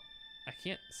wall. I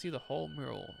can't see the whole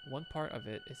mural. One part of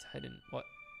it is hidden. What?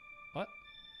 What?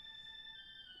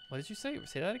 What did you say?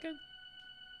 Say that again?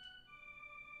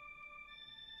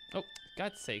 Oh,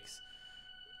 God's sakes.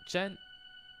 Jen,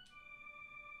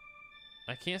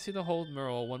 I can't see the whole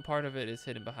mural. One part of it is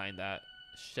hidden behind that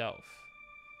shelf.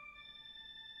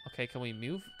 Okay, can we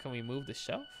move the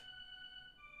shelf?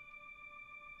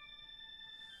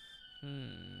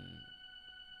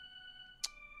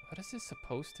 What is this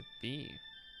supposed to be?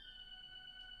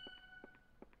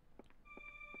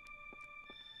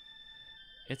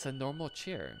 It's a normal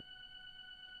chair.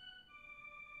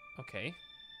 Okay.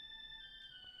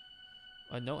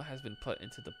 A note has been put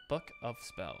into the Book of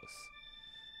Spells.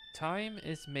 Time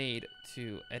is made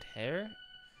to adhere.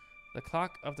 The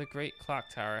clock of the Great Clock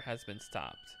Tower has been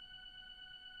stopped.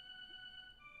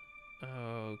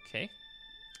 Okay.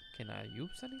 Can I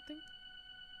use anything?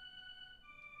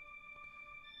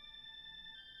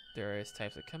 Various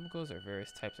types of chemicals or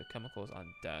various types of chemicals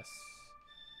on desks.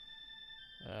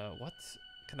 What?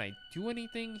 Can I do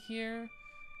anything here?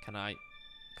 Can I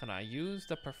use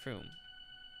the perfume?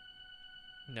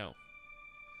 No.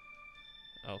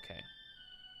 Okay.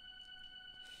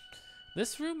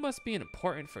 This room must be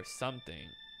important for something.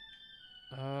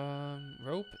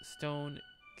 Rope, stone,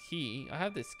 key. I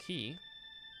have this key.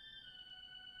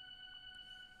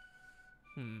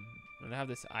 And I have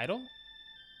this idol.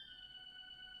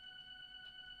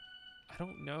 I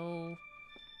don't know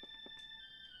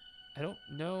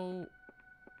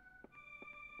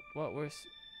what we're...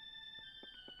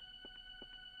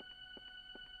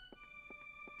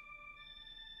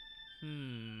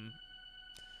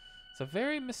 It's a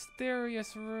very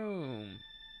mysterious room.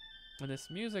 And this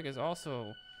music is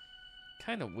also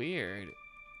kind of weird.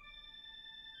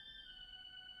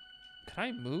 Can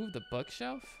I move the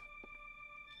bookshelf?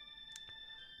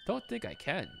 Don't think I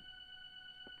can.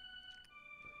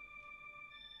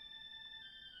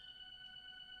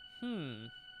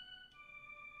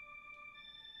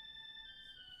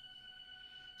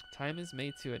 Time is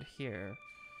made to adhere.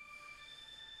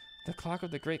 The clock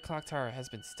of the Great Clock Tower has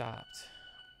been stopped.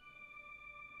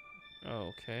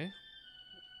 Okay.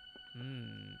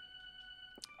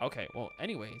 Okay, well,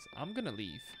 anyways, I'm gonna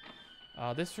leave.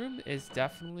 This room is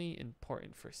definitely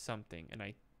important for something, and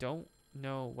I don't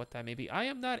know what that may be. I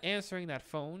am not answering that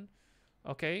phone,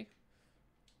 okay?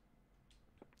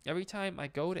 Every time I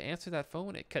go to answer that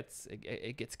phone, it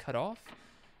gets cut off,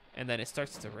 and then it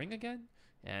starts to ring again.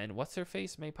 And what's her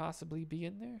face may possibly be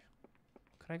in there.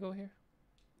 Can I go here?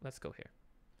 Let's go here.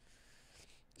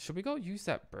 Should we go use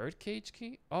that birdcage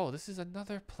key? Oh, this is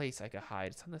another place I could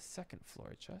hide. It's on the second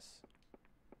floor, Jess.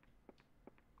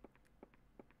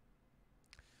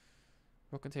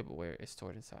 Broken tableware is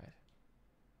stored inside.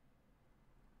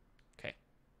 Okay.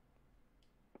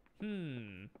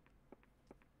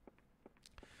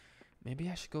 Maybe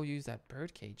I should go use that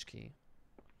birdcage key.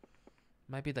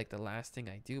 Might be like the last thing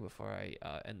I do before I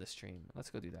end the stream. Let's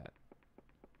go do that.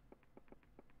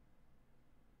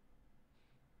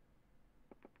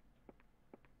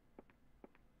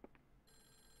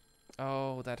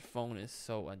 Oh, that phone is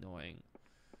so annoying.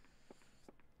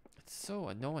 It's so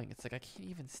annoying. It's like I can't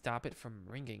even stop it from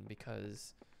ringing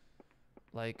because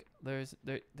like there's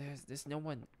no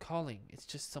one calling. It's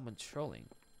just someone trolling.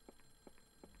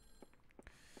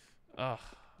 Ugh.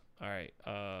 Alright,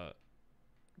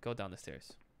 go down the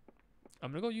stairs. I'm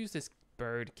gonna go use this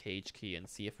bird cage key and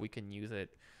see if we can use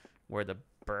it where the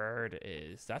bird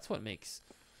is. That's what makes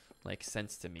like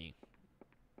sense to me.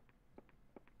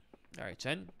 Alright,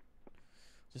 Jen.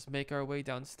 Just make our way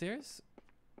downstairs.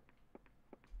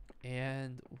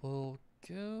 And we'll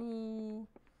go...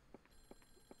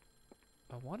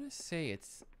 I want to say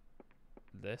it's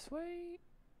this way?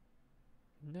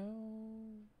 No.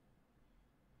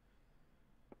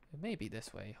 It may be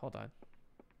this way. Hold on.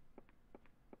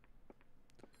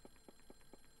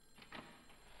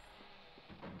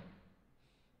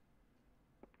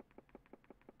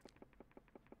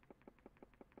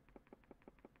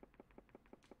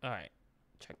 All right,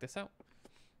 check this out.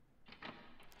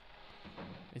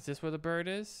 Is this where the bird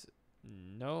is?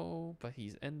 No, but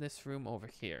he's in this room over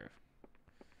here.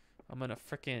 I'm gonna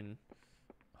frickin'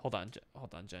 hold on,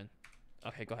 Jen.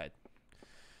 Okay, go ahead.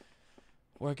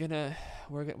 We're gonna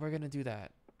do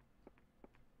that.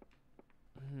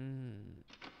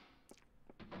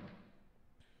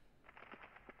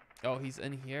 Oh, he's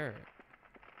in here.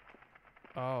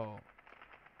 Oh.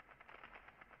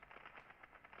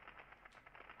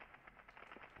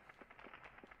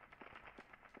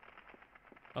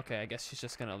 Okay, I guess she's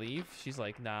just gonna leave. She's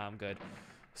like, nah, I'm good.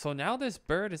 So now this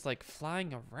bird is like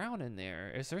flying around in there.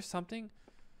 Is there something?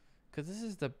 Because this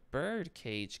is the bird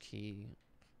cage key.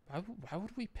 Why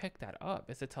would we pick that up?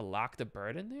 Is it to lock the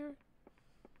bird in there?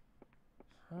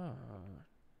 Huh.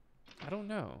 I don't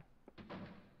know.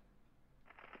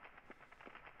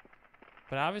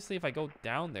 But obviously if I go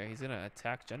down there, he's gonna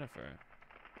attack Jennifer.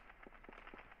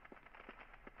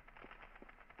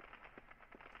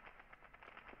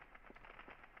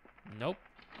 Nope.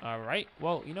 All right.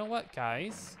 Well, you know what,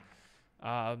 guys?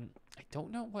 I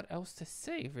don't know what else to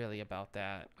say really about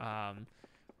that. I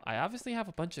obviously have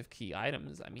a bunch of key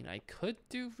items. I mean, I could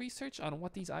do research on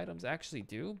what these items actually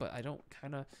do, but I don't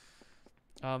kind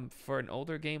of, for an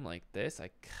older game like this,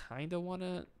 I kind of want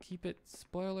to keep it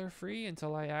spoiler free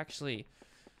until I actually,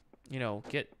 you know,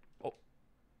 get, oh,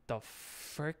 the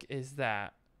frick is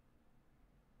that?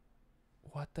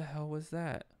 What the hell was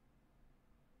that?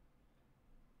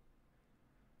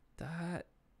 That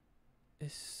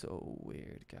is so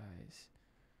weird, guys.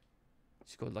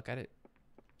 Just go look at it.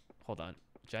 Hold on.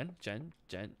 Jen,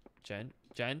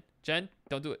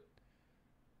 don't do it.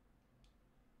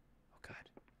 Oh, God.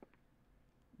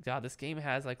 Yeah, this game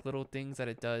has like little things that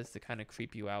it does to kind of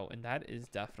creep you out, and that is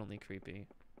definitely creepy.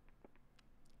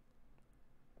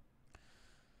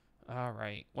 All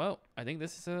right. Well, I think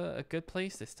this is a good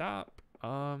place to stop,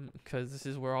 because this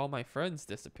is where all my friends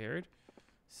disappeared.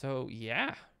 So,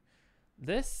 yeah.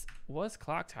 This was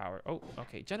Clock Tower. Oh,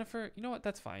 okay. Jennifer, you know what?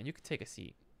 That's fine. You can take a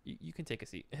seat. You can take a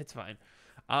seat. It's fine.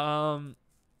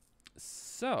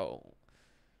 So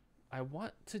I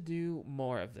want to do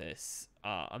more of this.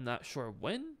 I'm not sure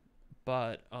when,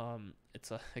 but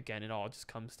again, it all just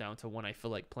comes down to when I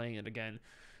feel like playing it again.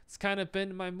 It's kind of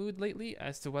been my mood lately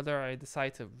as to whether I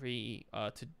decide to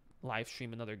live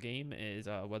stream another game, is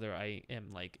whether I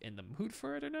am like in the mood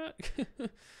for it or not.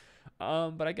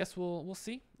 But I guess we'll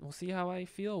see. We'll see how I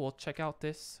feel. We'll check out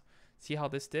this, see how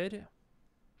this did.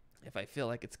 If I feel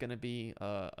like it's gonna be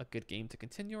a good game to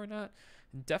continue or not.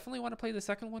 Definitely want to play the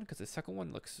second one because the second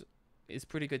one is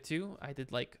pretty good too. I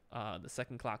did like the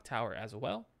second Clock Tower as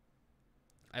well.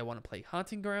 I want to play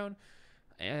Haunting Ground,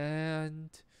 and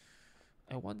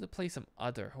I wanted to play some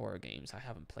other horror games I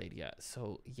haven't played yet.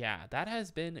 So yeah, that has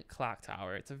been Clock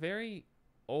Tower. It's a very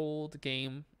old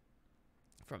game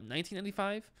from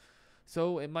 1995.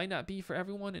 So it might not be for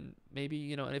everyone, and maybe,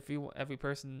 you know, if every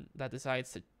person that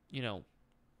decides to, you know,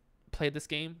 play this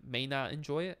game may not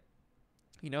enjoy it.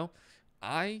 You know,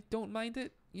 I don't mind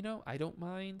it. You know, I don't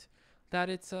mind that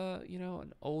it's you know,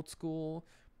 an old school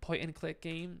point and click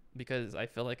game, because I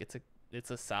feel like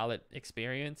it's a solid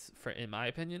experience in my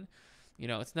opinion. You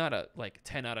know, it's not a like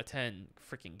 10 out of 10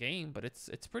 freaking game, but it's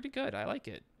pretty good. I like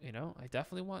it. You know, I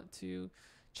definitely want to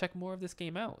check more of this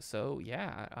game out. So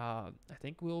yeah, I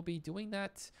think we'll be doing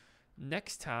that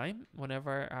next time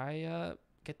whenever I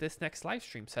get this next live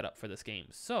stream set up for this game.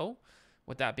 So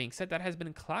with that being said, that has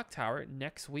been Clock Tower.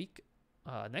 Next week,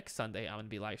 next Sunday, I'm going to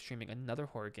be live streaming another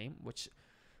horror game, which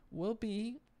will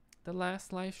be the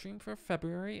last live stream for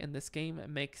February. And this game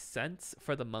makes sense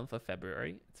for the month of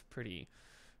February. It's pretty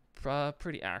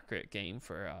accurate game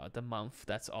for the month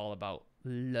that's all about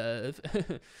love.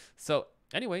 So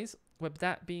anyways, with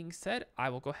that being said, I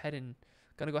will go ahead and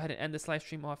end this live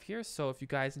stream off here. So if you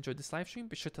guys enjoyed this live stream,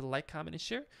 be sure to like, comment, and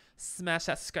share. Smash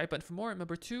that subscribe button for more.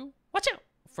 Remember to watch out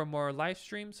for more live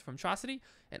streams from Trosity,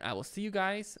 and I will see you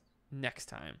guys next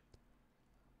time.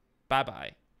 Bye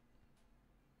bye.